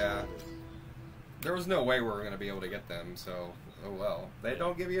billions. Yeah. There was no way we were going to be able to get them, so, oh well. They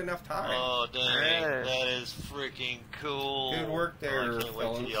don't give you enough time. Oh, dang. That is freaking cool. Good work there, I can't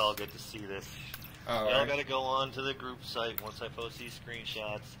wait till y'all get to see this. Y'all gotta go on to the group site once I post these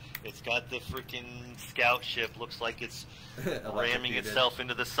screenshots. It's got the freaking scout ship. Looks like it's ramming itself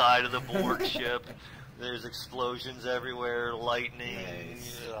into the side of the Borg ship. There's explosions everywhere, lightning.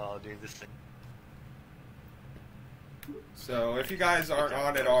 Nice. Oh, dude, this thing. So, if you guys aren't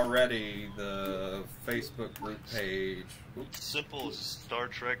on it already, the Facebook group page... Oops. Simple as Star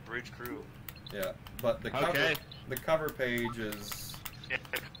Trek Bridge Crew. Yeah, but the cover page is... Yeah,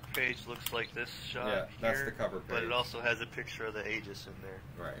 the cover page looks like this shot. Yeah, that's here, the cover page. But it also has a picture of the Aegis in there.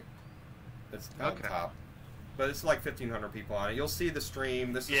 Right. It's on top. But it's like 1,500 people on it. You'll see the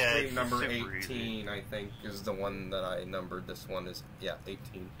stream. This is stream number 18, easy. I think, is the one that I numbered. This one is, 18.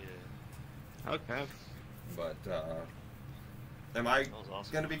 Yeah. Okay. But, am I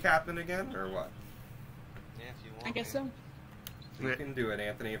going to be captain again, or what? Yeah, if you want. I guess so. You can do it,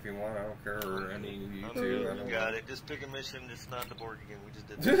 Anthony, if you want. I don't care, or any of you two. I don't got it. Just pick a mission. It's not the Borg again. We just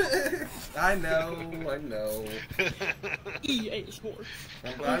did this. I know. EA Sports.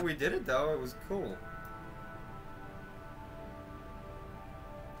 I'm glad we did it, though. It was cool.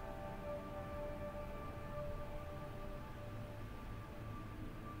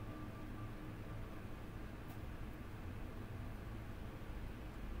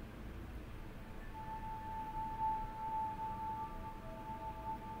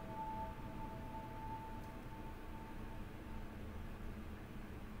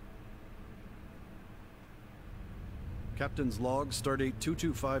 Captain's log, Stardate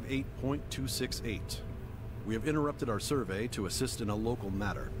 2258.268. We have interrupted our survey to assist in a local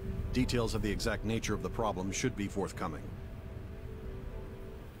matter. Details of the exact nature of the problem should be forthcoming.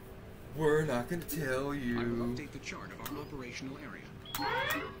 We're not going to tell you. I will update the chart of our operational area.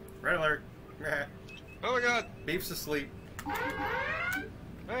 Red alert. Oh my god. Beef's asleep.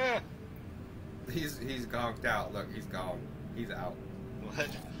 He's gonked out. Look, he's gone. He's out. What?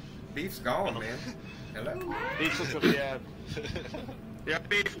 Beef's gone, man. Hello? Beef's looks up, yeah. Yeah,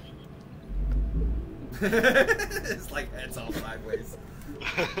 Beef. It's like heads all sideways.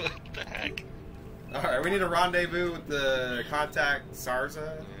 What the heck? Alright, we need a rendezvous with the contact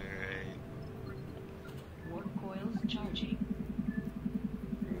Sarza. Warp coils charging.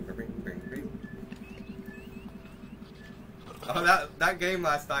 Oh, that game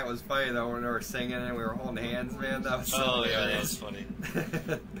last night was funny though when we were singing and we were holding hands, man. That was so yeah, that was funny.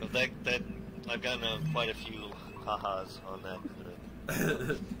 that I've gotten quite a few ha-has on that.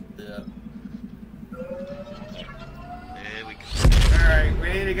 Yeah. There we go. Alright,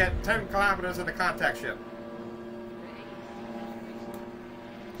 we need to get 10 kilometers of the contact ship.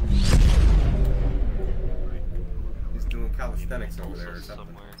 He's doing calisthenics over there or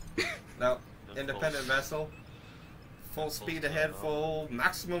something. No, independent vessel. Full speed ahead, full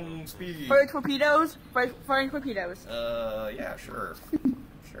maximum speed. Firing torpedoes? Firing torpedoes. Yeah, sure.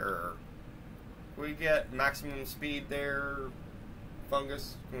 Sure. We get maximum speed there,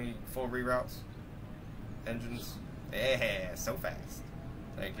 Fungus. Can we full reroutes? Engines. Yeah, so fast.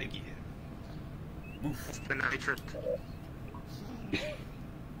 Thank you. It's the nitrous.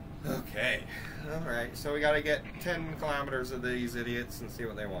 Okay. Alright, so we gotta get 10 kilometers of these idiots and see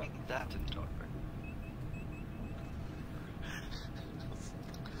what they want. That didn't talk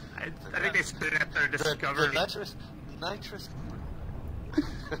right. I think they stood at their discovery. The nitrous.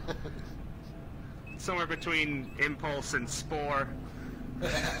 Somewhere between impulse and spore.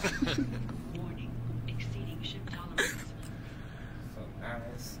 Warning. Exceeding ship tolerance. So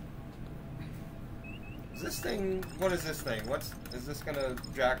nice. Is this thing, what is this thing? Is this gonna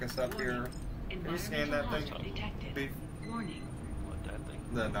jack us up here? Can you scan that thing? Beef? Warning. What, that thing?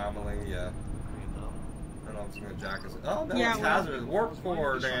 The anomaly, yeah. I don't know if it's gonna jack us. Oh, no, Yeah, it's hazardous. Warp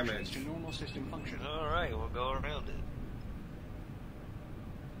core damage. To normal system function. Alright, we'll go around it.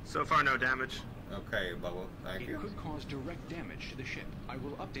 So far, no damage. Okay, Bubba, thank It you. could cause direct damage to the ship. I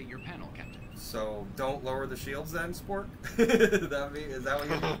will update your panel, Captain. So, don't lower the shields then, Spork? Is that what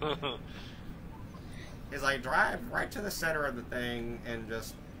you mean? He's like, drive right to the center of the thing and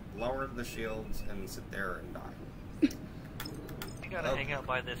just lower the shields and sit there and die. You gotta hang out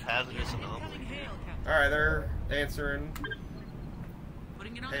by this hazardous anomaly. Alright, they're answering.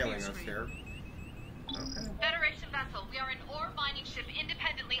 Putting it on Hailing the us screen. here. Okay. Federation vessel, we are an ore mining ship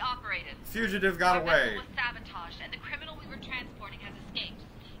independently operated. Fugitive got Our away. vessel was sabotaged, and the criminal we were transporting has escaped.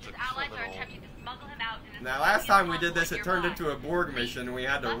 His allies are attempting to smuggle him out in a Now, last time we did this, it turned into a Borg mission, and we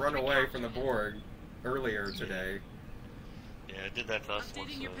had to run away from the Borg earlier today. Yeah, it did that to us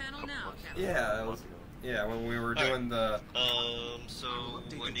once. Updating your panel now, Captain. Yeah, it was. Yeah, when we were doing the. So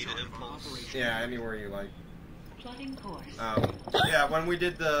we need an impulse. Yeah, anywhere you like. Plotting course. Yeah, when we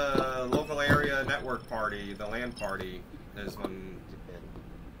did the local area network party, the LAN party, is when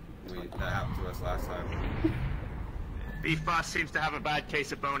that happened to us last time. Beef Boss seems to have a bad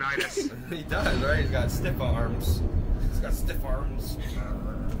case of bonitis. He does, right? He's got stiff arms. He's got stiff arms.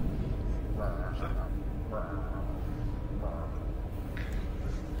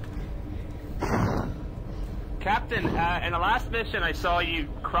 Captain, in the last mission I saw you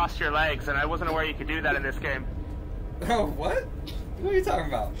cross your legs, and I wasn't aware you could do that in this game. Oh, what? What are you talking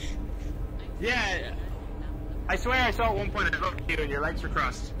about? Yeah, I swear I saw at one point I looked at you and your legs were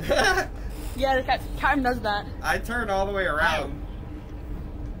crossed. Yeah, the captain does that. I turned all the way around.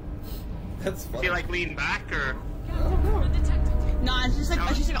 That's funny. Do you like lean back or? No, it's just like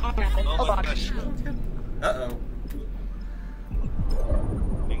an arm wrapping. Oh Hold my on. gosh. Uh-oh.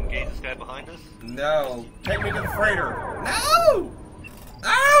 We can engage this guy behind us? No. Take me to the freighter. No!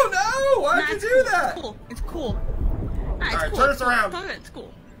 Oh, no! Why'd you do that? It's cool. It's cool. Nah, it's Alright, cool. turn It's us cool. around. It's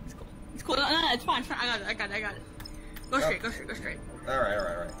cool. It's cool. It's cool. No, it's fine. It's fine. I got it. Go straight. Go straight.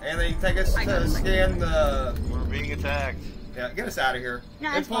 Alright. And then you take us to scan the... We're being attacked. Yeah, get us out of here.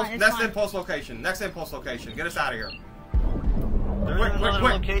 No, it's fine. It's Next fine. impulse location. Get us out of here. There's another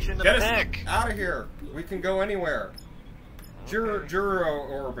location to Get pick. us out of here. We can go anywhere. Juro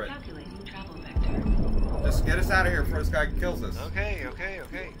orbit. Calculating travel vector. Just get us out of here before this guy kills us. Okay.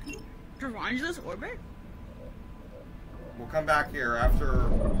 Angeles orbit? We'll come back here after...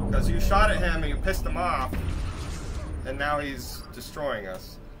 Because you shot at him and you pissed him off. And now he's destroying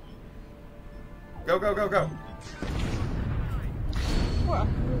us. Go. What?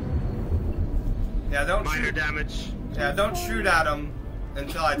 Yeah, don't Minor shoot. damage. Yeah, don't shoot at him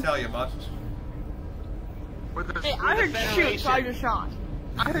until I tell you, bud. Hey, I heard shoot, so I just shot.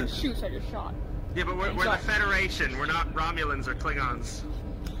 Yeah, but we're the Federation. We're not Romulans or Klingons.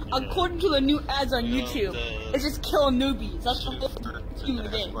 According to the new ads on YouTube, it's just killing newbies. That's the whole human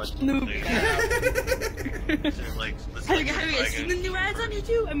game. Newbies. Have you guys seen the new ads on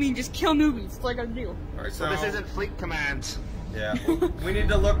YouTube? I mean, just kill newbies. That's all I gotta do. Alright, So this isn't Fleet Command. Yeah, we need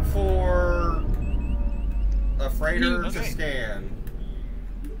to look for a freighter to scan.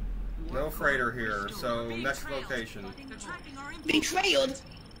 No freighter here, so next location. Betrayed?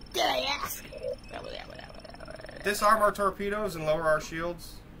 Did I ask? Disarm our torpedoes and lower our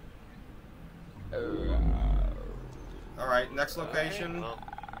shields. Alright, next location. Well,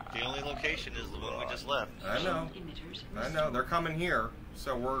 the only location is the one we just left. I know. I know. They're coming here,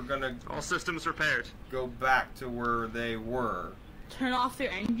 so we're gonna... All systems repaired. Go back to where they were. Turn off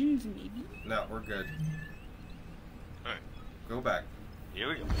their engines, maybe? No, we're good. Alright. Go back. Here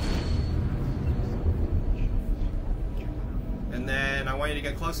we go. And then I want you to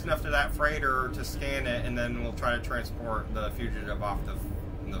get close enough to that freighter to scan it, and then we'll try to transport the fugitive off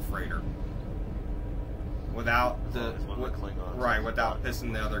the freighter. Without the right, without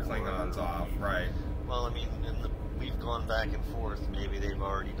pissing the other Klingons off, right? Well, I mean, we've gone back and forth. Maybe they've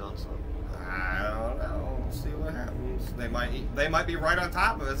already done something. I don't know. We'll see what happens. They might be right on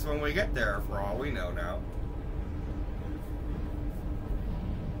top of us when we get there, for all we know now.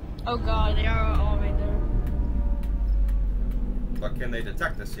 Oh god, they are all right there. But can they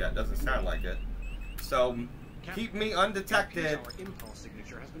detect us yet? Doesn't sound like it. So keep me undetected. Our impulse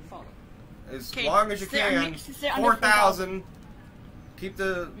signature has been followed. As long as you can. 4,000. Keep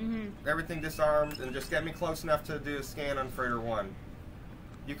the everything disarmed and just get me close enough to do a scan on Freighter 1.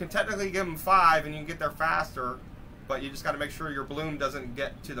 You can technically give them 5 and you can get there faster, but you just got to make sure your bloom doesn't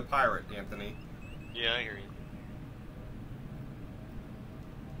get to the pirate, Anthony. Yeah, I hear you.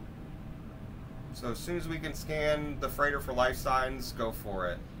 So as soon as we can scan the freighter for life signs, go for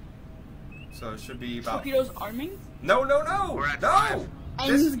it. So it should be about... Torpedoes arming? No, no, no! No!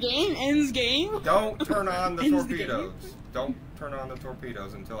 Ends game? Ends game? Don't turn on the torpedoes. Don't turn on the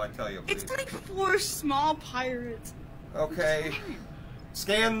torpedoes until I tell you, please. It's like 4 small pirates. Okay.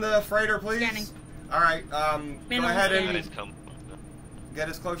 Scan the freighter, please. Scanning. Alright, go ahead and Come. get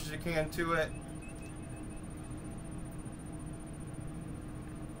as close as you can to it.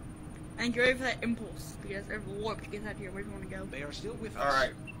 And get ready for that impulse, because there's a warp to get out of here. Where do you want to go? They are still with us.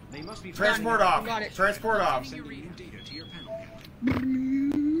 Alright. They must be Transport off. Got it. Transport off. Sending new data to your panel.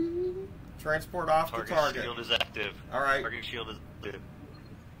 Transport off the target. Shield is active. Alright. Target shield is active.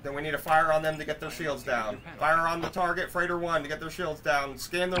 Then we need to fire on them to get their shields down. Fire on the target, Freighter 1, to get their shields down.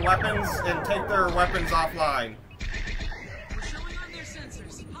 Scan their weapons and take their weapons offline. We're showing on their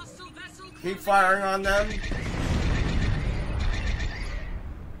sensors. Hostile vessel. Keep firing on them.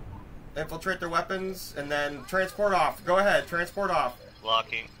 Infiltrate their weapons and then transport off. Go ahead, transport off.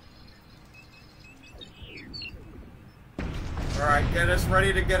 Locking. Alright, get us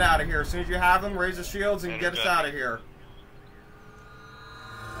ready to get out of here. As soon as you have them, raise the shields and get us out of here.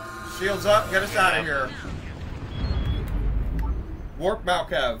 Shields up, get us out of here. Warp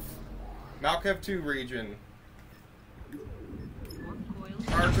Malkev. Malkev 2 region.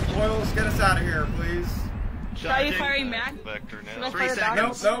 Archer coils, get us out of here, please. Are you firing back? Vector Should I now. fire back?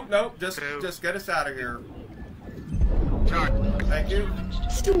 Nope, nope, nope. Just get us out of here. Thank you.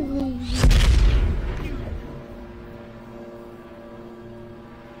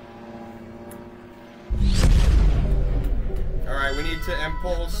 Alright, we need to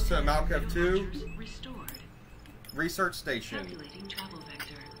impulse to Malkev 2. Research station.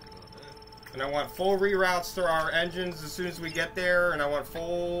 And I want full reroutes to our engines as soon as we get there, and I want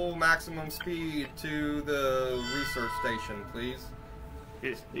full maximum speed to the research station, please.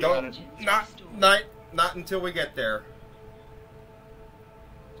 Don't, not until we get there.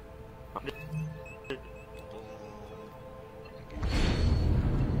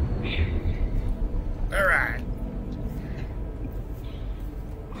 Alright.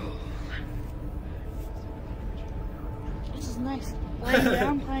 This is nice. Laying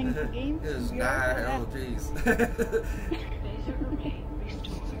down, playing the game. This is nice. Oh, jeez.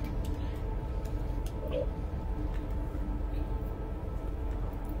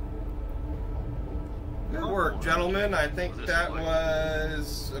 Good work, gentlemen. I think that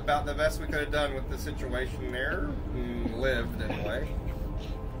was about the best we could have done with the situation there. Lived, anyway.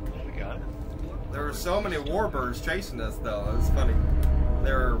 We got it. There were so many warbirds chasing us, though. It was funny.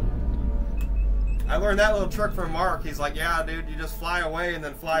 I learned that little trick from Mark. He's like, yeah, dude, you just fly away and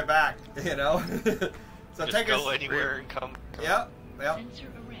then fly back, you know? So just take go anywhere and come. Yep, yep.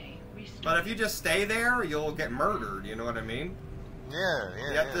 But if you just stay there, you'll get murdered, you know what I mean? Yeah, yeah.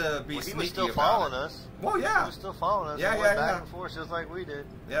 You have to be sneaky He was still about following it. us. Well, yeah. He was still following us. Yeah, He yeah, went back yeah. and forth just like we did.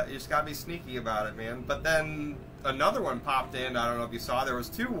 Yeah, you just gotta be sneaky about it, man. But then another one popped in. I don't know if you saw. There was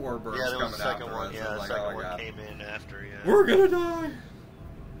 2 warbirds Yeah, there was coming a second after one. us. Yeah, I the was like, second oh my one God. came in after. Yeah. We're gonna die.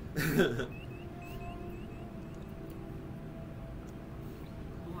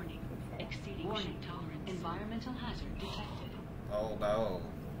 Warning. Exceeding ship tolerance. Environmental hazard detected. Oh no.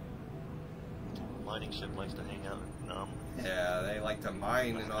 mining ship likes to hang out in anomaly. Yeah, they like to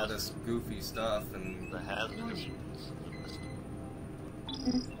mine and all this goofy stuff, and the hazardous.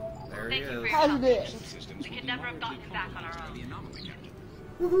 There he is. Hazardous. We could never have gotten him back on our own.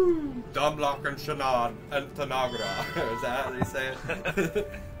 Woohoo! Dumblock and Shanad and Tanagra. Is that how they say it?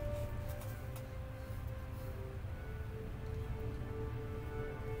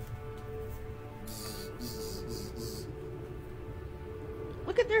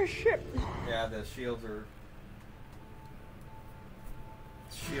 Look at their ship. Yeah, the shields were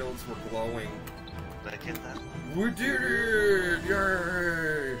glowing. Did I get that? We did it!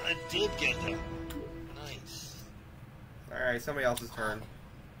 Yay! I did get that. Nice. Alright, somebody else's turn.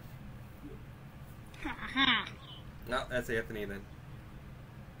 No, that's Anthony then.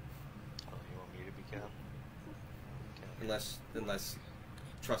 Oh, you want me to be captain? Unless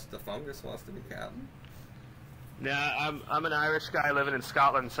Trust the Fungus wants to be captain. Nah, I'm an Irish guy living in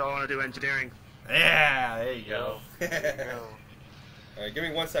Scotland, so I want to do engineering. Yeah, there you go. Alright, give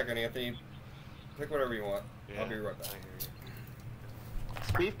me 1 second, Anthony. Pick whatever you want. Yeah, I'll be right back.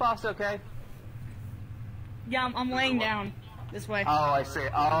 Beef boss, okay? Yeah, I'm laying down this way. Oh, I see.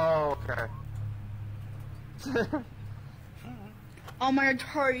 Oh, okay. On my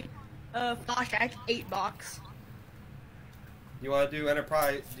Atari flashback 8 box. You want to do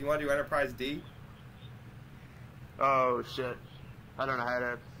Enterprise? Do you want to do Enterprise D? Oh shit! I don't know how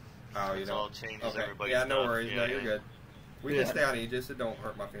to. Oh, you It's don't. all changes Okay. everybody's Yeah, no stuff. worries. No, Yeah, you're yeah. good. We can stay on Aegis. It don't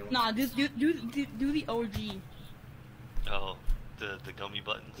hurt my feelings. Nah, just do the OG. Oh, the gummy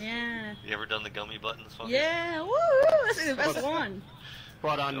buttons. Yeah. You ever done the gummy buttons fungus? Yeah, woo! That's the best one.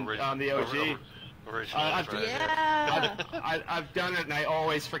 What on the OG? Original. I've done it and I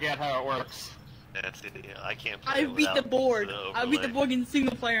always forget how it works. That's it. Yeah, I can't. Play I it beat the without board. the I beat the overlay. board in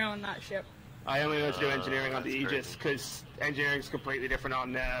single player on that ship. I only know to do engineering on the that's Aegis because engineering is completely different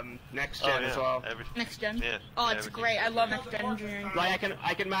on next gen Oh, yeah. as well. Next gen. Yeah. Oh, it's everything's great. I love next gen engineering. Like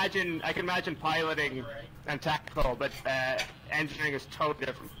I can imagine piloting and tactical, but engineering is totally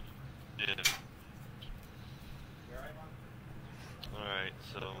different. Yeah. Alright,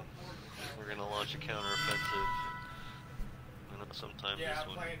 so we're gonna launch a counteroffensive. I know sometimes this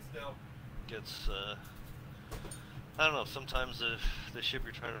one still. gets I don't know, sometimes the ship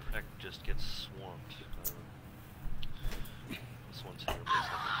you're trying to protect just gets swarmed. This one's here.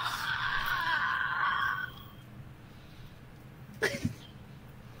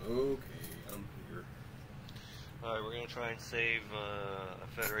 Okay, I'm here. Alright, we're gonna try and save a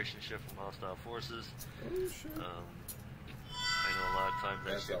Federation ship from hostile forces. Oh shit. I know a lot of times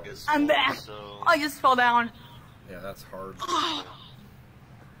that That's ship all. gets I'm swarmed, back. so... I just fell down. Yeah, that's hard. Alright.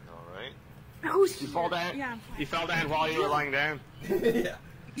 Who's You fall down. Yeah. You fell down while you were lying down. Yeah.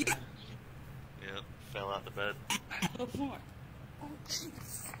 Yep, fell out the bed.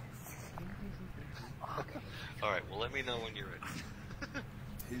 Alright, well let me know when you're ready.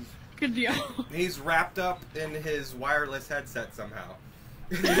 Good deal. He's wrapped up in his wireless headset somehow.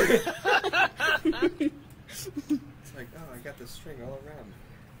 It's like, oh, I got this string all around me.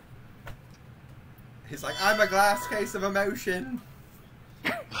 He's like, I'm a glass case of emotion.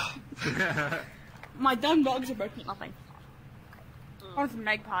 My dumb dogs are broken nothing. I was a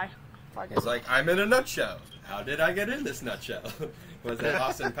magpie. He's like, I'm in a nutshell. How did I get in this nutshell? Was that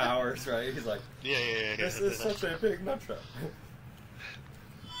Austin Powers, right? He's like, Yeah. this is such a big nutshell.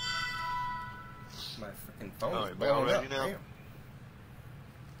 My freaking phone Alright, is we all blowing ready up. now? Damn.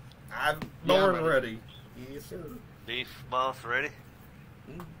 I'm Yeah, born I'm ready. Yes, sir. Beef boss ready?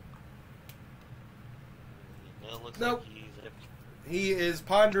 Mm. Now it looks Nope. like he's empty. He is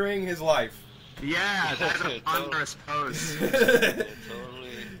pondering his life. Yeah, that's a ponderous pose.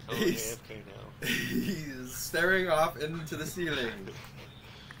 Totally He's- AFK now. He's staring off into the ceiling.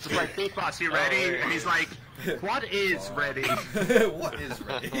 It's like, Beef boss, you ready? And he's like, what is ready? What is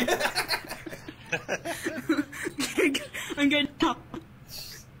ready? I'm good.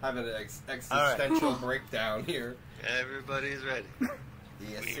 Having an existential breakdown here. Everybody's ready.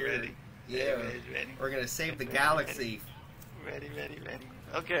 Yes, We sir. ready. Yeah. Everybody's ready. We're gonna save the galaxy. Ready.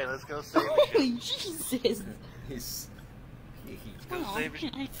 Okay, let's go save the Holy ship. Jesus. He's. Go Oh, save the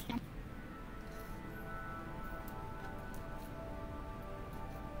ship.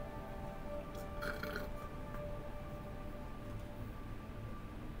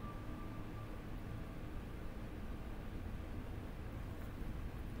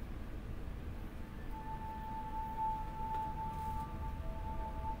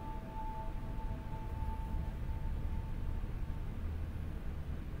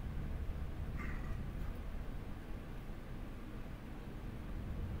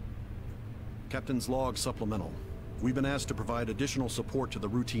 Captain's log supplemental. We've been asked to provide additional support to the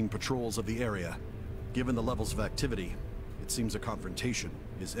routine patrols of the area. Given the levels of activity, it seems a confrontation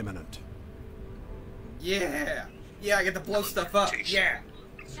is imminent. Yeah! Yeah, I get to blow stuff up. Yeah!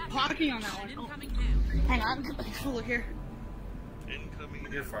 Parking on that one. Oh. Hang on, get my controller here. Incoming.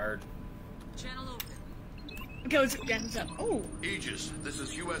 You're fired. Channel open. Okay, let's get this up. Oh! Aegis, this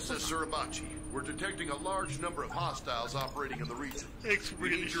is USS Suribachi. We're detecting a large number of hostiles operating in the region. We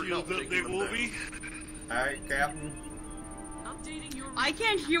need your help taking them down. Alright, Captain. Updating your. I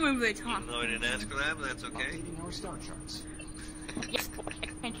can't hear when they talk. No, I didn't ask for that, but that's okay. Updating our star charts. Yes, I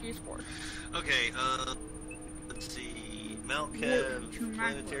can't hear sport. Okay, let's see. Mount Kev,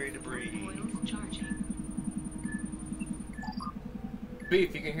 planetary debris.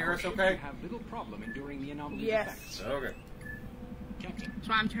 Beef, you can hear us okay? Have little problem enduring the anomaly's Yes. effects. Okay. Captain, That's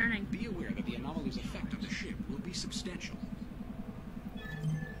why I'm turning. be aware that the anomaly's effect on the ship will be substantial.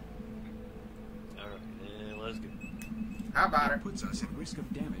 Alright, let's go. How about it? Puts us at risk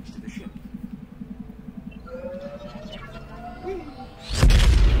of damage to the ship.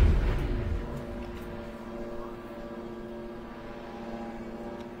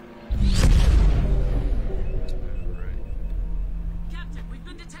 Captain, we've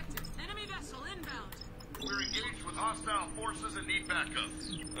been detected. Enemy vessel inbound. We're engaged with hostile forces and need backup.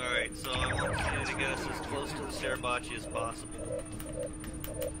 Alright, so I want you to get us as close to the Suribachi as possible.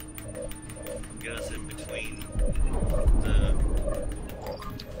 Get us in between the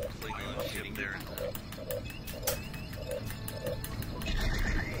Klingon ship there.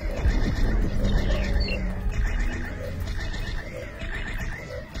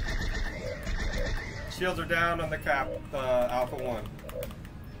 Shields are down on the Alpha 1.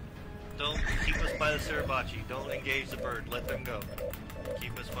 Don't keep us by the Suribachi. Don't engage the bird. Let them go.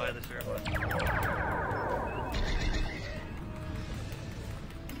 Keep us by the Suribachi.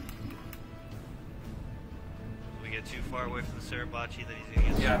 We get too far away from the Suribachi, then he's gonna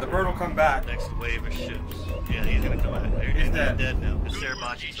get. Yeah, the bird will come back. Next wave of ships. Yeah, he's gonna come back. He's dead. Dead now. The Good work,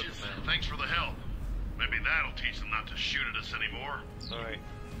 Suribachi's up Aegis. the mountain. Thanks for the help. Maybe that'll teach them not to shoot at us anymore. Alright.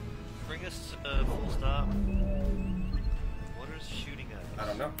 Bring us full stop. What is shooting at us? I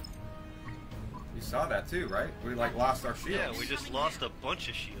don't know. You saw that too, right? We like lost our shields. Yeah, we just lost a bunch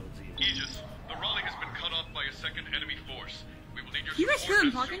of shields even. Aegis, the rally has been cut off by a second enemy force. We will need your You guys hear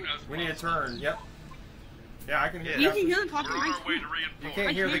support them as soon talking? as We need a possible. turn, yep. Yeah, I can hear You that. can hear them talking. We're on I our way can't. to reinforce. You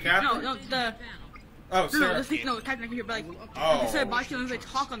can't hear the captain? No, the. Oh, No, Sarah. the thing, no, the captain I can hear, but like, Oh. like I said, Baki, when they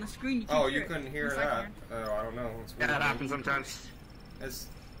talk on the screen, you can't Oh, hear you it. couldn't hear Yes, I that. can. Oh, I don't know. It's Yeah, weird. that happens sometimes. It's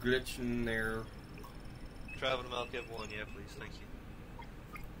glitching there. Travel to Mount Kev 1, yeah, please, thank you.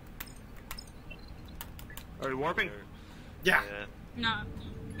 Are we warping? Yeah. No,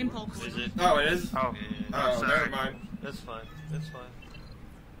 impulse. Is it? Oh, it is? Oh. Yeah. Oh, sorry. never mind. That's fine. That's fine.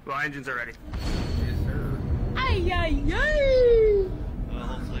 Well, engines are ready. Yes, sir. Ay, ay, ay! Well,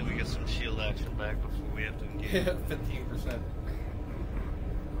 hopefully we get some shield action back before we have to engage. Yeah, 15%.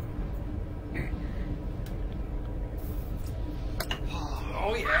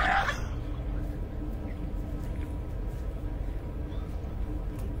 Oh, yeah!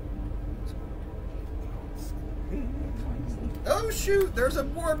 Oh, shoot! There's a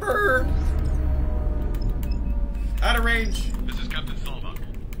more bird! Out of range! This is Captain Salva.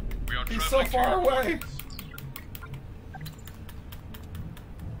 We are He's so traveling far to your away! coordinates.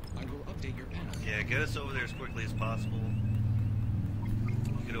 I will update your panel. Yeah, get us over there as quickly as possible.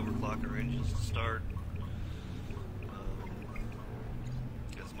 Get overclock our engines to start.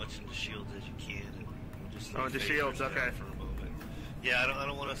 Get as much into shields as you can. And we'll just Oh, into phasers shields, down okay. For a moment. Yeah, I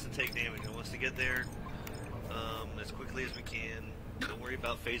don't want us to take damage. I want us to get there as quickly as we can. Don't worry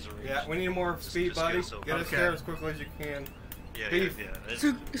about phaser range. Yeah, we need more speed, just buddy. get us over. Get us Okay. there as quickly as you can. Yeah, Beef. yeah.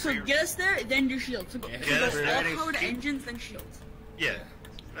 It's So get us there, then do shields. So go, Yeah. so Get go us there, all then powered keep- engines, then shields. Yeah.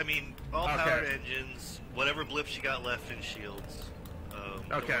 I mean, all Okay. powered engines, whatever blips you got left in shields.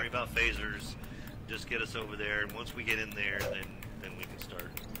 Don't Okay. worry about phasers. Just get us over there, and once we get in there, then we can start.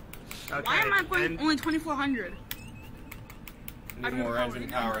 Okay. Why am I going and- only 2,400? Need more engine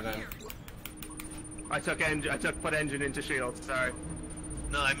power then. I took put engine into shield. Sorry.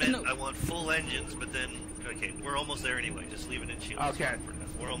 No, I meant No. I want full engines, but then okay, we're almost there anyway. Just leave it in shields. Okay. For now.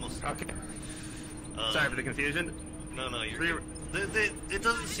 We're almost. Okay. Sorry for the confusion. No, you're good. It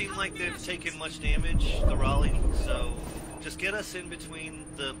doesn't seem like they've taken much damage, the Raleigh. So just get us in between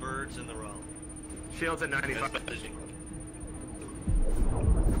the birds and the Raleigh. Shields at 95.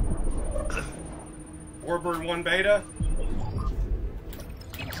 Warbird 1 beta.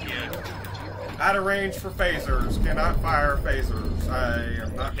 Yeah. Out of range for phasers. Cannot fire phasers. I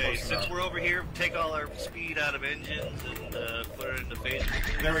am not Okay, close since enough. we're over here, take all our speed out of engines and put it into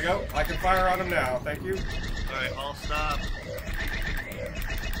phasers. There we go. I can fire on them now. Thank you. Alright, all stop.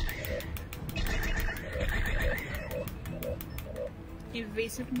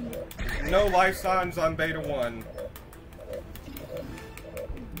 Invasive. No life signs on Beta 1.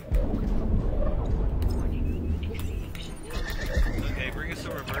 Okay, bring us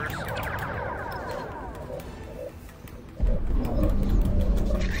some reverse.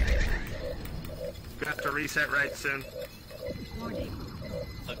 We have to reset right soon.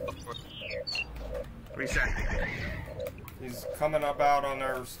 Reset. He's coming about on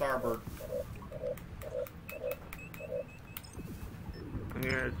our starboard.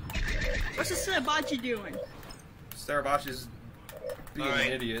 Good. What's the Sarabachi doing? Sarabachi's being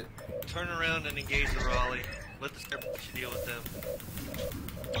an idiot. Turn around and engage the Raleigh. Let the Sarabachi deal with them.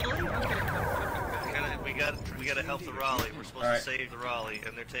 We gotta help the Raleigh. We're supposed to save the Raleigh,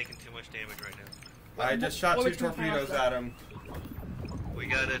 and they're taking too much damage right now. I just shot 2 torpedoes at him. We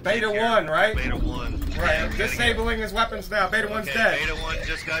gotta Beta 1, right? Beta 1. Right, disabling his weapons now. Beta 1's dead. Beta 1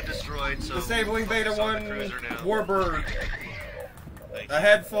 just got destroyed, so... Disabling Beta 1 Warbird.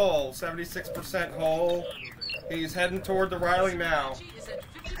 Ahead full, 76% hull. He's heading toward the Riley now.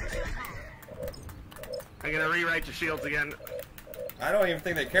 I'm gonna rewrite the shields again. I don't even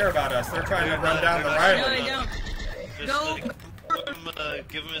think they care about us. They're trying to run down the Riley. No, they don't.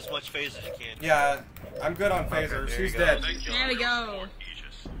 Give him as much phase as you can. Yeah, I'm good on phasers. She's dead. There we go.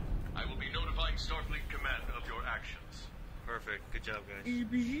 I will be notifying Starfleet Command of your actions. Perfect. Good job, guys.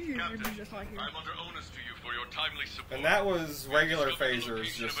 Captain, I'm under onus to you for your timely support. And that was regular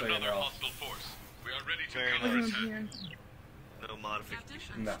phasers, just so you know. We are ready to Very counter nice. No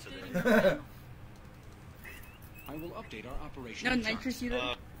modifications No. today. I will update our operation. No nitrous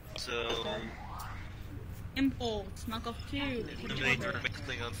either. So... Impulse, knock off 2. Eliminate the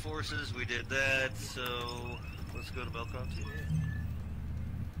remaining on forces, we did that, so... Let's go to Belcon 2.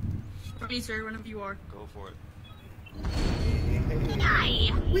 Ready, sir, whenever you are. Go for it.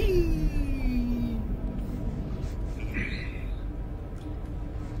 Hi! Whee!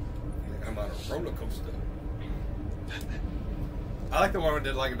 I'm on a roller coaster. I like the one we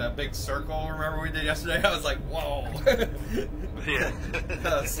did like that big circle, remember we did yesterday? I was like, whoa! Yeah.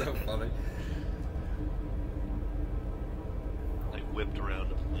 That was so funny. Like whipped around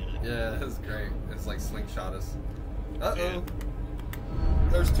the planet. Yeah, that was great. It's like slingshot us. Uh-oh.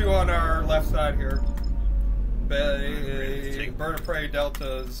 There's 2 on our left side here. Bird of Prey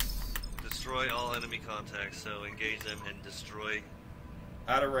Deltas. Destroy all enemy contacts, so engage them and destroy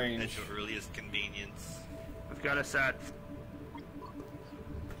out of range. at your earliest convenience. We've got us set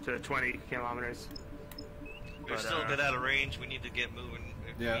to 20 kilometers. They're still a bit out of range. We need to get moving.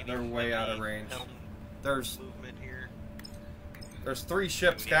 Yeah, they're way out of range. There's movement here. There's 3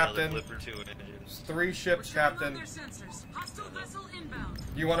 ships, Captain. 3 ships, Captain.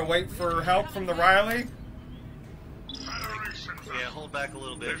 You want to wait for help from the Riley? Yeah, hold back a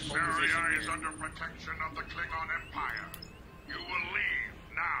little bit. This area is under protection of the Klingon Empire. You will leave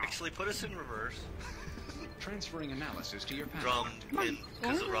now. Actually, put us in reverse. Transferring analysis to your drum in,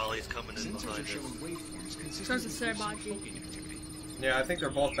 because the Raleigh's coming in behind us. So it's a Sarabachi. Yeah, I think they're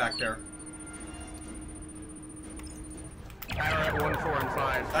both back there. Power at 1, 4, and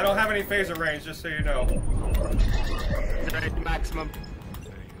 5. I don't have any phaser range, just so you know. Maximum.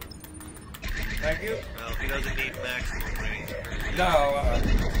 Thank you. Well, he doesn't need maximum range. No,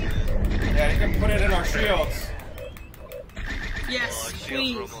 yeah, you can put it in our shields. Yes, our shields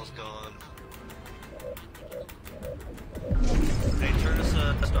please. are almost gone. Hey, turn us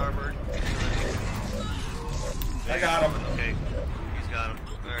starboard. I got him. Okay, he's got him.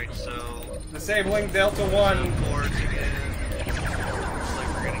 Alright, so... Disabling Delta 1. Boards again. Looks like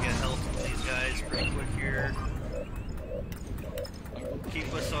we're gonna get help from these guys pretty quick here.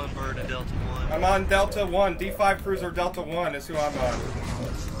 Keep us on board at Delta 1. I'm on Delta 1. D5 Cruiser Delta 1 is who I'm on.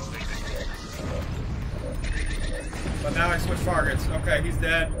 But now I switch targets. Okay, he's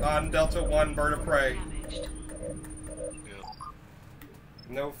dead on Delta 1, Bird of Prey.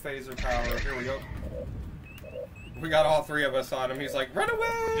 No phaser power. Here we go. We got all 3 of us on him. He's like, run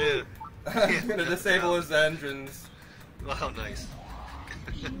away! Yeah. I'm gonna disable his engines. Wow, nice.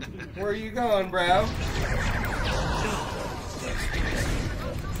 Where are you going, bro?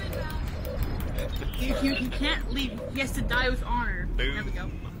 He can't leave. He has to die with honor. Boom. There we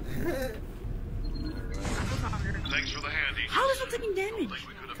go. Thanks for the handy. How is it taking damage?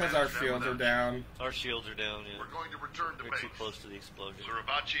 Because our shields are down. Our shields are down, yeah. We're going to return to We're base. too close to the explosion.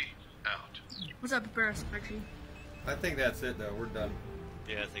 Surabachi, out. What's up, Barris? Actually, I think that's it, though. We're done.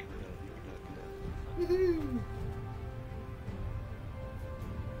 Yeah, I think we're done. Woohoo!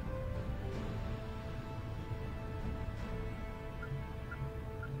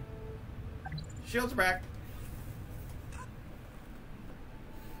 Shields are back.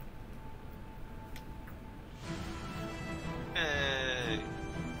 And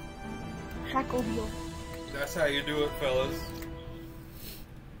Obio. That's how you do it, fellas.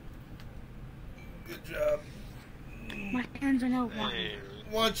 Good job. My hands are now warm.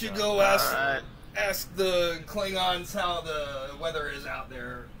 Why don't you go ask the Klingons how the weather is out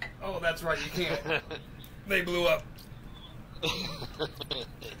there? Oh, that's right, you can't. They blew up.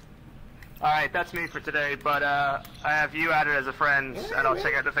 Alright, that's me for today, but I have you added as a friend, and I'll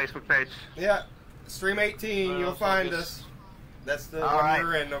check out the Facebook page. Yeah, Stream 18, you'll find us. That's the one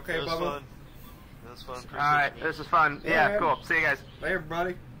we're in, okay, Bubba? That's fun. Alright, this is fun. Yeah, cool. See you guys. Hey,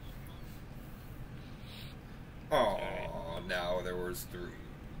 everybody. Oh, now there was 3.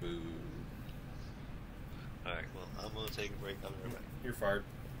 Boo. Alright, well, I'm gonna take a break. I'll be right back. You're fired.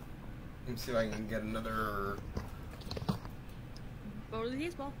 Let me see if I can get another... Go to the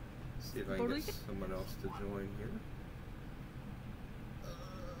baseball. See if I can get someone else to join here.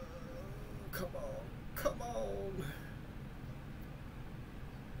 Come on. Come on.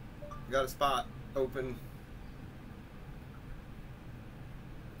 Got a spot open.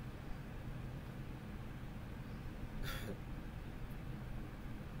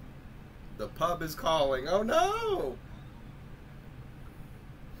 The pub is calling. Oh no!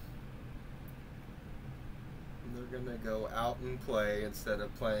 They're gonna go out and play instead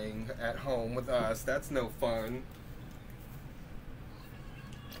of playing at home with us. That's no fun.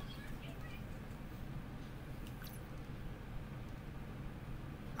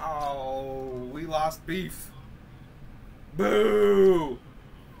 Oh, we lost beef. Boo!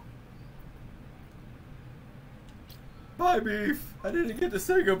 Bye, beef. I didn't get to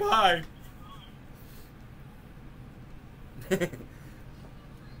say goodbye.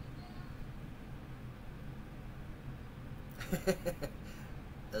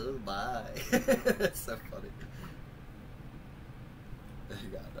 Oh my. That's so funny. You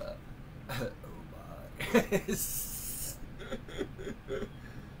got that. Oh my.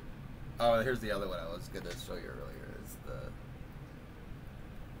 Oh, here's the other one I was gonna show you earlier. Is the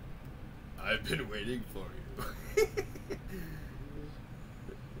I've been waiting for you.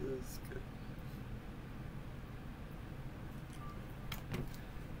 That's good.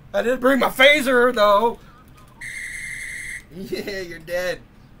 I didn't bring my phaser though. Yeah, you're dead.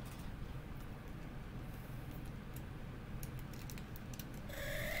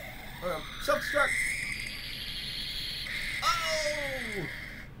 Self-destruct. Oh!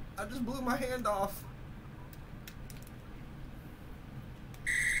 I just blew my hand off.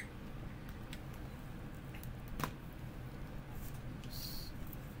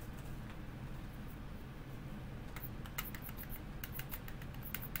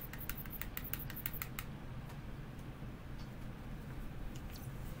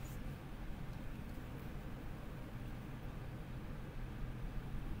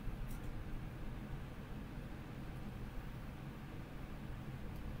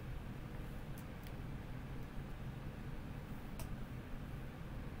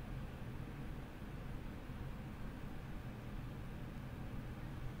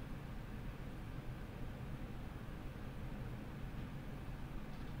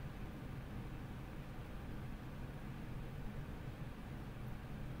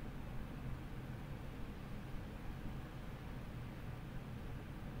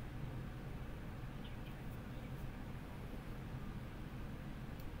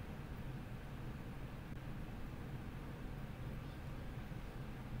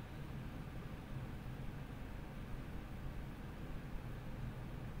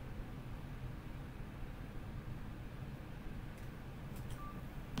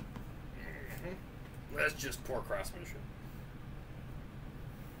 That's just poor craftsmanship.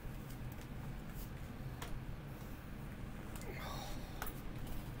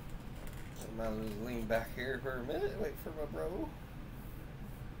 I might as well lean back here for a minute, wait for my bro.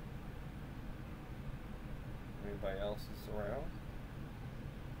 Anybody else is around?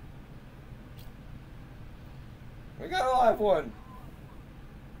 We got a live one.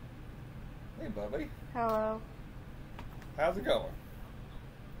 Hey, Bubby. Hello. How's it going?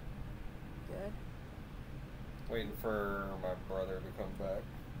 Good. Waiting for my brother to come back.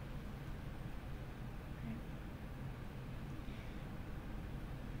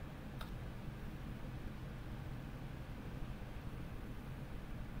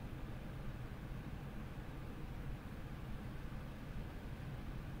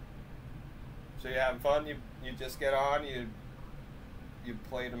 So you having fun? You just get on? You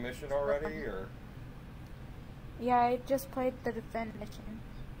played a mission already, or? Yeah, I just played the defend mission.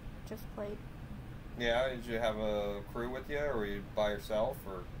 Just played. Yeah, did you have a crew with you, or were you by yourself,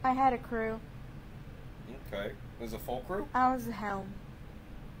 or? I had a crew. Okay. Was it a full crew? I was the helm.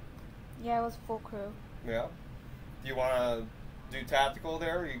 Yeah, it was full crew. Yeah. Do you want to do tactical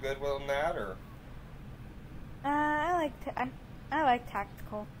there? Are you good with that, or? I like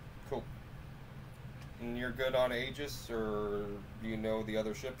tactical. Cool. And you're good on Aegis, or do you know the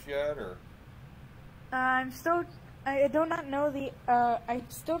other ships yet, or? I do not know the. I'm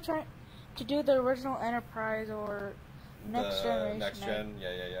still trying to do the original Enterprise or Next Generation. Next Gen,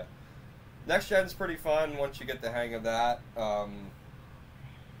 yeah. Next Gen's pretty fun once you get the hang of that.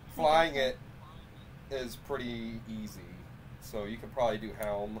 Flying it is pretty easy, so you could probably do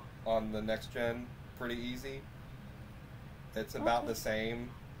Helm on the Next Gen pretty easy. It's about the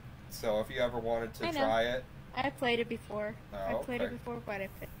same, so if you ever wanted to try it. I played it before. Oh, I played it before, but I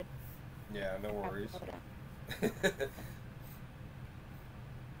played. Yeah, no worries.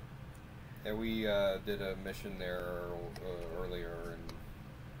 And we did a mission there earlier, and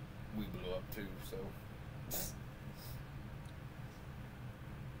we blew up too, so.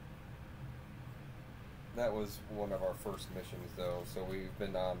 That was one of our first missions, though, so we've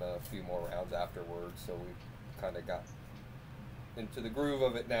been on a few more rounds afterwards, so we kind of got into the groove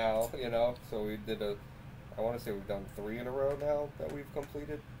of it now, you know? So we did I want to say we've done 3 in a row now that we've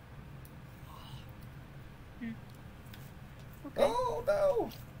completed. Okay. Oh, no!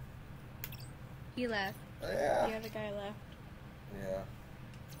 He left. Yeah. The other guy left. Yeah.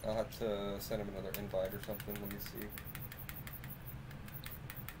 I'll have to send him another invite or something. Let me see.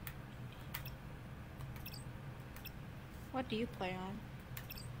 What do you play on?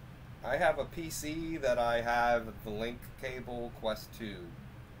 I have a PC that I have the link cable Quest 2.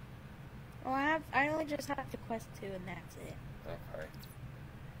 Oh, I only just have the Quest 2 and that's it.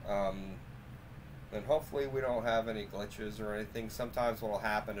 Okay. And hopefully we don't have any glitches or anything. Sometimes what'll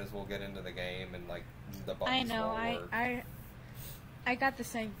happen is we'll get into the game and like the buttons won't work. I got the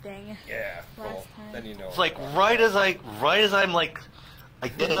same thing. Yeah. Last time. Then you know. It's like right as I'm like, I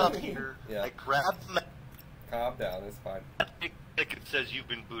get up here, yeah. I grab the Calm down, it's fine. Like it says you've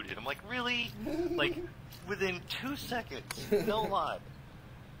been booted. I'm like, really? Like within 2 seconds? No lie.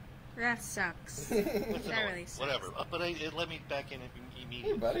 That sucks. That really sucks. Whatever. But it let me back in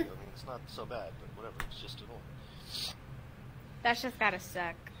immediately. Hey, buddy. I mean, it's not so bad, but whatever. It's just annoying. That's just gotta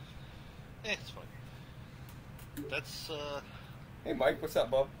suck. It's fine. That's Hey, Mike, what's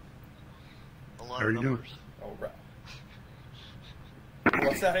up, bub? a lot of numbers. Oh, right.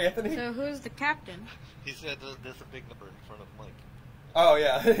 What's that, Anthony? So who's the captain? He said there's a big number in front of Mike. Oh,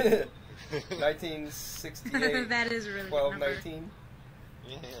 yeah. 1968. That is really 1219.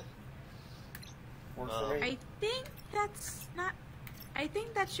 Yeah. Works for me. I think that's not. I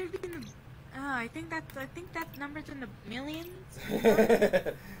think that should be in the. I think that number's in the millions.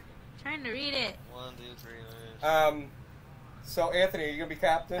 Trying to read it. 1, 2, 3, 9. So Anthony, are you gonna be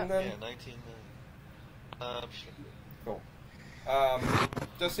captain then? Yeah, 19. Sure. Cool.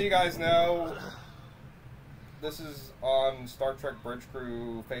 Just so you guys know, this is on Star Trek Bridge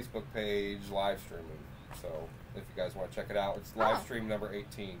Crew Facebook page live streaming. So if you guys want to check it out, it's live stream number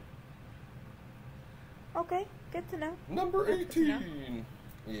 18. Okay, good to know. Number 18.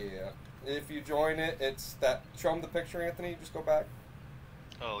 Yeah. If you join it, it's that. Show them the picture, Anthony. Just go back.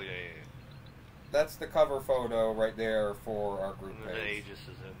 Oh yeah. That's the cover photo right there for our group And the page. Aegis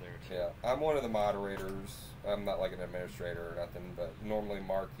is in there too. Yeah, I'm one of the moderators. I'm not like an administrator or nothing, but normally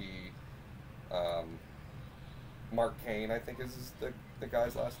Mark Kane, I think is the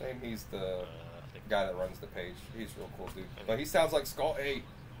guy's last name. He's the guy that runs the page. He's a real cool dude. But he sounds like Skull 8.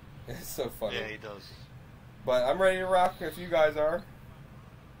 It's so funny. Yeah, he does. But I'm ready to rock if you guys are.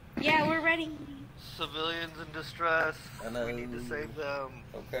 Yeah, we're ready. Civilians in distress. Hello. We need to save them.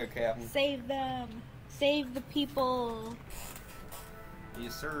 Okay, Captain. Save them. Save the people.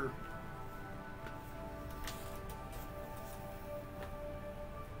 Yes, sir.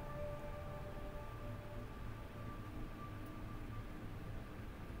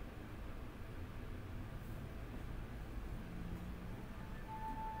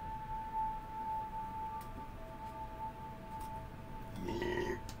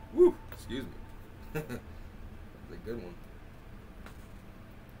 Woo! Excuse me. That's a good one.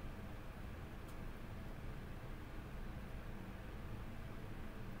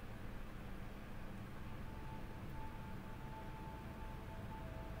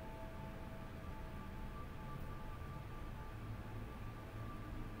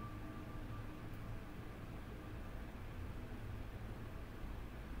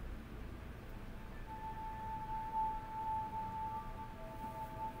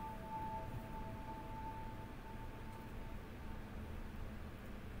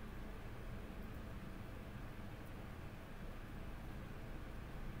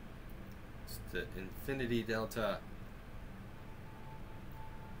 The Infinity Delta.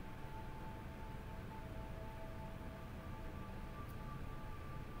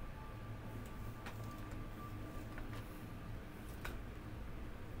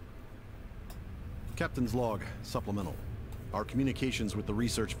 Captain's log, supplemental. Our communications with the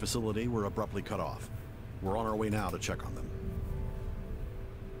research facility were abruptly cut off. We're on our way now to check on them.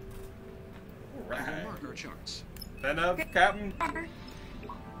 We'll mark our charts. Then Captain.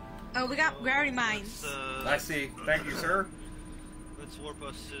 Oh, we got gravity mines. I see. Thank you, sir. Let's warp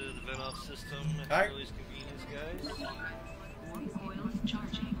us to the vent-off system at Hi. your earliest convenience, guys. Warp coils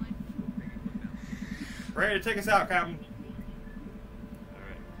charging. Ready to take us out, Captain.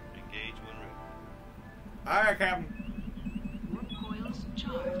 Alright, engage when ready. Alright, Captain. Warp coils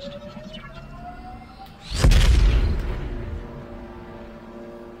charged.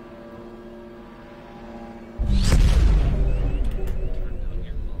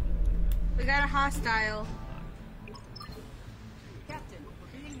 We got a hostile.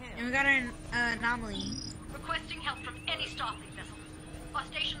 And we got an anomaly. Requesting help from any Starfleet vessel. Our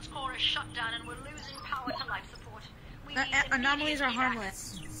station's core is shut down and we're losing power to life support. We need Anomalies are immediate evac.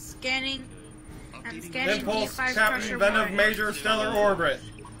 harmless. Scanning. I'm scanning Impulse, D5 Captain pressure Venom, water. Major Stellar Orbit.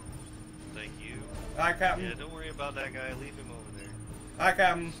 Thank you. Hi, Captain. Yeah, don't worry about that guy. Leave him over there. Hi,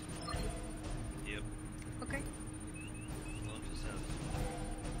 Captain. Yep. Okay. Launch us out.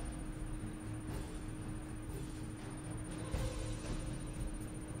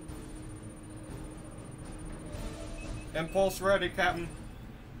 Impulse ready, Captain.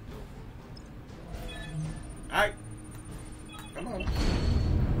 Alright. Come on.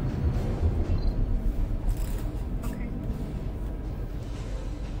 Okay.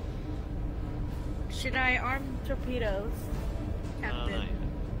 Should I arm torpedoes, Captain?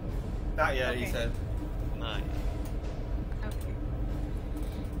 Not yet, Okay. he said. Not yet. Okay.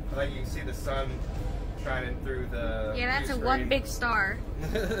 I think you can see the sun shining through the Yeah, that's view a screen. one big star.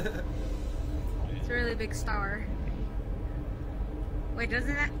 It's a really big star. Wait,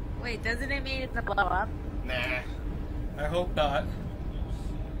 doesn't it mean it's gonna blow up? Nah. I hope not.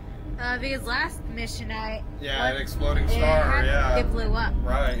 Because last mission Yeah, an exploding star, yeah. It blew up.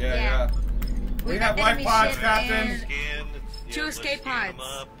 Right, yeah. We have got life enemy pods, ship Captain. and Scan. two escape pods.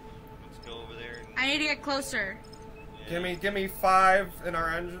 Let's go over there. I need to get closer. Give me 5 in our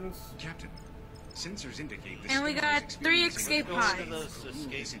engines. Captain, sensors indicate And we got 3 escape pods. Those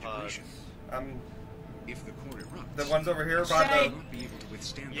escape pods. If the core erupts, The ones over here Should by I- the...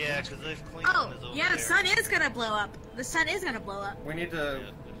 Yeah, because they've cleaned Oh, yeah, the sun is gonna blow up. The sun is gonna blow up. We need to...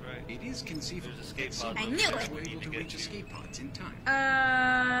 It is conceivable that some I knew creatures it. were able to reach escape pods in time.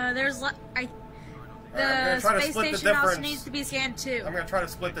 There's I'm the gonna try to space split the station also difference. needs to be scanned too. I'm gonna try to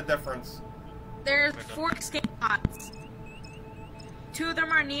split the difference. There's 4 escape pods. 2 of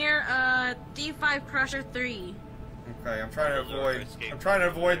them are near D5 Crusher 3. Okay, I'm trying to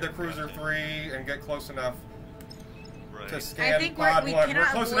avoid the Cruiser 3 and get close enough to I scan think pod we 1. We're cannot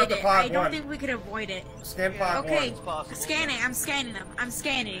close avoid enough to it. pod I don't 1. think we could avoid it. Scan pod Okay, 1. scanning. I'm scanning them. I'm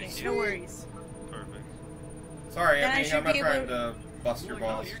scanning. No worries. Perfect. Sorry, Then I Anthony, should I'm not be trying able- to bust your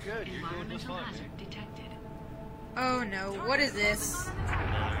balls. You're good. You're doing just fine. Oh no, what is this?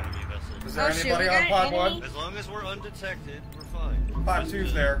 Is there Oh, shoot, anybody we on got pod an 1? enemy? As long as we're undetected, we're fine. Pod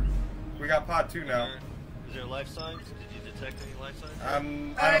 2's there. We got pod 2 now. Is there life signs? Did you detect any life signs? I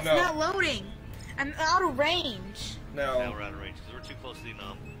don't It's know. not loading. I'm out of range. No. Now we're out of range because we're too close to the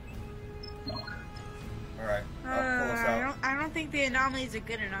anomaly. Alright, I'll pull us out. I don't think the anomaly is a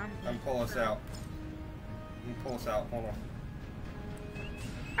good anomaly. I'm pull us out. Pull us out. Hold on.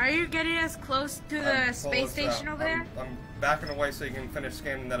 Are you getting us close to the Pull space us station out. over there? I'm backing away so you can finish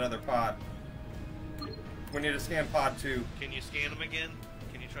scanning that other pod. We need to scan pod 2. Can you scan them again?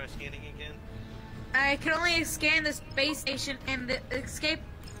 Can you try scanning again? I can only scan the space station and the escape.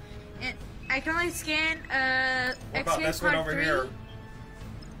 And I can only scan What about escape this one pod over 3. here?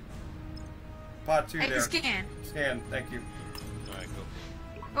 Pod 2 I there. can scan. Scan, thank you. Alright, go.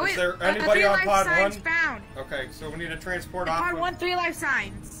 Oh, wait, Is there anybody 3 on life pod signs 1? found. Okay, so we need to transport In off pod of, 1, 3 life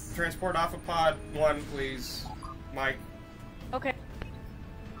signs. transport off of pod 1, please. Mike. Okay.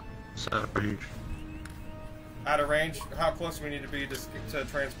 Out of range? How close do we need to be to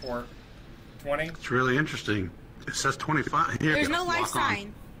transport? 20? It's really interesting. It says 25 here. There's no life lock on.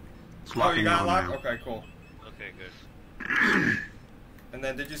 sign. It's Oh, locking you got on locked? now. Okay, cool. Okay, good. And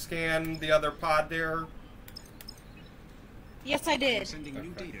then did you scan the other pod there? Yes, I did. Sending new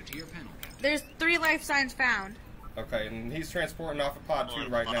data to your panel. There's 3 life signs found. Okay, and he's transporting off of pod 2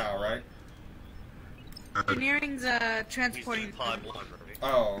 right now, right? Engineering's transporting. Pod 1, right?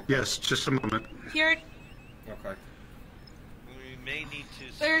 Oh. Yes, just a moment. Here, Okay. We may need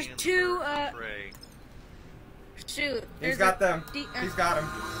to there's scan 2. for prey. Shoot. He's there's got a them. D- He's got him.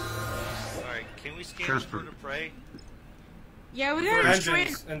 Alright, can we scan Transfer. for the prey? Yeah, we For gotta destroy.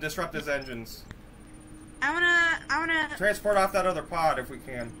 engines and disrupt his engines. I wanna. Transport off that other pod if we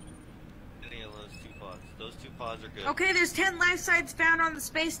can. any of those 2 pods. Those 2 pods are good. Okay, there's 10 life signs found on the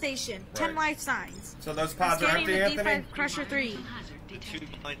space station. 10 life signs. So those pods are empty, the Anthony? D5 Crusher 3. The 2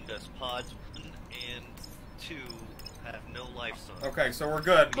 behind us, pods 1 and 2, have no life signs. Okay, so we're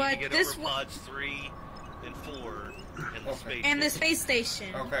good. We need to get over pods 3 and 4 and the space And the space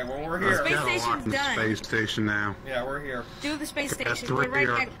station. Okay, well we're here. The space station's done. Space station now. Yeah, we're here. Do the space Got station. 3 We're right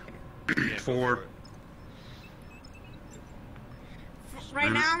or back. 4.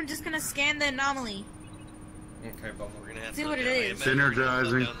 Right now, I'm just gonna scan the anomaly. Okay, but we're gonna have See what it is.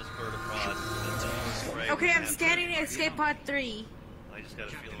 Synergizing. Okay, I'm scanning escape pod 3. I just got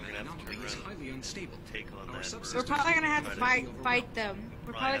a feeling we're gonna have to turn around and take on that. We're probably gonna have to fight them.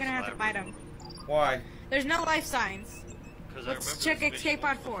 We're probably gonna have to fight them. Why? There's no life signs. Let's check escape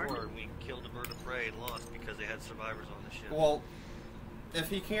pod 4. We killed a bird of prey and lost because they had survivors on the ship. Well, if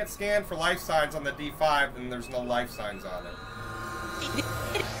he can't scan for life signs on the D5, then there's no life signs on it.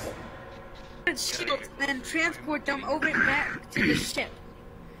 Shields, then transport them over back to the ship.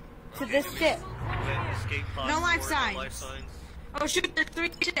 To this ship. No life signs. Oh shoot, there's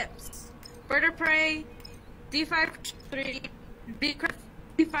 3 ships. Bird of Prey, D5 3,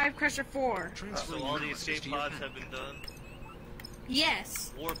 D5 Crusher 4. So all the escape pods have been done?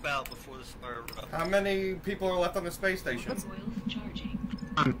 Yes. Warp out before the fire erupts. How many people are left on the space station?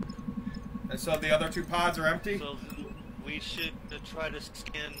 And so the other 2 pods are empty? So we should try to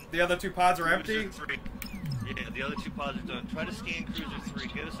scan... The other 2 pods are empty? 3. Yeah, the other 2 pods are done. Try to scan Cruiser 3.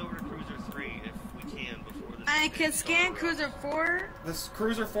 Get us over to Cruiser 3 if we can before this... I can scan Cruiser 4. This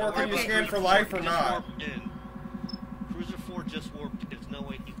Cruiser 4, can you scan for life or not? Cruiser 4 just warped. There's no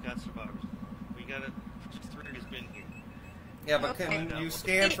way he's got survivors. We gotta... Cruiser 3 has been here. Yeah, but can you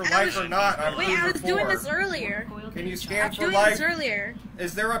scan for life or not on Cruiser 4? Wait, I was doing this earlier. Can you scan for doing life? this earlier.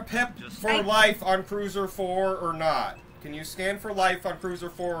 Is there a PIP for life on Cruiser 4 or not? Can you scan for life on Cruiser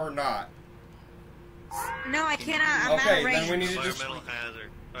 4 or not? No, I cannot. I'm out of range. Then we need to just... Environmental hazard.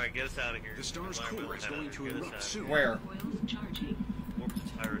 Alright, get us out of here. The star's core is going to erupt soon. Where? Warp to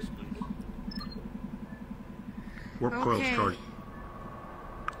Tyrus, please. Warp coils charged.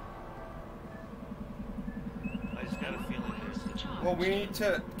 I just got a feeling there's... Well, we need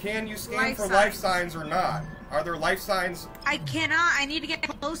to... Can you scan Life for signs. life signs or not? Are there life signs? I cannot. I need to get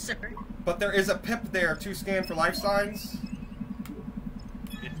closer. But there is a PIP there to scan for life signs?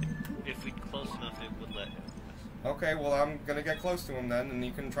 If we close enough, it would let him. Okay, well, I'm gonna get close to him then, and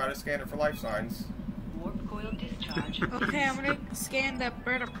you can try to scan it for life signs. Warp coil discharge. Okay, I'm gonna scan the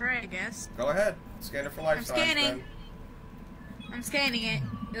Bird of Prey, I guess. Go ahead. Scan it for life I'm signs, scanning. then. I'm scanning it.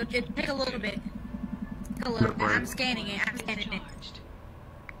 It'll take a little bit. I'm scanning it. I'm scanning it.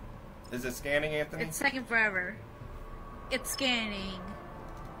 Is it scanning, Anthony? It's taking forever. It's scanning.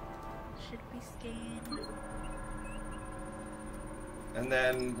 Should be scanned. And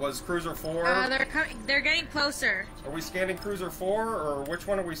then, was Cruiser 4? They're coming. They're getting closer. Are we scanning Cruiser 4, or which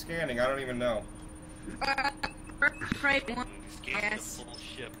one are we scanning? I don't even know. Prey 1. Scan the full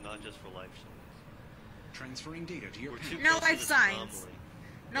ship, not just for life signs. Transferring data to your panel. No life signs.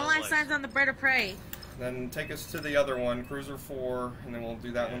 No life signs on the Bird of Prey. Then take us to the other one, Cruiser 4, and then we'll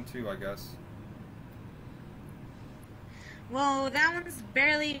do that one too, I guess. Well, that one's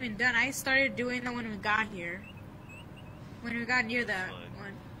barely even done. I started doing that when we got here. When we got near that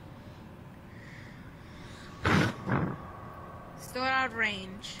one. Still out of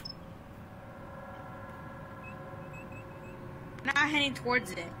range. Not heading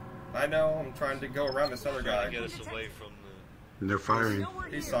towards it. I know, I'm trying to go around this other guy. Get us away from the... They're firing.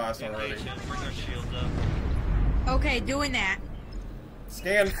 He saw us already. Bring our shields up. Okay, doing that.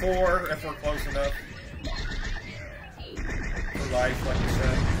 Scan 4 if we're close enough. For life, like you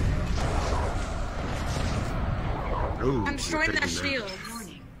said. Ooh, I'm destroying their taking shields.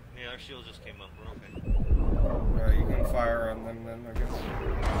 Yeah, our shield just came up. We're okay. You can fire on them then, I guess.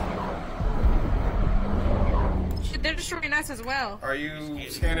 Shit, they're destroying us as well. Are you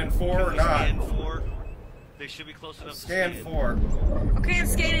scanning 4 or not? Scan 4. They should be close enough Scan to see 4. Okay, I'm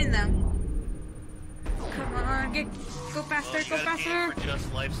scanning them. Come on, go faster, you go gotta faster. aim for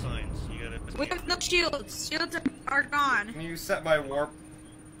just life signs. You gotta... We have no shields. Shields are gone. Can you set my warp?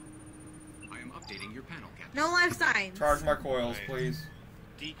 I am updating your panel, Captain. No life signs. Charge my coils, please.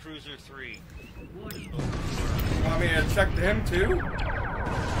 D Cruiser 3. You want me to check him too?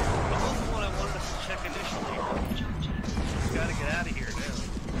 That was the one I wanted us to check initially. We gotta get out of here now.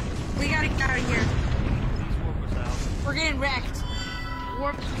 We gotta get out of here. Please warp us out. We're getting wrecked.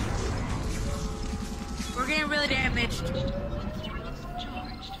 We're getting really damaged.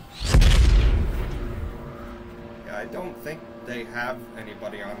 Yeah, I don't think they have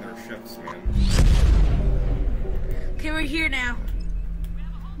anybody on their ships, man. Okay, we're here now.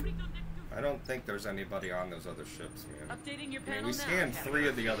 I don't think there's anybody on those other ships, man. Updating your I mean, panel we now. scanned 3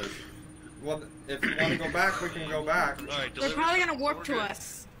 of the others. Well, if you want to go back, we can go back. Alright, They're probably gonna warp to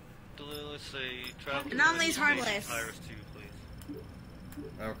us. Let's say travel. Anomaly's harmless. Tyrus 2, please.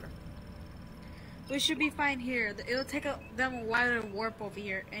 Okay. We should be fine here. It'll take them a while to warp over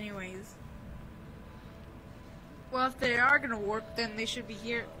here, anyways. Well, if they are gonna warp, then they should be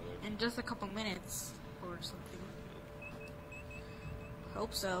here in just a couple minutes or something.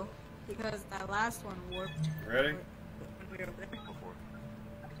 Hope so, because that last one warped. Ready? When we were over there.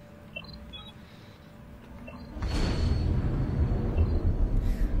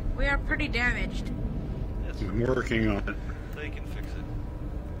 We are pretty damaged. I'm working on it. They can fix it.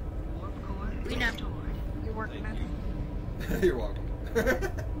 We know. You're working on it. You're welcome.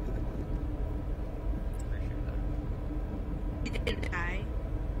 We didn't die.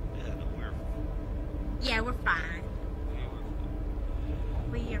 Yeah, no, Yeah, we're fine.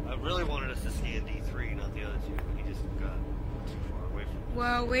 We are. I really wanted us to scan D3, not the other two, but he just got too far away from us.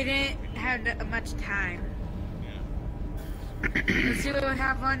 Well, we didn't have much time. Let's see what we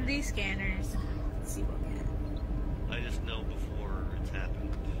have on these scanners. Let's see what we have. I just know before it's happened.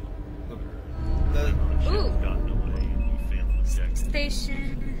 The Ooh. Gotten away and you failed the objective.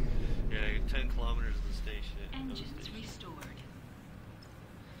 Station. Yeah, you're 10 kilometers of the station. Engines restored.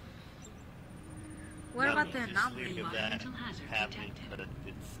 What Not about the just anomaly leaving one? that Environmental hazard happening, detected.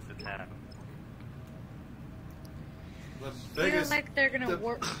 but it's happened. Feel like they're gonna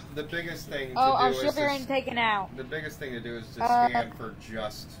warp. The biggest thing Oh, to our do is ship to ain't taken out. The biggest thing to do is to scan for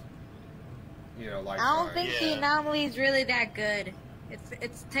just, life I don't signs. think the anomaly is really that good.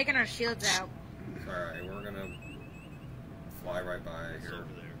 It's taking our shields out. Alright, we're gonna fly right by here.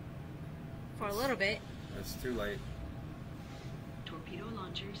 For a little bit. It's too late. Torpedo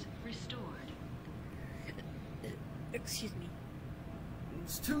launchers restored. Excuse me.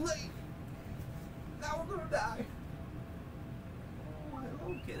 It's too late. Now we're gonna die. Oh,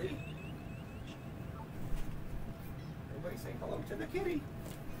 hello, kitty. Everybody say hello to the kitty.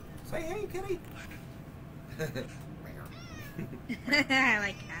 Say hey, kitty. I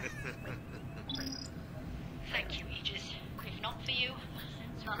like that. Thank you, Aegis. If not for you,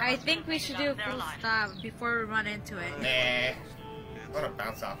 I think we should do a full stop before we run into it. Nah. I'm gonna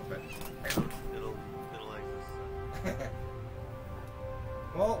bounce off of it. It'll like this.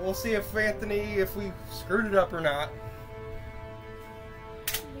 Well, we'll see if we screwed it up or not.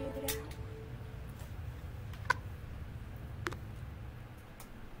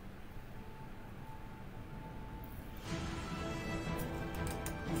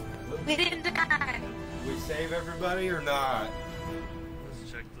 We didn't die. We save everybody or not?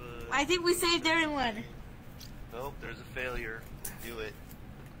 Let's check the... I think we saved everyone. Nope, there's a failure. I knew it.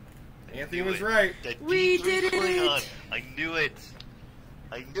 Anthony was right. That We D3 did it. Klingon. I knew it.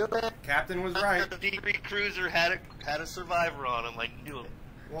 I knew it. Captain was right. The D3 cruiser had a survivor on him. I knew it.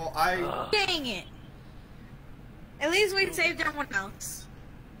 Well, Dang it. At least we saved everyone else.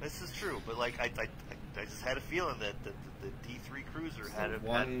 This is true, but like I just had a feeling that the D3 cruiser had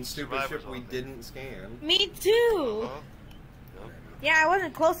one stupid survivors ship we on it. didn't scan. Me too. Uh-huh. Yep, Yeah, I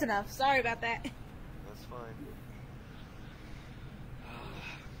wasn't close enough. Sorry about that. that's fine.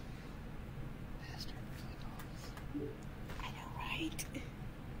 I know, right?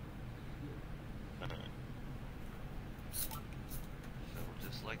 So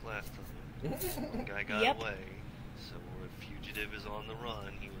just like last time, one guy got Yep. away. So a fugitive is on the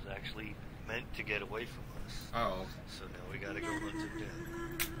run. He was actually meant to get away from us. Oh. So now we gotta go hunt him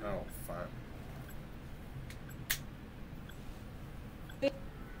down. Oh, fuck.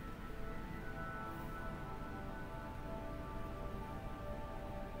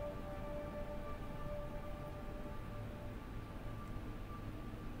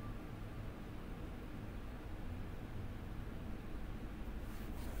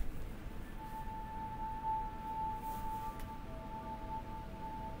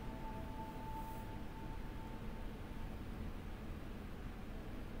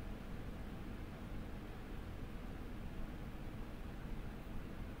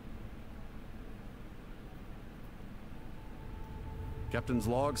 Captain's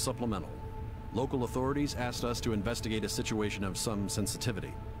log supplemental. Local authorities asked us to investigate a situation of some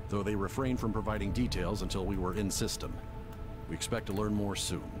sensitivity, though they refrained from providing details until we were in system. We expect to learn more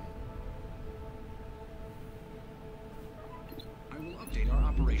soon. I will update our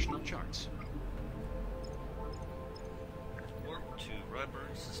operational charts. Warp to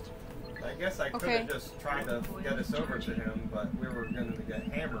Redburn system. I guess I could have just tried to get us over to him, but we were going to get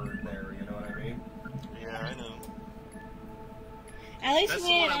hammered there, you know what I mean? Yeah, I know. At least That's we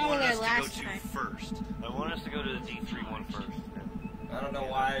the made one it I out of wanted there us last to go time. to first. I want us to go to the D3 one first. I don't know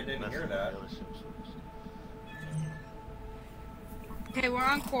why I didn't hear that. Okay, we're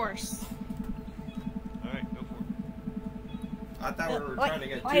on course. Alright, go for it. I thought we were trying to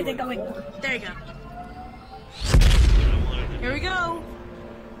get Why two is it in going? four. There you go. Here we go.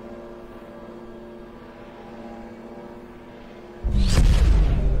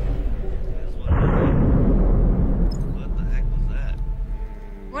 What the heck was that?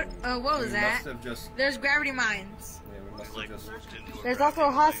 What was We that? must have just. There's gravity mines. Yeah, we must have just. There's also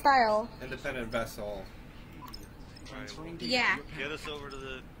a hostile. Independent vessel. Alright, Yeah. Get us over to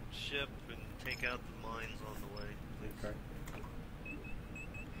the ship and take out the mines on the way, please. Okay.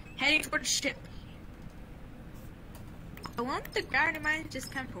 Heading towards the ship. I want the gravity mines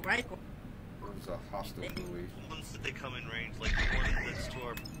just come to right. It was a hostile buoy. Once they come in range, like the one that's to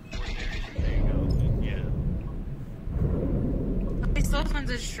our coordination. There you go. Yeah. At least those ones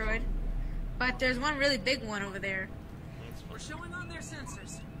are destroyed. But there's one really big one over there. We're showing on their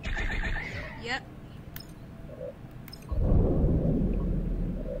sensors. Yep.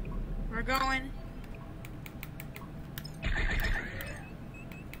 We're going.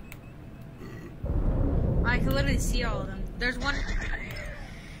 I can literally see all of them. There's one.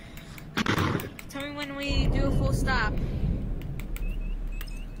 Tell me when we do a full stop.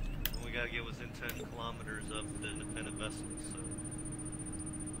 We gotta get within 10 kilometers of the independent vessels, so.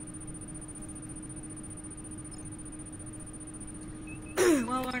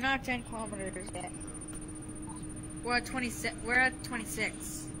 Well, we're not 10 kilometers yet. We're at 26. We're at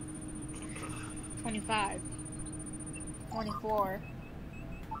 26. 25. 24.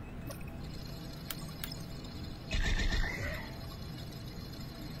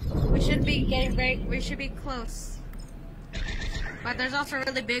 We should be getting right. We should be close. But there's also a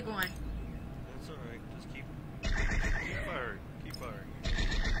really big one. That's alright, just keep firing, keep firing.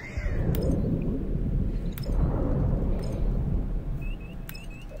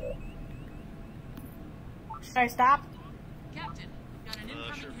 Should I stop? Captain, got an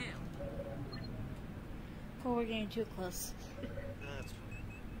incoming Sure. hail. Oh, we're getting too close. That's fine.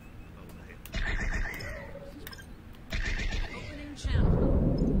 Opening channel.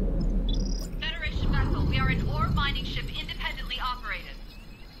 Federation vessel, we are an ore mining ship independently operated.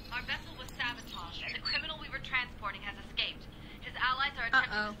 Our vessel was sabotaged, and the criminal we were transporting has escaped. His allies are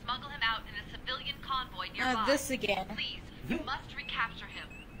attempting to smuggle him out in a civilian convoy nearby. This again. Please, you must recapture him.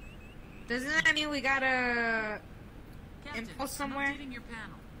 Doesn't that mean we gotta impulse somewhere? Updating your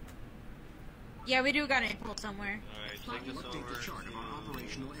panel. Yeah, we do gotta impulse somewhere. Alright, take us Update over the chart of our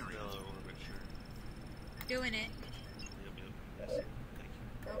operational area. I wanna make sure. Doing it. Yep. Yes. Thank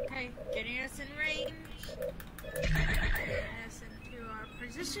you. Okay, getting us in range. Getting us into our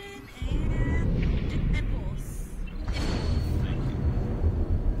position and impulse.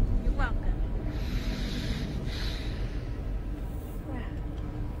 You're welcome.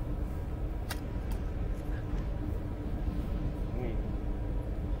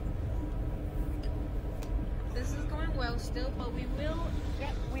 This is going well still, but we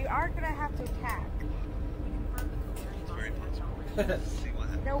are gonna have to attack. It's very possible. See what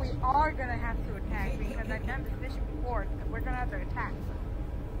happens. No, we are gonna have to attack because I've done this mission before. We're gonna have to attack.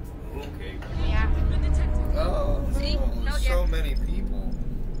 Okay. Yeah. Oh, See? No, so many people.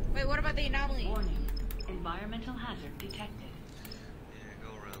 Wait, what about the anomaly? Warning. Environmental hazard detected. Yeah, go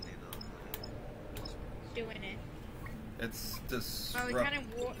around the anomaly. Doing it. It's just. Well, we kind of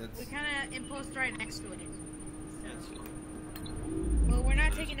impulsed right next to it. That's Well, we're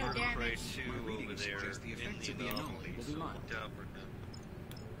not taking no Prey damage. 2 over there in the anomaly, so look out for him.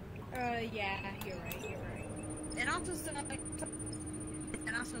 Yeah, you're right. And also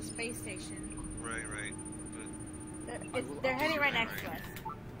space station. Right. They're heading right next to us.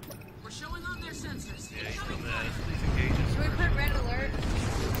 We're showing on their sensors. Yeah, he's coming at us. Please engage us. Should we put red alert?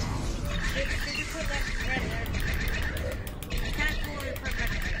 Should we put red alert? It's kind of cool when we put red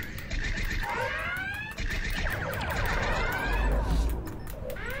alert.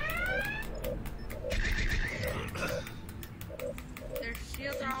 Their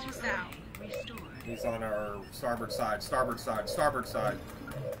shields are almost out. He's on our starboard side. Starboard side.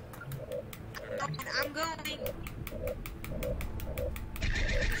 I'm going.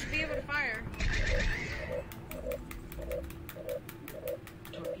 We should be able to fire.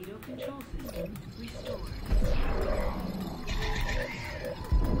 Torpedo control system restored.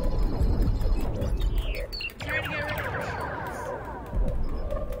 Trying to get rid of our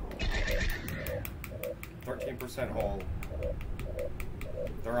shields. 13% hull.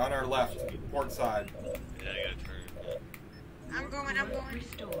 They're on our left, port side. Yeah, I gotta turn. I'm going.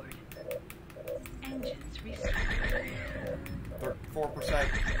 Restored. Engines restored. 4%.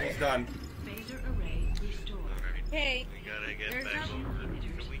 He's done. Phaser array restored. Alright. Okay. We gotta get back over.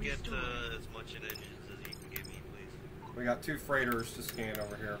 Can we get as much in engines as you can give me, please? We got 2 freighters to scan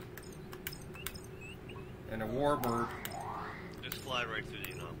over here. And a warbird. Just fly right through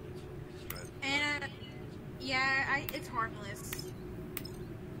the anomalies. Just drive. And, yeah, it's harmless.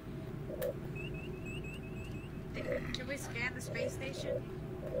 Can we scan the space station?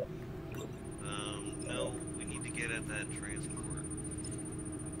 No. We need to get at that transport.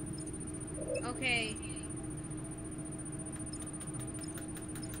 Okay.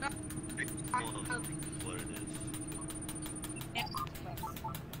 What it is. Yeah.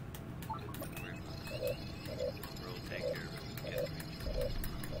 We'll take care of it.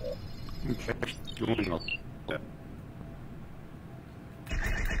 Okay. Doing all that. I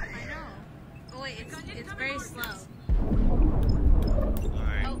know. Oh wait, it's very slow.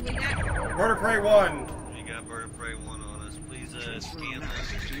 Alright. Oh, we got... Bird of Prey 1. We got Bird of Prey 1 on us. Please scan that.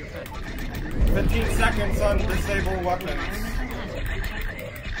 15 seconds on disable weapons.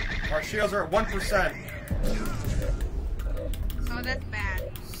 Our shields are at 1%. Oh, that's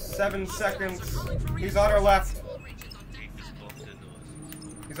bad. 7 seconds. He's on our left.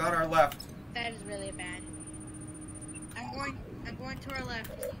 He's on our left. That is really bad. I'm going to our left.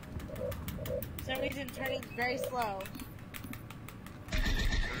 For some reason, turning very slow. Turn a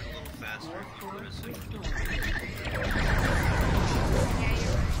little faster if you're missing.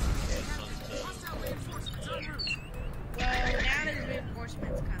 Yeah, you're right. Well, now there's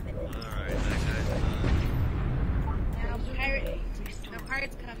reinforcements coming. Alright, that guy's done. Now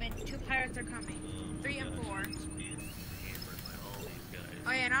pirates coming. 2 pirates are coming. 3 and 4.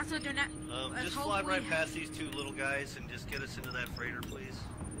 Oh yeah, and also do not... just fly right past these 2 little guys and just get us into that freighter, please.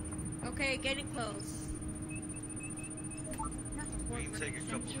 Okay, getting close. We can take a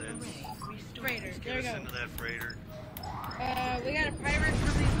couple hits. Freighter, Just there we get us go. into that freighter. We got a pirate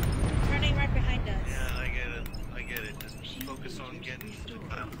running right behind us. Yeah, I get it. Just focus on getting to the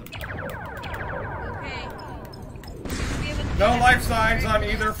pilot. Okay. No life signs on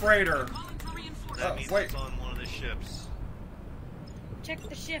either freighter. That means wait. it's on one of the ships. Check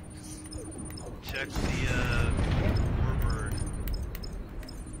the ships. Check the warbird.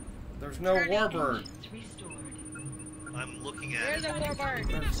 There's no warbird. I'm looking at Where's it. the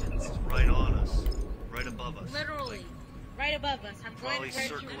warbird? Right on us. Right above us. Literally. Right above us. I'm going Probably right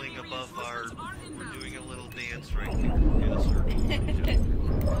circling above our... We're doing a little dance right here. In a circle.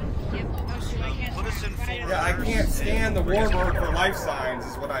 Yep. Oh shoot, I can't. Put us in forward. Yeah, I can't scan the warbird for life signs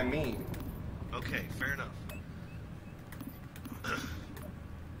is what I mean. Okay, fair enough.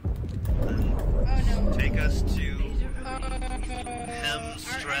 Oh no. Take us to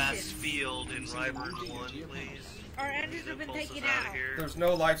Hemstrass Field in Ryburn 1, please. Our engines have been taken out. There's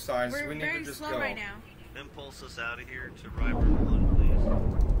no life signs. We're We need very to just slow go. right now. Impulse us out of here to Ryburn 1,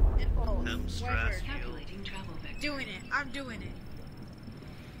 please. Impulse. Hemstrass Field. Calculating travel vector. Doing it. I'm doing it.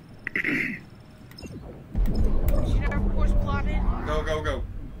 Should our course plotted? Go, go, go.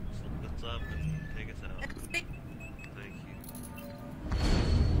 Let's up and take us out. Thank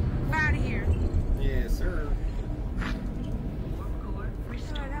you. Out of here. Yes, sir.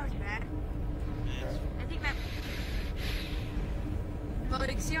 Oh, that was bad. I think that. Well, you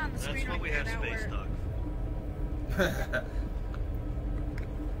can see on the screen That's what right we there have that space we're. dock.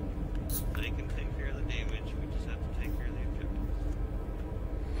 They can take care of the damage, we just have to take care of the objective.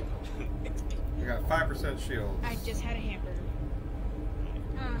 We got 5% shield. I just had a hamburger.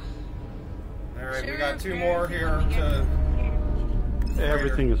 Alright, we Sure, got 2 fair. more here to...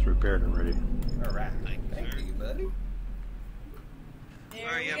 Everything is repaired already. Alright. Thank you, buddy.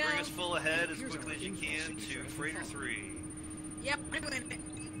 Alright, yeah, bring us full ahead as quickly as you can to Freighter 3. Yep, I'm doing it.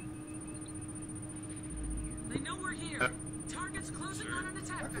 They know we're here. Target's closing on an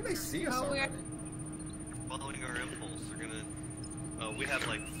attack. How can they see us Oh, already? Following our impulse, they're gonna... we have,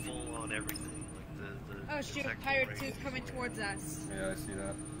 like, full on everything. Like, the Oh shoot, detectable Pirate range 2's coming towards us. Yeah, I see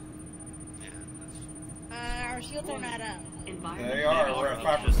that. Yeah, Our shields are not up. They are. We're at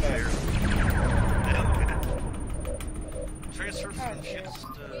 5%. Transfer from ships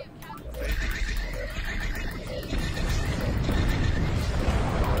to...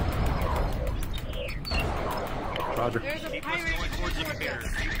 Roger. There's a Keep us pirate going towards the freighter.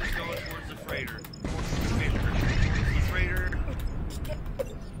 Keep us going towards the freighter. The freighter.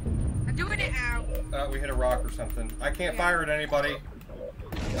 I'm doing it now. We hit a rock or something. I can't fire at anybody.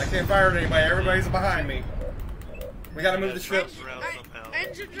 I can't fire at anybody. Everybody's behind me. We gotta move the ship.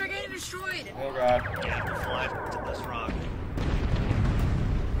 Engines are getting destroyed. Oh god. You have to fly to this rock.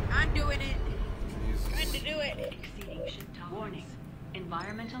 I'm doing it. Jesus. Trying to do it. Exceeding ship tolerance. Warning.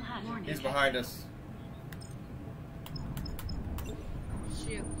 Environmental hazard. He's behind us.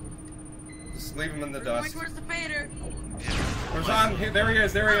 Shoot. Just leave him in the We're going dust. towards the fader. Where's on? There he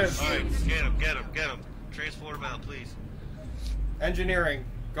is. There he is. Alright, get him, get him, get him. Transport him out, please. Engineering,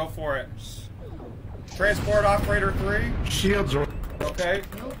 go for it. Transport operator 3. Shields are Okay.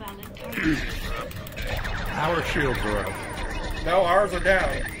 Our shields are up. No, ours are down.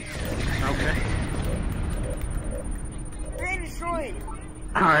 Okay. Train destroyed.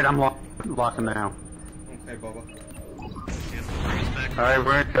 Alright, I'm locking now. Okay, Bubba. Alright,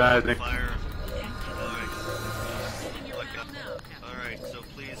 we're diving. Alright, so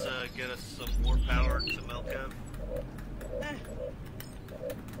please get us some more power to Melkev.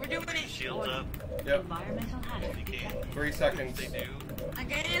 We're doing it. Shields up. Yep. Environmental hazard If you can. 3 seconds. They do. I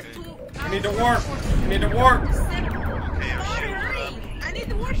get it. We need to warp. We need to warp. Okay, our shields are up. I need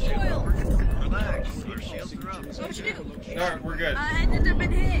the warp coil. Relax. Our shields are up. What you do? Alright, we're good. Engines have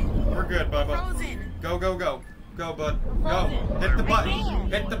been hit. We're good, Bubba. Frozen. Go, go, go. Go, bud. Go. Hit the button.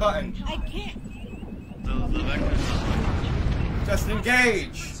 Hit the button. I can't. The vector's up. Just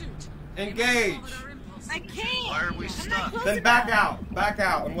engage. Engage. I can't. Why are we stuck? Then back out. Back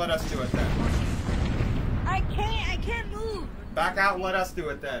out and let us do it then. I can't move. Back out and let us do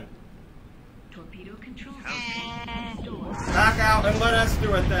it then. torpedo control. Back out and let us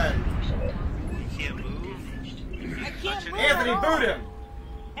do it then. You can't move. I can't move. Anthony, boot him.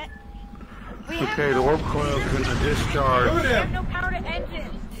 Okay, the warp coil's gonna discharge. Boot We have him. no power to engine.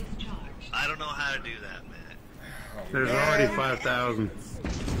 I don't know how to do that, man. There's already 5,000.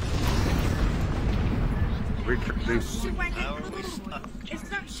 Recharging. How are we stuck? It's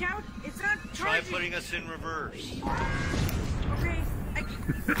not shout. It's not Try charging. putting us in reverse. Okay. I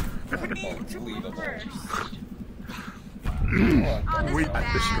put it into reverse. Oh, this We is got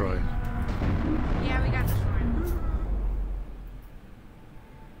bad. destroyed. Yeah, we got destroyed.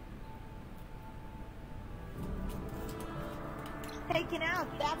 Taken out.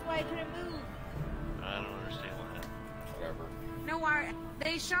 That's why I couldn't move. I don't understand what happened. Whatever. No,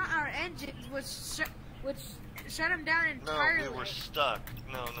 they shot our engines, which shut them down entirely. No, we were stuck.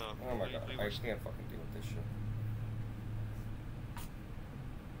 No. Oh my god. I just can't fucking deal with this shit.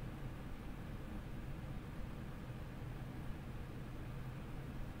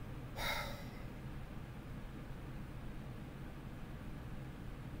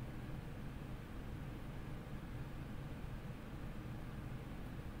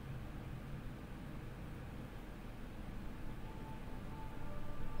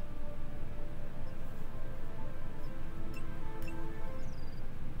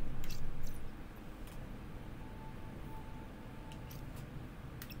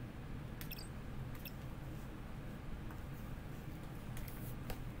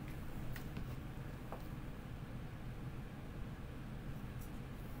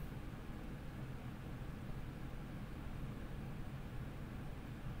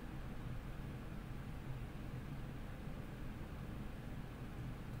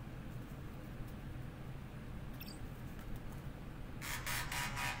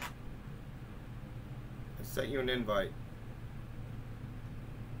 I sent you an invite.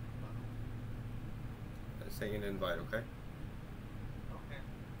 I sent you an invite, okay?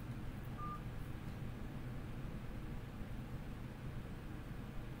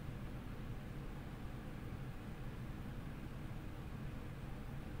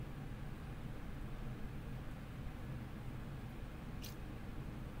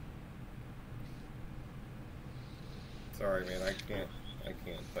 Sorry, man, I can't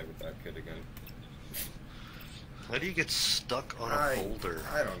play with that kid again. How do you get stuck on a folder?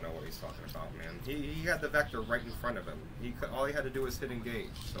 I don't know what he's talking about, man. He had the vector right in front of him. All he had to do was hit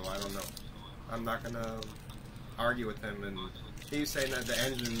engage, so I don't know. I'm not gonna argue with him, and he's saying that the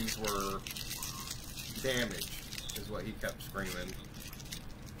engines were damaged, is what he kept screaming.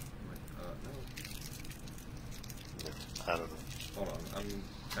 I'm like, no. I don't know. Hold on, I'm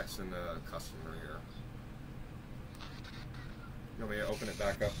texting a customer here. You want me to open it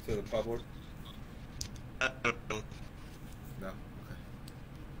back up to the public? No?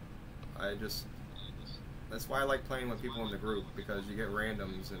 Okay. That's why I like playing with people in the group, because you get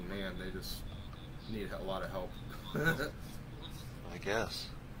randoms and man, they just need a lot of help. I guess.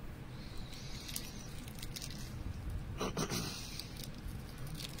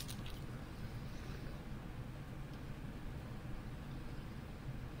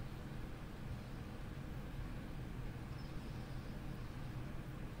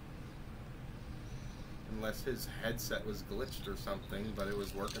 Unless his headset was glitched or something, but it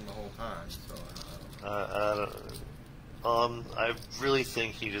was working the whole time, so I really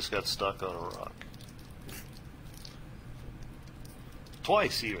think he just got stuck on a rock.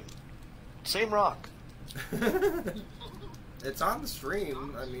 Twice even. Same rock. It's on the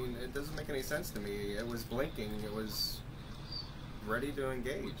stream. I mean, it doesn't make any sense to me. It was blinking. It was ready to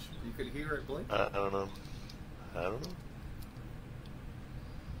engage. You could hear it blink. I don't know. I don't know.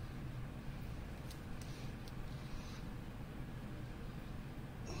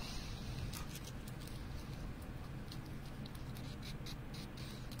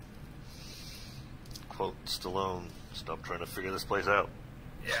 Quote Stallone, stop trying to figure this place out.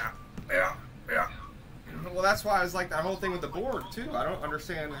 Yeah. Well, that's why I was like that whole thing with the Borg too. I don't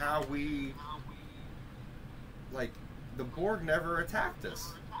understand how we, like, the Borg never attacked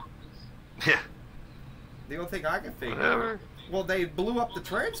us. Yeah. The only thing I can figure. Whatever. Well, they blew up the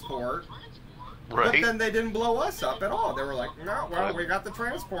transport. Right. But then they didn't blow us up at all. They were like, no, well, we got the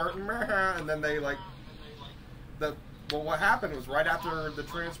transport, and then they like, well, what happened was right after the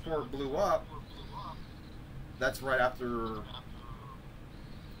transport blew up. That's right after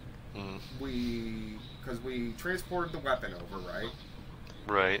because we transported the weapon over, right?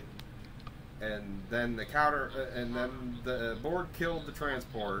 Right. And then the Borg killed the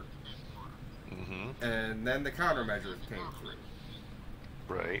transport. And then the countermeasures came through.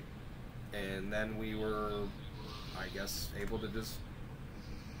 Right. And then we were, I guess, able to just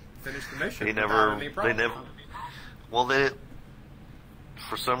finish the mission. They never. Well,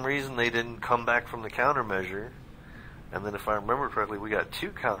 for some reason, they didn't come back from the countermeasure. And then, if I remember correctly, we got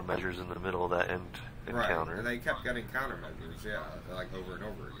 2 countermeasures in the middle of that encounter. Right, and they kept getting countermeasures, yeah, like over and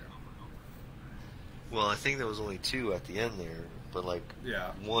over again. Well, I think there was only 2 at the end there, but like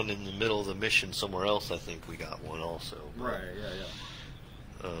one in the middle of the mission somewhere else. I think we got one also. But, right.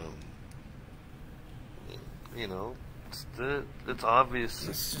 Yeah. You know, it's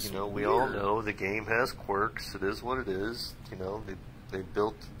obvious. You know, we all know the game has quirks. It is what it is. You know, they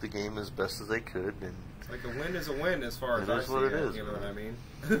built the game as best as they could, and it's like a win is a win as far as I see it. You know what I mean?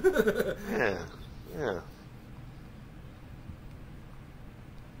 Yeah.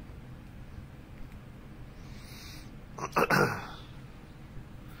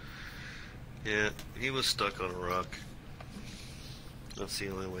 Yeah, he was stuck on a rock. That's the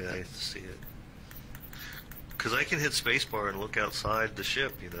only way I see it. Because I can hit spacebar and look outside the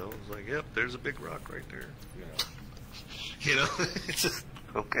ship, you know? It's like, yep, there's a big rock right there. Yeah. You know? It's just,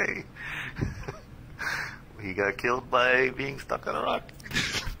 okay. He got killed by being stuck on a rock.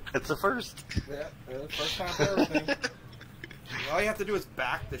 That's the first. Yeah, first time for everything. All you have to do is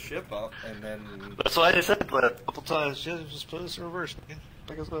back the ship up, and then... That's why I said that a couple times. Just put us in reverse, man.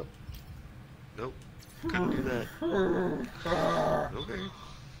 Pick us up. Nope. Couldn't do that. Okay.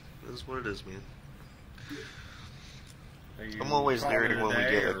 This is what it is, man. I'm always leery when we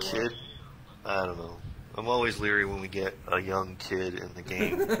get a kid. I don't know. I'm always leery when we get a young kid in the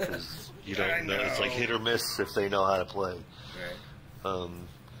game, because you don't know. It's like hit or miss if they know how to play. Right.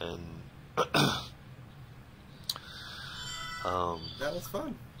 That was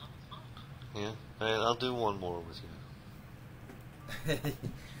fun. Yeah, and I'll do one more with you.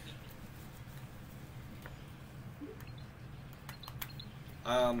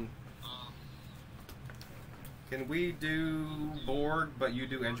 Can we do Borg, but you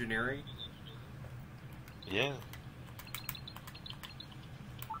do engineering? Yeah.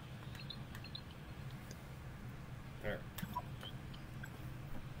 There.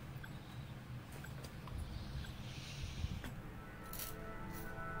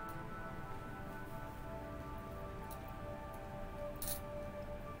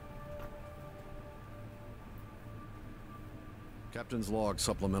 Captain's log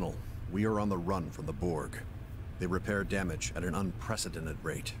supplemental. We are on the run from the Borg. They repair damage at an unprecedented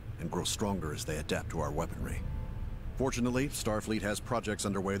rate and grow stronger as they adapt to our weaponry. Fortunately, Starfleet has projects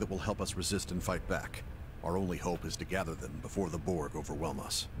underway that will help us resist and fight back. Our only hope is to gather them before the Borg overwhelm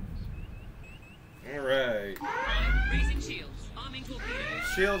us. Alright. Raising shields, arming torpedoes.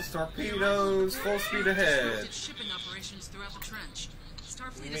 Shields, torpedoes, full speed ahead. Shipping operations throughout the trench.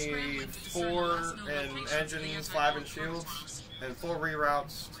 We need 4 in engines, 5 in shields, and 4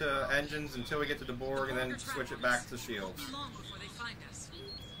 reroutes to engines until we get to the Borg, and then switch it back to shields.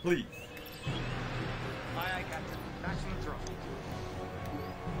 Please. Aye, aye, Captain. Back from the throne.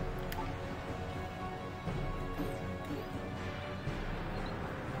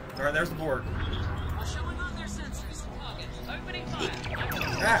 Alright, there's the Borg. Showing on their sensors. Target. Opening fire.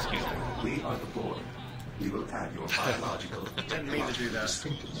 We are the Borg. We will add your biological Didn't mean to do that.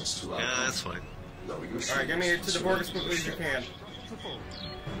 distinctiveness to our Yeah, that's fine. Alright, get me to the Borg as quickly as you can.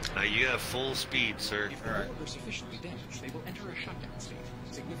 You have full speed, sir. If the Borg are sufficiently damaged, they will enter a shutdown state.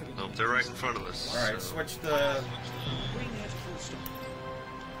 Significant. Nope, they're right in front of us. Alright, switch the... Bring that full stop.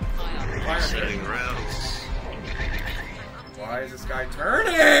 Fire setting rounds. Why is this guy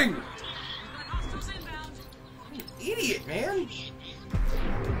turning? idiot, man!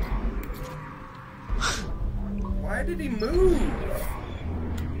 Why did he move?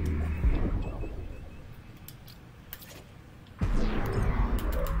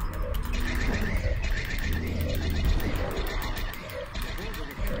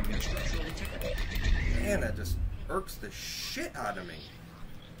 Man, that just irks the shit out of me.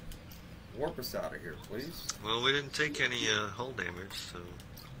 Warp us out of here, please. Well, we didn't take any hull damage, so...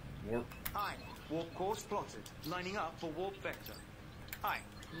 Warp. Aye. Warp course plotted. Lining up for warp vector. Aye.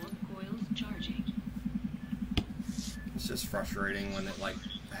 Warp coils charging. It's just frustrating when it, like,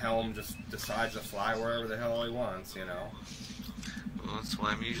 Helm just decides to fly wherever the hell he wants, you know? Well, that's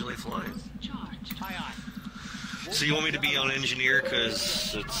why I'm usually flying. Charged. Aye, aye. So you want me to be on engineer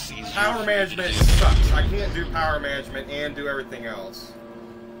because it's easier? Power management sucks. I can't do power management and do everything else.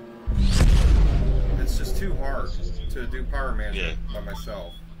 It's just too hard to do power management by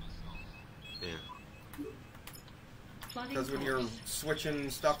myself. Yeah. Because when you're switching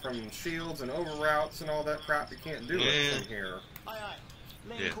stuff from shields and over routes and all that crap, you can't do it from here. Aye, aye.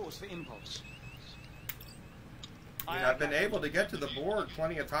 Laying course for impulse. I mean, I've been able to get to the board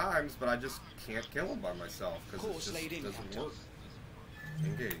plenty of times, but I just can't kill them by myself because it just doesn't work.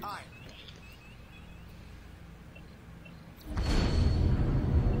 Engage.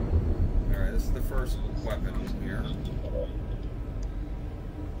 Alright, this is the first weapon here.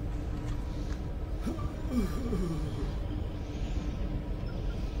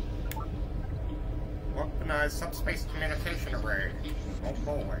 Weaponized subspace communication array. Oh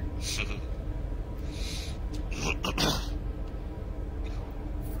boy. Fucking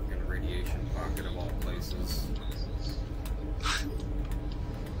radiation pocket of all places.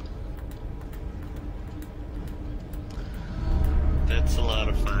 That's a lot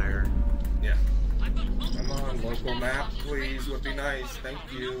of fire. Yeah. Come on, local map, please. Would be nice. Thank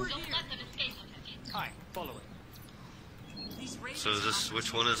you. Aye, follow it. So is this,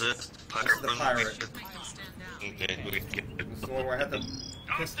 which one is it? Pirate? This is the pirate. Okay, we can get This is the one where I had to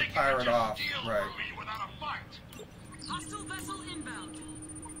piss the pirate off. Right. Hostile vessel inbound.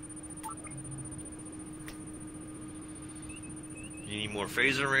 You need more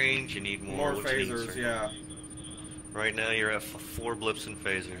phaser range, you need more phasers, yeah. Right now you're at 4 blips and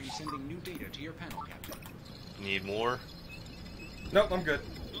phasers. Sending new data to your panel, Captain. Need more? Nope, I'm good.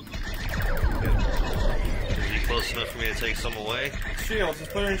 Is he close enough for me to take some away? Shields,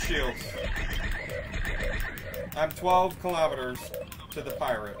 just put it in shields. I'm 12 kilometers to the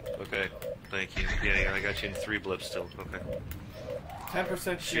pirate. Okay, thank you. Yeah, I got you in 3 blips still. Okay.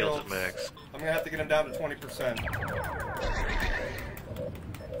 10% Shields at max. I'm gonna have to get him down to 20%.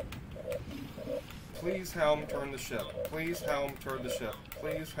 Please, Helm, turn the ship. Please, Helm, turn the ship.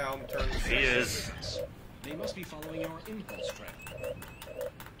 Please, Helm, turn the ship. He is. They must be following our impulse track.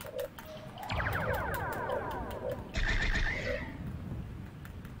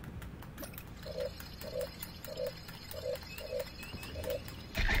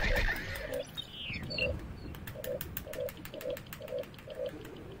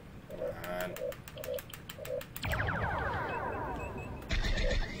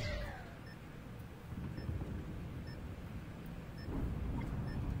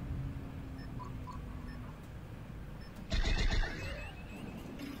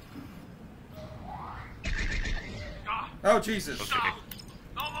 Oh, Jesus. Okay.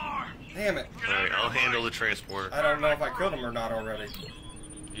 Damn it. Alright, I'll handle the transporter. I don't know if I killed him or not already.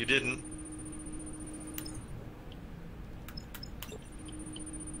 You didn't.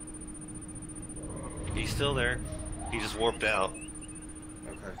 He's still there. He just warped out.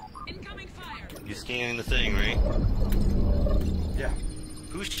 Okay. Incoming fire. You scanning the thing, right? Yeah.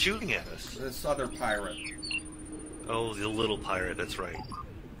 Who's shooting at us? This other pirate. Oh, the little pirate, that's right.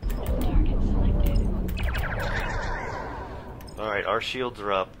 Alright, our shields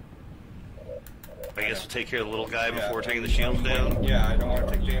are up. I guess we'll take care of the little guy before taking the shields down? Yeah, I don't want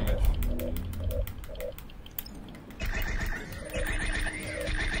to take damage.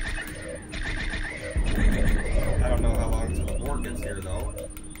 I don't know how long until the board gets here, though.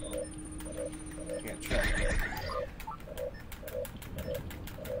 Can't check.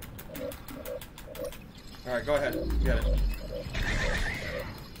 Alright, go ahead. Get it. What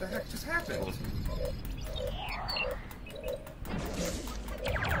the heck just happened?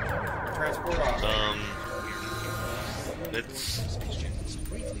 Transport off. It's...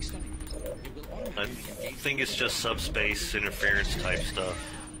 I think it's just subspace interference type stuff.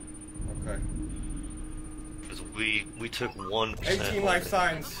 Okay. Because we took 1%. 18 life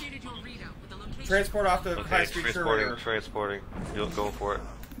signs. Transport off the high-speed courier. Transporting. You're going for it.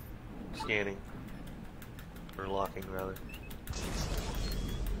 Scanning. Or locking, rather.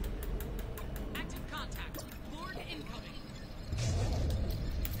 Active contact. Borg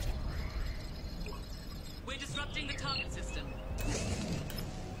Disrupting the target system.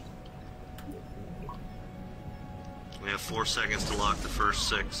 We have 4 seconds to lock the first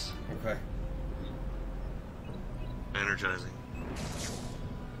 6. Okay. Energizing.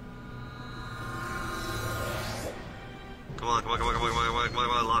 Come on, come on, come on, come on, come on, come on, come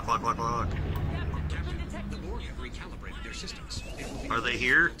on, lock, lock, lock, lock. The Borg have recalibrated their systems. It will be Are they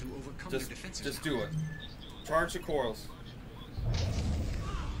here? to overcome their defenses. Just do it. Charge the coils.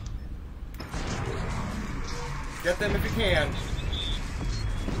 Get them if you can.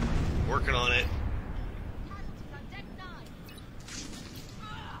 Working on it.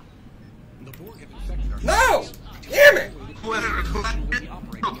 The Borg have infected our No! Damn it!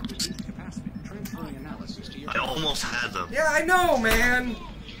 I almost had them. Yeah, I know, man.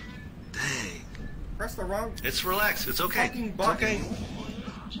 Dang. Press the wrong. It's relaxed. It's okay. Fucking It's button. okay.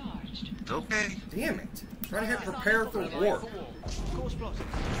 It's okay. Damn it! Trying to hit prepare for war. Course plotted.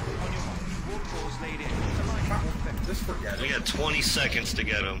 On your mark. Warp cores laid in. Aligning warp vector. Just forget We it. got 20 seconds to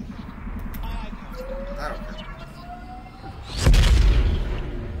get them. I don't care.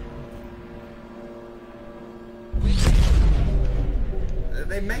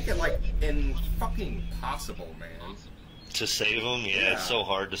 They make it like fucking possible, man. To save them? Yeah, it's so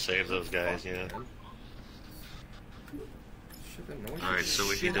hard to save those guys, yeah. Alright, so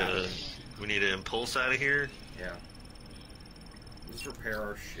we need to impulse out of here? Yeah. Just repair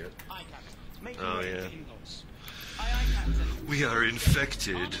our shit. Oh, yeah. We are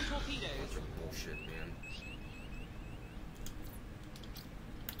infected. Bullshit, man.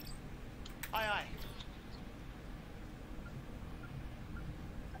 Aye, aye.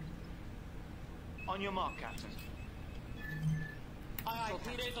 On your mark, Captain. Aye, aye,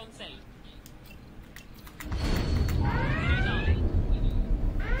 Torpedoes on scene.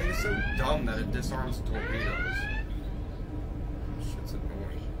 It's so dumb that it disarms torpedoes. Shit's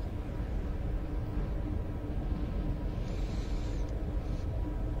annoying.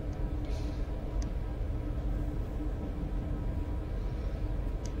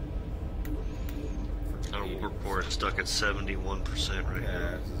 Our warp core is stuck at 71% right now.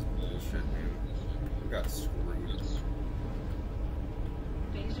 Yeah, this is bullshit, man. We got screwed.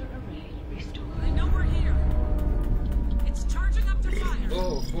 Phaser array restored. I know we're here. It's charging up to fire.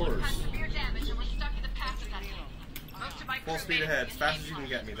 Oh, of course. Severe damage and we're stuck in the path of that thing. Most of my Full crew speed made it ahead, to as the fast as main you can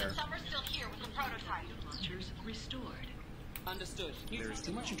get me launch, there. but some are still here with the prototype. Launchers restored. Understood. There is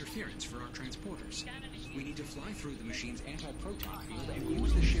too much interference for our transporters. We need to fly through the machine's anti-proton field and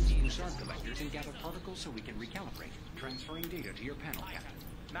use the ship's Bussard collectors and gather particles so we can recalibrate, transferring data to your panel, Captain.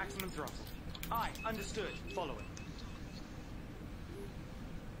 maximum throttle. Aye, understood. Follow it.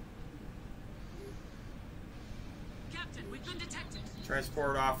 Captain, we've been detected.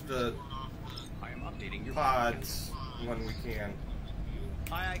 Transport off the I am updating your pods when we can.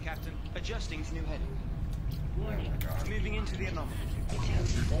 Aye, aye, Captain. Adjusting to new heading. Oh my god. Moving into the anomaly.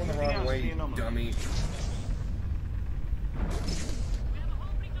 You're going the wrong way, you dummy.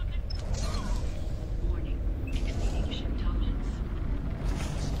 Warning. Exceeding ship tolerance.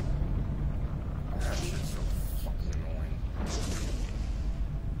 That shit's so fucking annoying.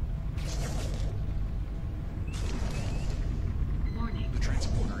 Warning. The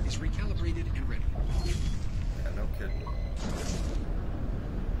transporter is recalibrated and ready. Yeah, no kidding.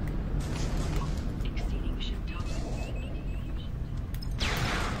 Exceeding ship tolerance.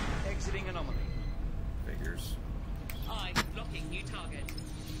 Exiting anomaly. Figures. I blocking new target.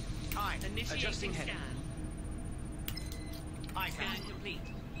 Aye, Initiating adjusting heading. scan. Aye, Scan Captain. complete.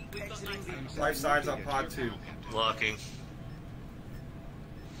 We've got Exiting life the Life signs on pod 2. Locking.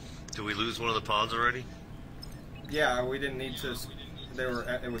 Did we lose one of the pods already? Yeah, we didn't need to.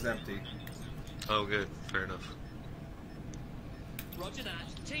 It was empty. Oh, good. Fair enough. Roger that.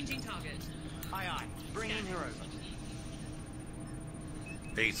 Changing target. Aye, aye. Bringing her over.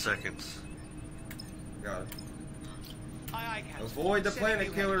 8 seconds. Got it. Aye, aye, Captain. Avoid the Setting planet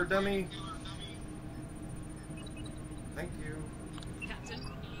new killer, heading. dummy. Thank you. Captain,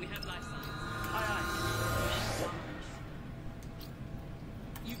 we have life signs. Aye, aye.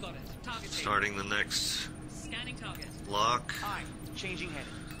 You got it. Target Starting the next Scanning target. lock. Aye. Changing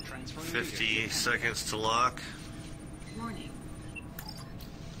heading. Transferring 50 seconds to lock. Warning.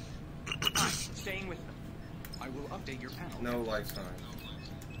 Aye. Staying with them. I will update your panel. No life signs.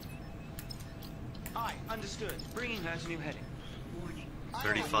 Aye, understood. Bringing her to new heading. Warning.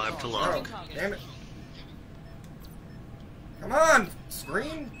 35 to Oh, lock. damn it. Come on,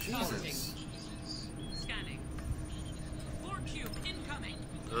 screen. Jesus. Scanning. 4 cube incoming.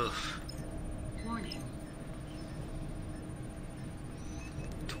 Ugh. Warning.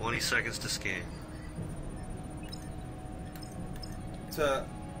 20 seconds to scan.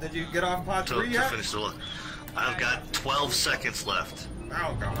 Did you get off pod To 3 yet? finish the lock. I've got 12 seconds left.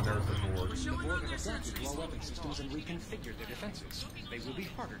 Oh god, there's the board. The Borg have adapted law weapon systems and reconfigured their defenses. They will be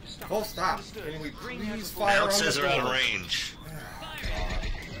harder to stop. Full stop. Can we please fire Now on it says the they're out of board? range.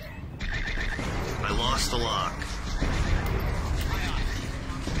 I lost the lock.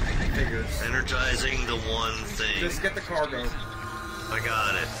 Figures. Energizing the one thing. Just get the cargo. I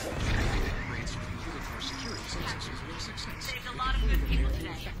got it. Saved a lot of good people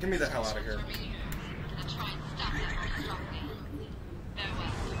today. Get me the hell out of here. Let's try and stop that from starting.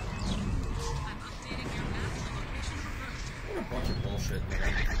 Farewell. What a bunch of bullshit, man.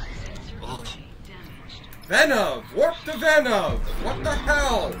 Oh. Venov! Warp to Venov! What the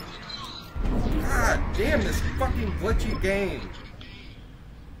hell? God damn this fucking glitchy game.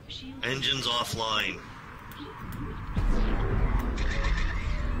 Engines offline.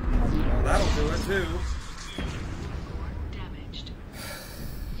 Well, that'll do it too.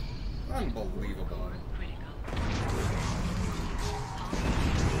 Unbelievable.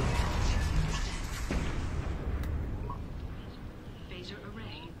 Phaser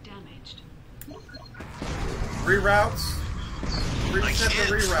array damaged. Reroutes. I Reset can't.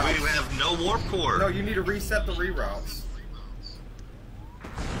 the reroutes. We have no warp core. No, you need to reset the reroutes.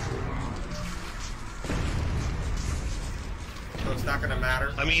 So it's not going to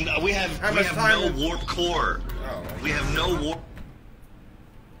matter. I mean, we have no warp core. Oh. We have no warp.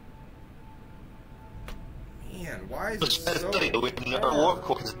 Man, why is it so We have no warp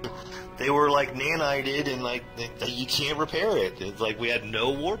cores. They were like nanited and like you can't repair it. It's like we had no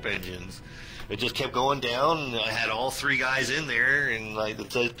warp engines. It just kept going down. And I had all 3 guys in there, and like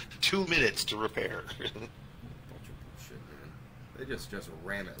it said 2 minutes to repair. Bunch of bullshit, man. They just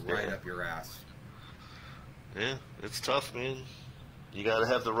ram it right up your ass. Yeah, it's tough, man. You got to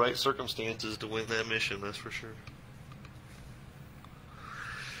have the right circumstances to win that mission. That's for sure.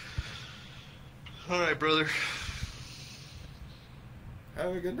 All right, brother.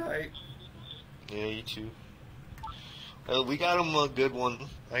 Have a good night. Yeah, you too. We got him a good one.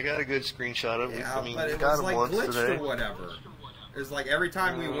 I got a good screenshot of it. Yeah, I mean, but we it got was him like once glitched today. or whatever. It's like every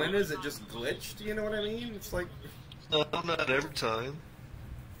time we win, is it just glitched? You know what I mean? It's like... No, not every time.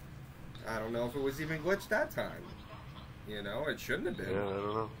 I don't know if it was even glitched that time. You know, it shouldn't have been. Yeah, I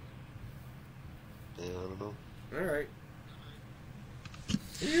don't know. Yeah, I don't know. Alright.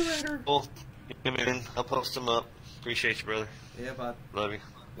 See you later. Well, come in. I'll post them up. Appreciate you, brother. Yeah, bud. Love you.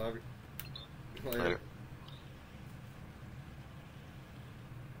 Love you. Later. Later.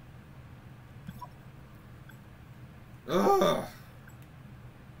 Ugh.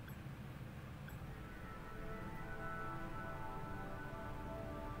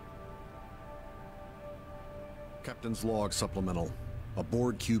 Captain's log supplemental. A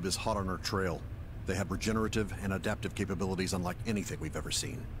Borg cube is hot on our trail. They have regenerative and adaptive capabilities unlike anything we've ever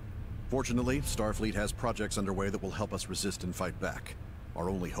seen. Fortunately, Starfleet has projects underway that will help us resist and fight back. Our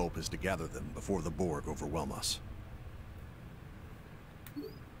only hope is to gather them before the Borg overwhelm us.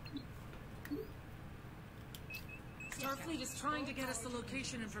 Starfleet is trying to get us the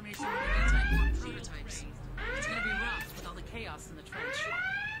location information on the anti-Borg prototypes. It's gonna be rough with all the chaos in the trench.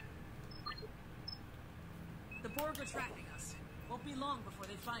 The Borg are tracking us. Won't be long before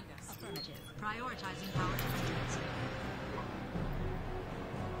they find us. Affirmative. Prioritizing power defenses.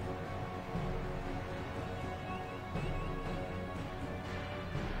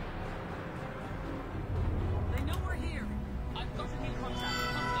 They know we're here. I've got a new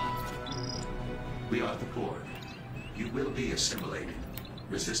contact. We are the Borg. You will be assimilated.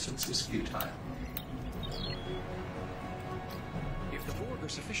 Resistance is futile. If the Borg are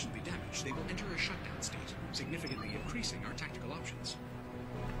sufficiently damaged, they will enter a shutdown state, significantly increasing our tactical options.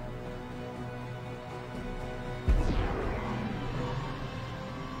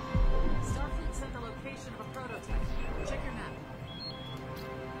 Starfleet sent the location of a prototype. Check your map.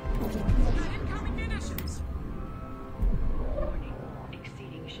 Incoming munitions. Warning.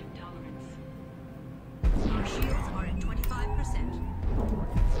 Exceeding ship tolerance. Our shields are at 25%.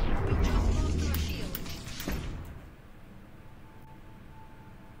 We just lost our shield.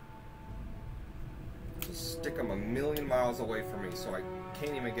 Just stick them a million miles away from me so I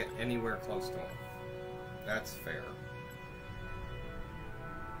can't even get anywhere close to them. That's fair.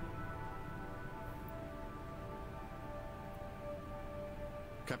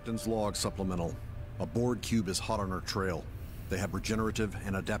 Captain's log supplemental. A Borg cube is hot on our trail. They have regenerative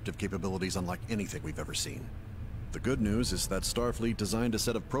and adaptive capabilities unlike anything we've ever seen. The good news is that Starfleet designed a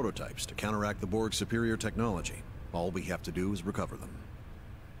set of prototypes to counteract the Borg's superior technology. All we have to do is recover them.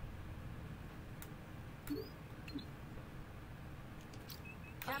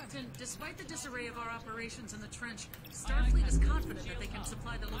 Captain, Captain, despite the disarray of our operations in the trench, Starfleet is confident that they can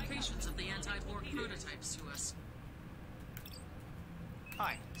supply the locations of the anti-Borg prototypes to us.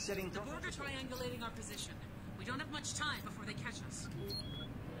 Hi, setting... The Borg are triangulating our position. We don't have much time before they catch us.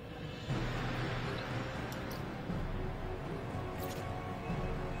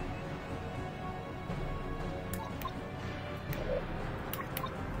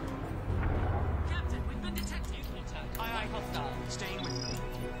 Captain, we've been detected. Aye, hostile. Staying with me.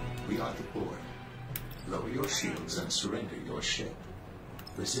 We are the Borg. Lower your shields and surrender your ship.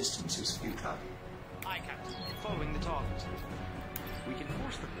 Resistance is futile. Aye, Captain. Following the target. We can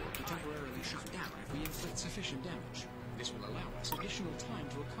force the Borg to temporarily shut down if we inflict sufficient damage. This will allow us additional time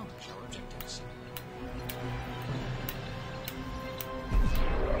to accomplish our objectives.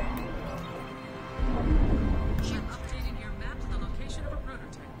 Ship updating your map to the location of a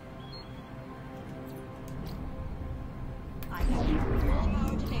prototype. I have all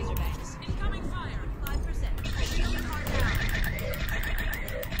power to laser banks. Incoming fire! 5%. Shield card down.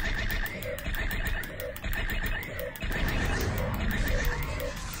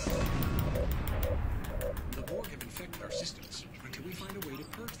 The Borg have infected our systems until we find a way to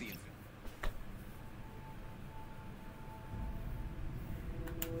purge the infection.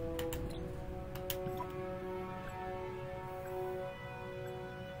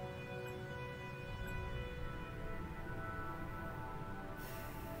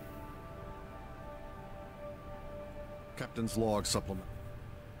 Captain's log supplement.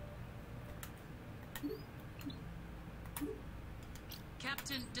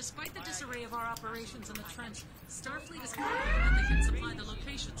 Captain, despite the disarray of our operations in the trench, Starfleet is confident that they can supply the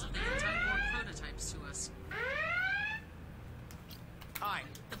locations of the anti-Borg prototypes to us. Aye.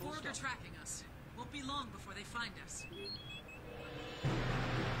 The Borg are tracking us. Won't be long before they find us.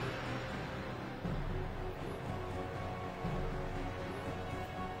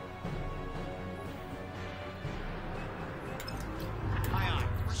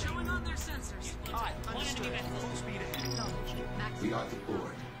 We're showing on their sensors. Aye, understood. Full speed ahead. We are the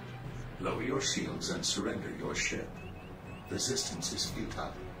Borg. Lower your shields and surrender your ship. Resistance is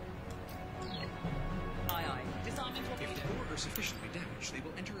futile. Aye. Disarming If torpedo. the Borg are sufficiently damaged, they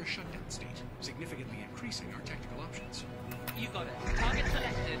will enter a shutdown state, significantly increasing our tactical options. You got it. Target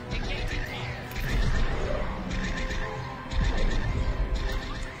selected. Engaging fire.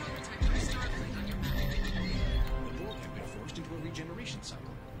 Prototype from Starfleet on your map. The Borg have been forced into a regeneration cycle.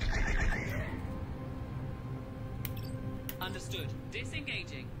 Understood.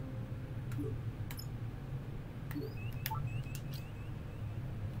 Disengaging.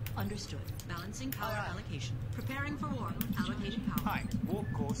 Understood. Balancing power allocation. Preparing for warp. Allocating power. Aye, warp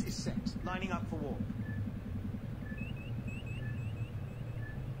course is set. Lining up for warp.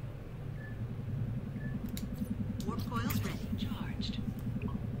 Warp coils ready. Charged.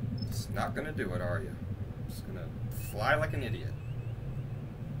 Just not gonna do it, are you? Just gonna fly like an idiot.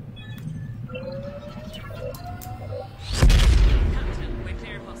 Captain, we're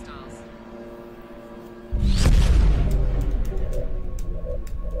clear of hostiles.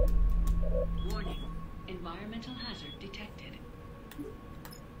 Warning. Environmental hazard detected.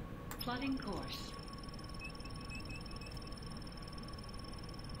 Plotting course.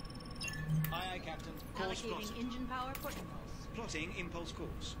 Aye, Captain. Course Allocating plotted. engine power for impulse. Plotting impulse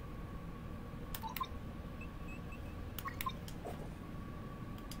course.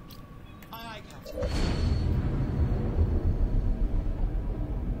 Aye, Captain.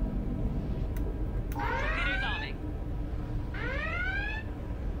 Torpedoes arming.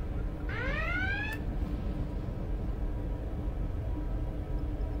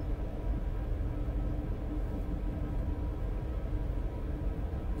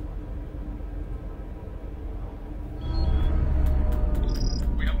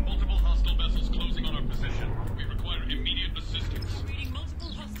 We have multiple hostile vessels closing on our position. We require immediate assistance. Reading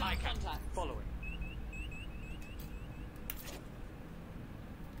multiple hostile contacts. Following.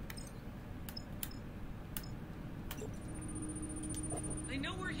 They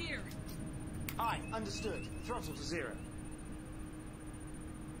know we're here. Aye, understood. Throttle to 0.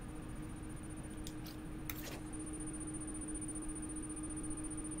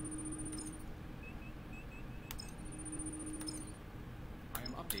 I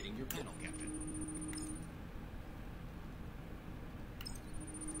am updating your panel, Captain.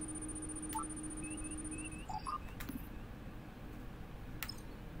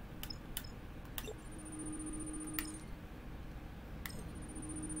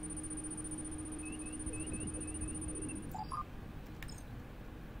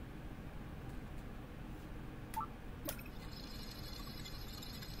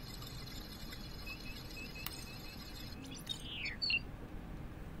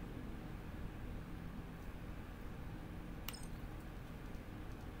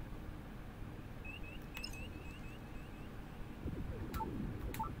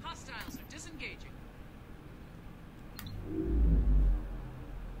 engaging.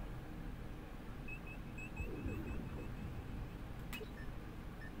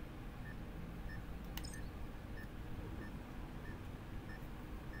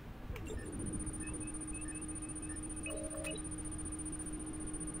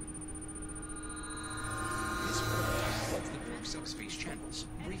 Subspace channels,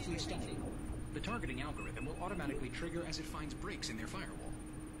 briefly studying. The targeting algorithm will automatically trigger as it finds breaks in their firewall.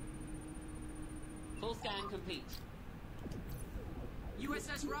 Full scan complete.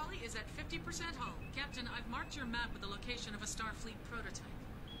 USS Raleigh is at 50% hull. Captain, I've marked your map with the location of a Starfleet prototype.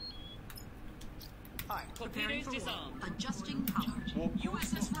 Aye. Torpedoes disarmed. Adjusting power.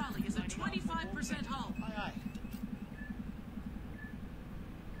 USS Raleigh is at 25% hull. Aye, aye.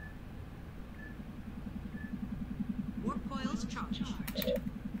 Warp coils charged.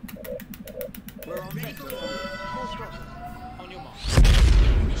 We're on vector. Full throttle. On your mark.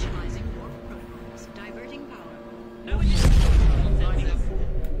 Initializing warp protocols. Diverting power. No initial. Lining up.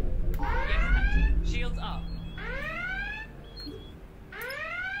 Yes, Captain. Shields up.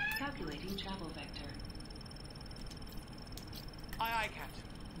 Calculating travel vector. Aye, aye, Captain.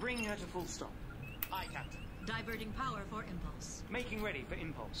 Bringing her to full stop. Aye, Captain. Diverting power for impulse. Making ready for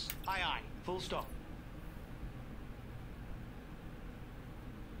impulse. Aye, aye. Full stop.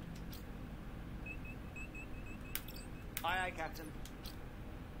 Aye, aye, Captain.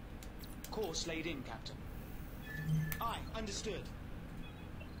 Course laid in, Captain. Aye, understood.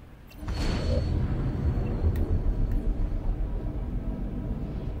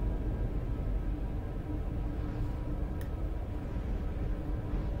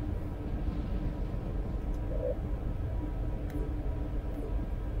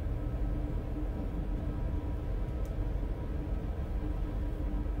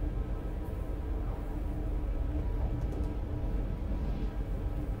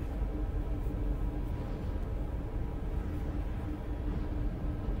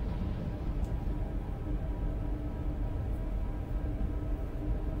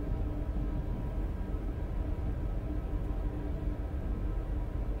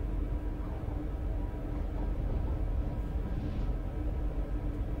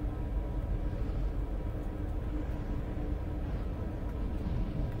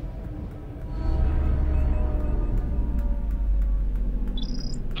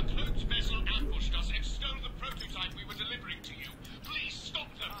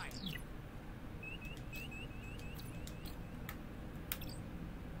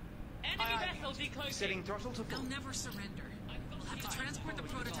 Setting throttle to full. They'll never surrender. We'll have to transport the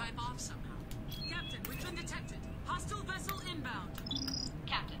prototype off somehow. Captain, we've been detected. Hostile vessel inbound.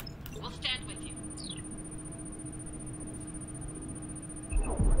 Captain, we'll stand with you.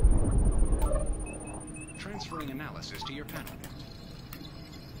 Transferring analysis to your panel.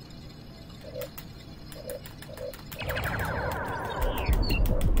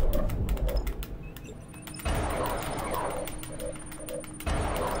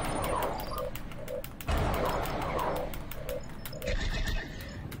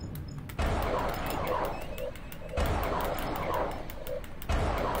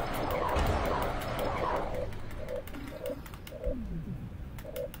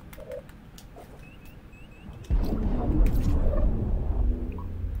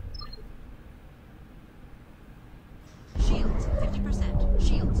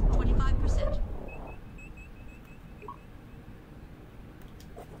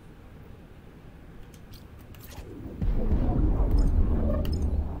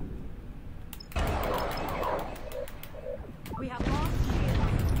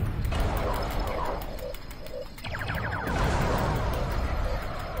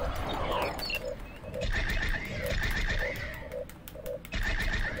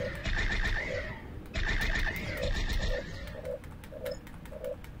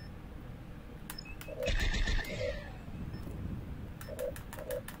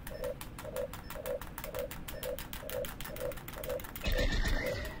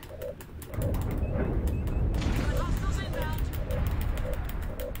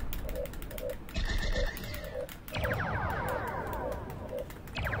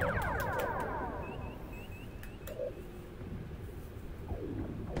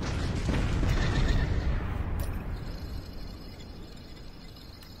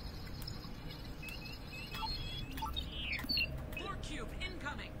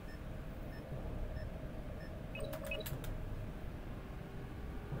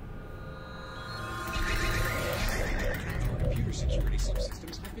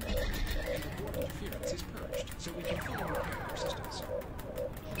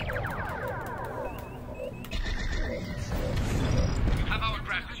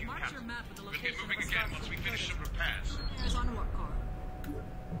 that. We'll get moving again once we finish some repairs. Repairs on warp core.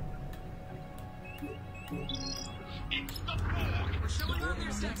 It's the Borg! We're showing all their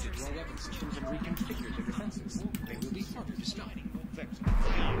Adapted to sensors. our weapon systems and reconfigured their defenses. They will be harder to stop. Vector.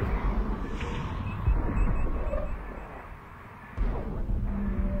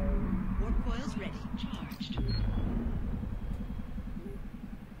 Warp coils ready. Charged.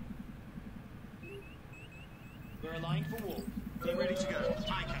 We're aligned for warp. Be ready to go.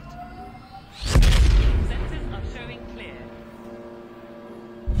 Aye, Captain. Sensors are showing clear.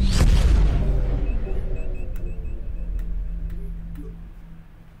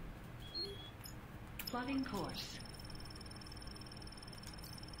 Plotting course.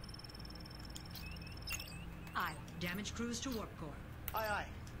 Aye. Damage crews to warp core. Aye, aye.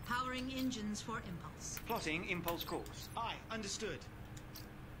 Powering engines for impulse. Plotting impulse course. Aye, understood.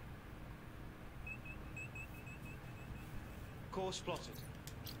 Course plotted.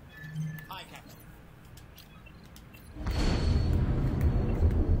 Aye, Captain.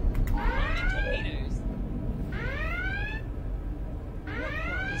 Torpedoes. Warp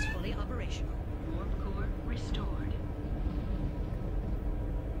core is fully operational. Warp core restored.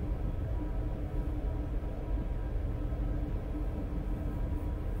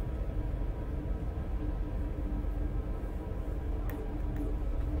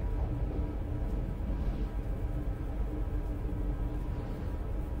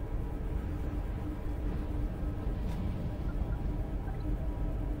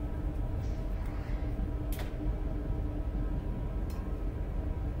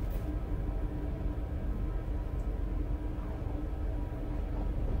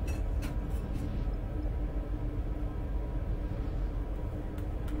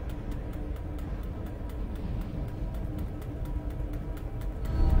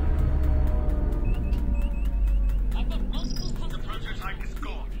 I've got multiple The prototype is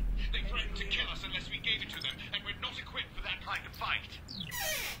gone. They threatened to kill us unless we gave it to them, and we're not equipped for that kind of fight.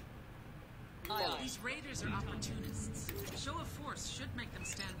 These raiders are opportunists. A show of force should make them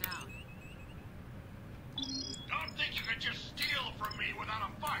stand down. Don't think you can just steal from me without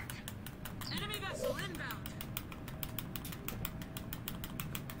a fight. Enemy vessel inbound.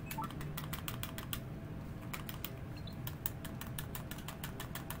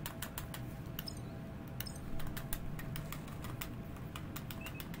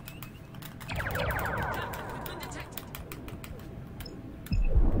 Captain, we've been detected.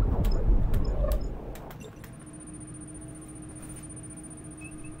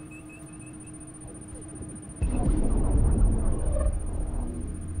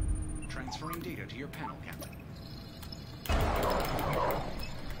 Transferring data to your panel, Captain.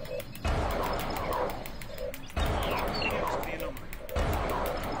 Everything else to the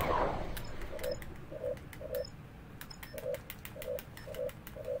anomaly.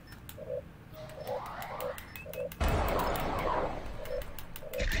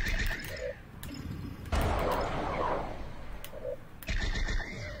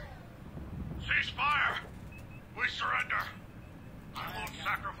 Ceasefire! We surrender. I won't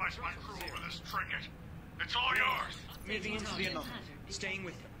sacrifice my crew over this trinket. It's all yours. Moving into the anomaly. Staying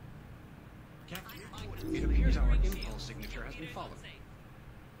with you. Captain, it appears our impulse signature has been followed.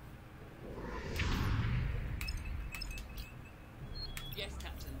 Yes,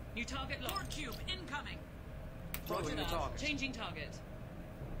 Captain. New target Core locked. cube incoming. Roger Following the that. target. Changing target.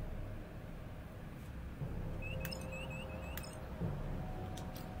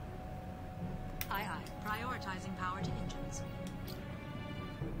 Aye, aye. Prioritizing power to engines.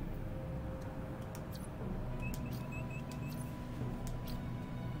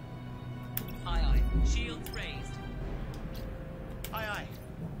 Aye, aye. Shields raised. Aye, aye.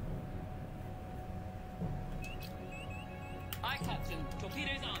 Aye, Captain.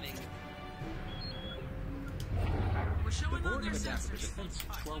 Torpedoes arming. We're The showing all Borg their have adapted their sensors. defenses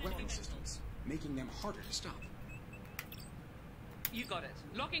to our weapon systems, making them harder to stop. You got it.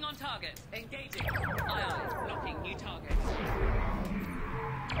 Locking on target. Engaging. Aye, aye. Locking new target.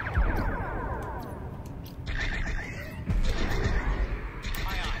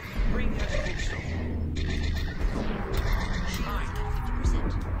 Aye, aye. Bring her to full stop. Shields at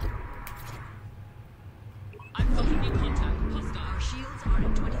 50%. I'm blocking new contact. Hostile. Our shields are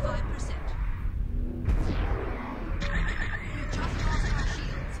at 25%. We've just lost our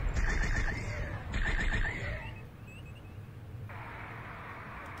shields.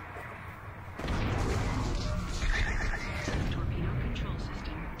 Torpedo control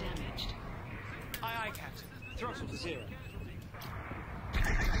system damaged. Aye, aye, Captain. Throttle to 0.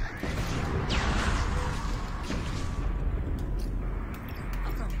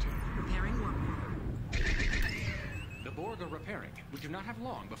 Affirmative. Repairing warp core. The Borg are repairing. We do not have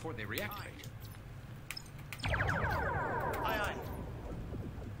long before they reactivate. Aye, aye.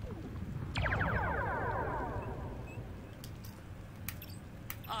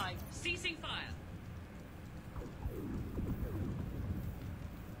 Aye. Ceasing fire.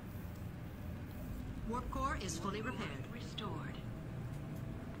 Warp core is fully repaired. Restored.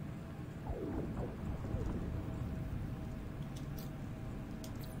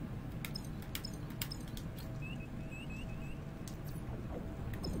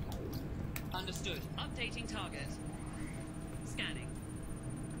 Understood. Updating target. Scanning.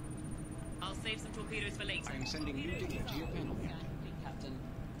 I'll save some torpedoes for later. I am sending new data to your panel. Captain.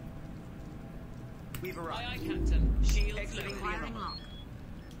 We've arrived. Aye, aye, Captain. Shields Exiting the Firing anomaly. lock.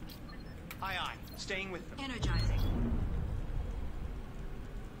 Aye, aye. Staying with them. Energizing.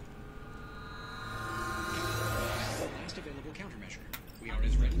 Last available countermeasure. We are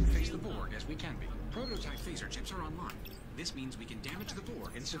as ready to face the Borg as we can be. Prototype phaser chips are online. This means we can damage the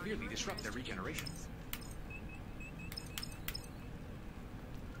Borg and severely disrupt their regeneration.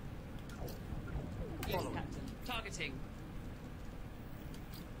 Yes, Captain. Targeting.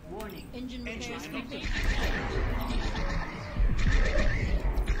 Warning. Engine repairs complete.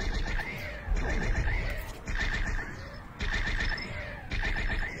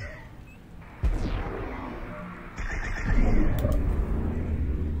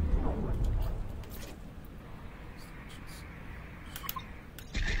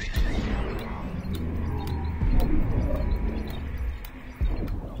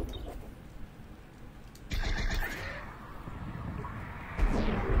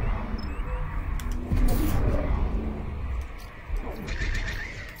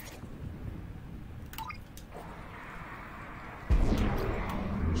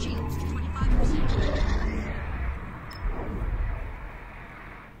 Shields 25%.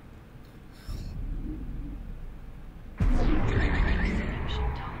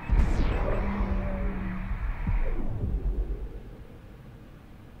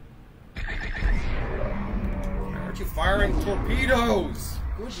 Why aren't you firing torpedoes?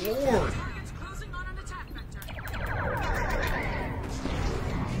 Good lord.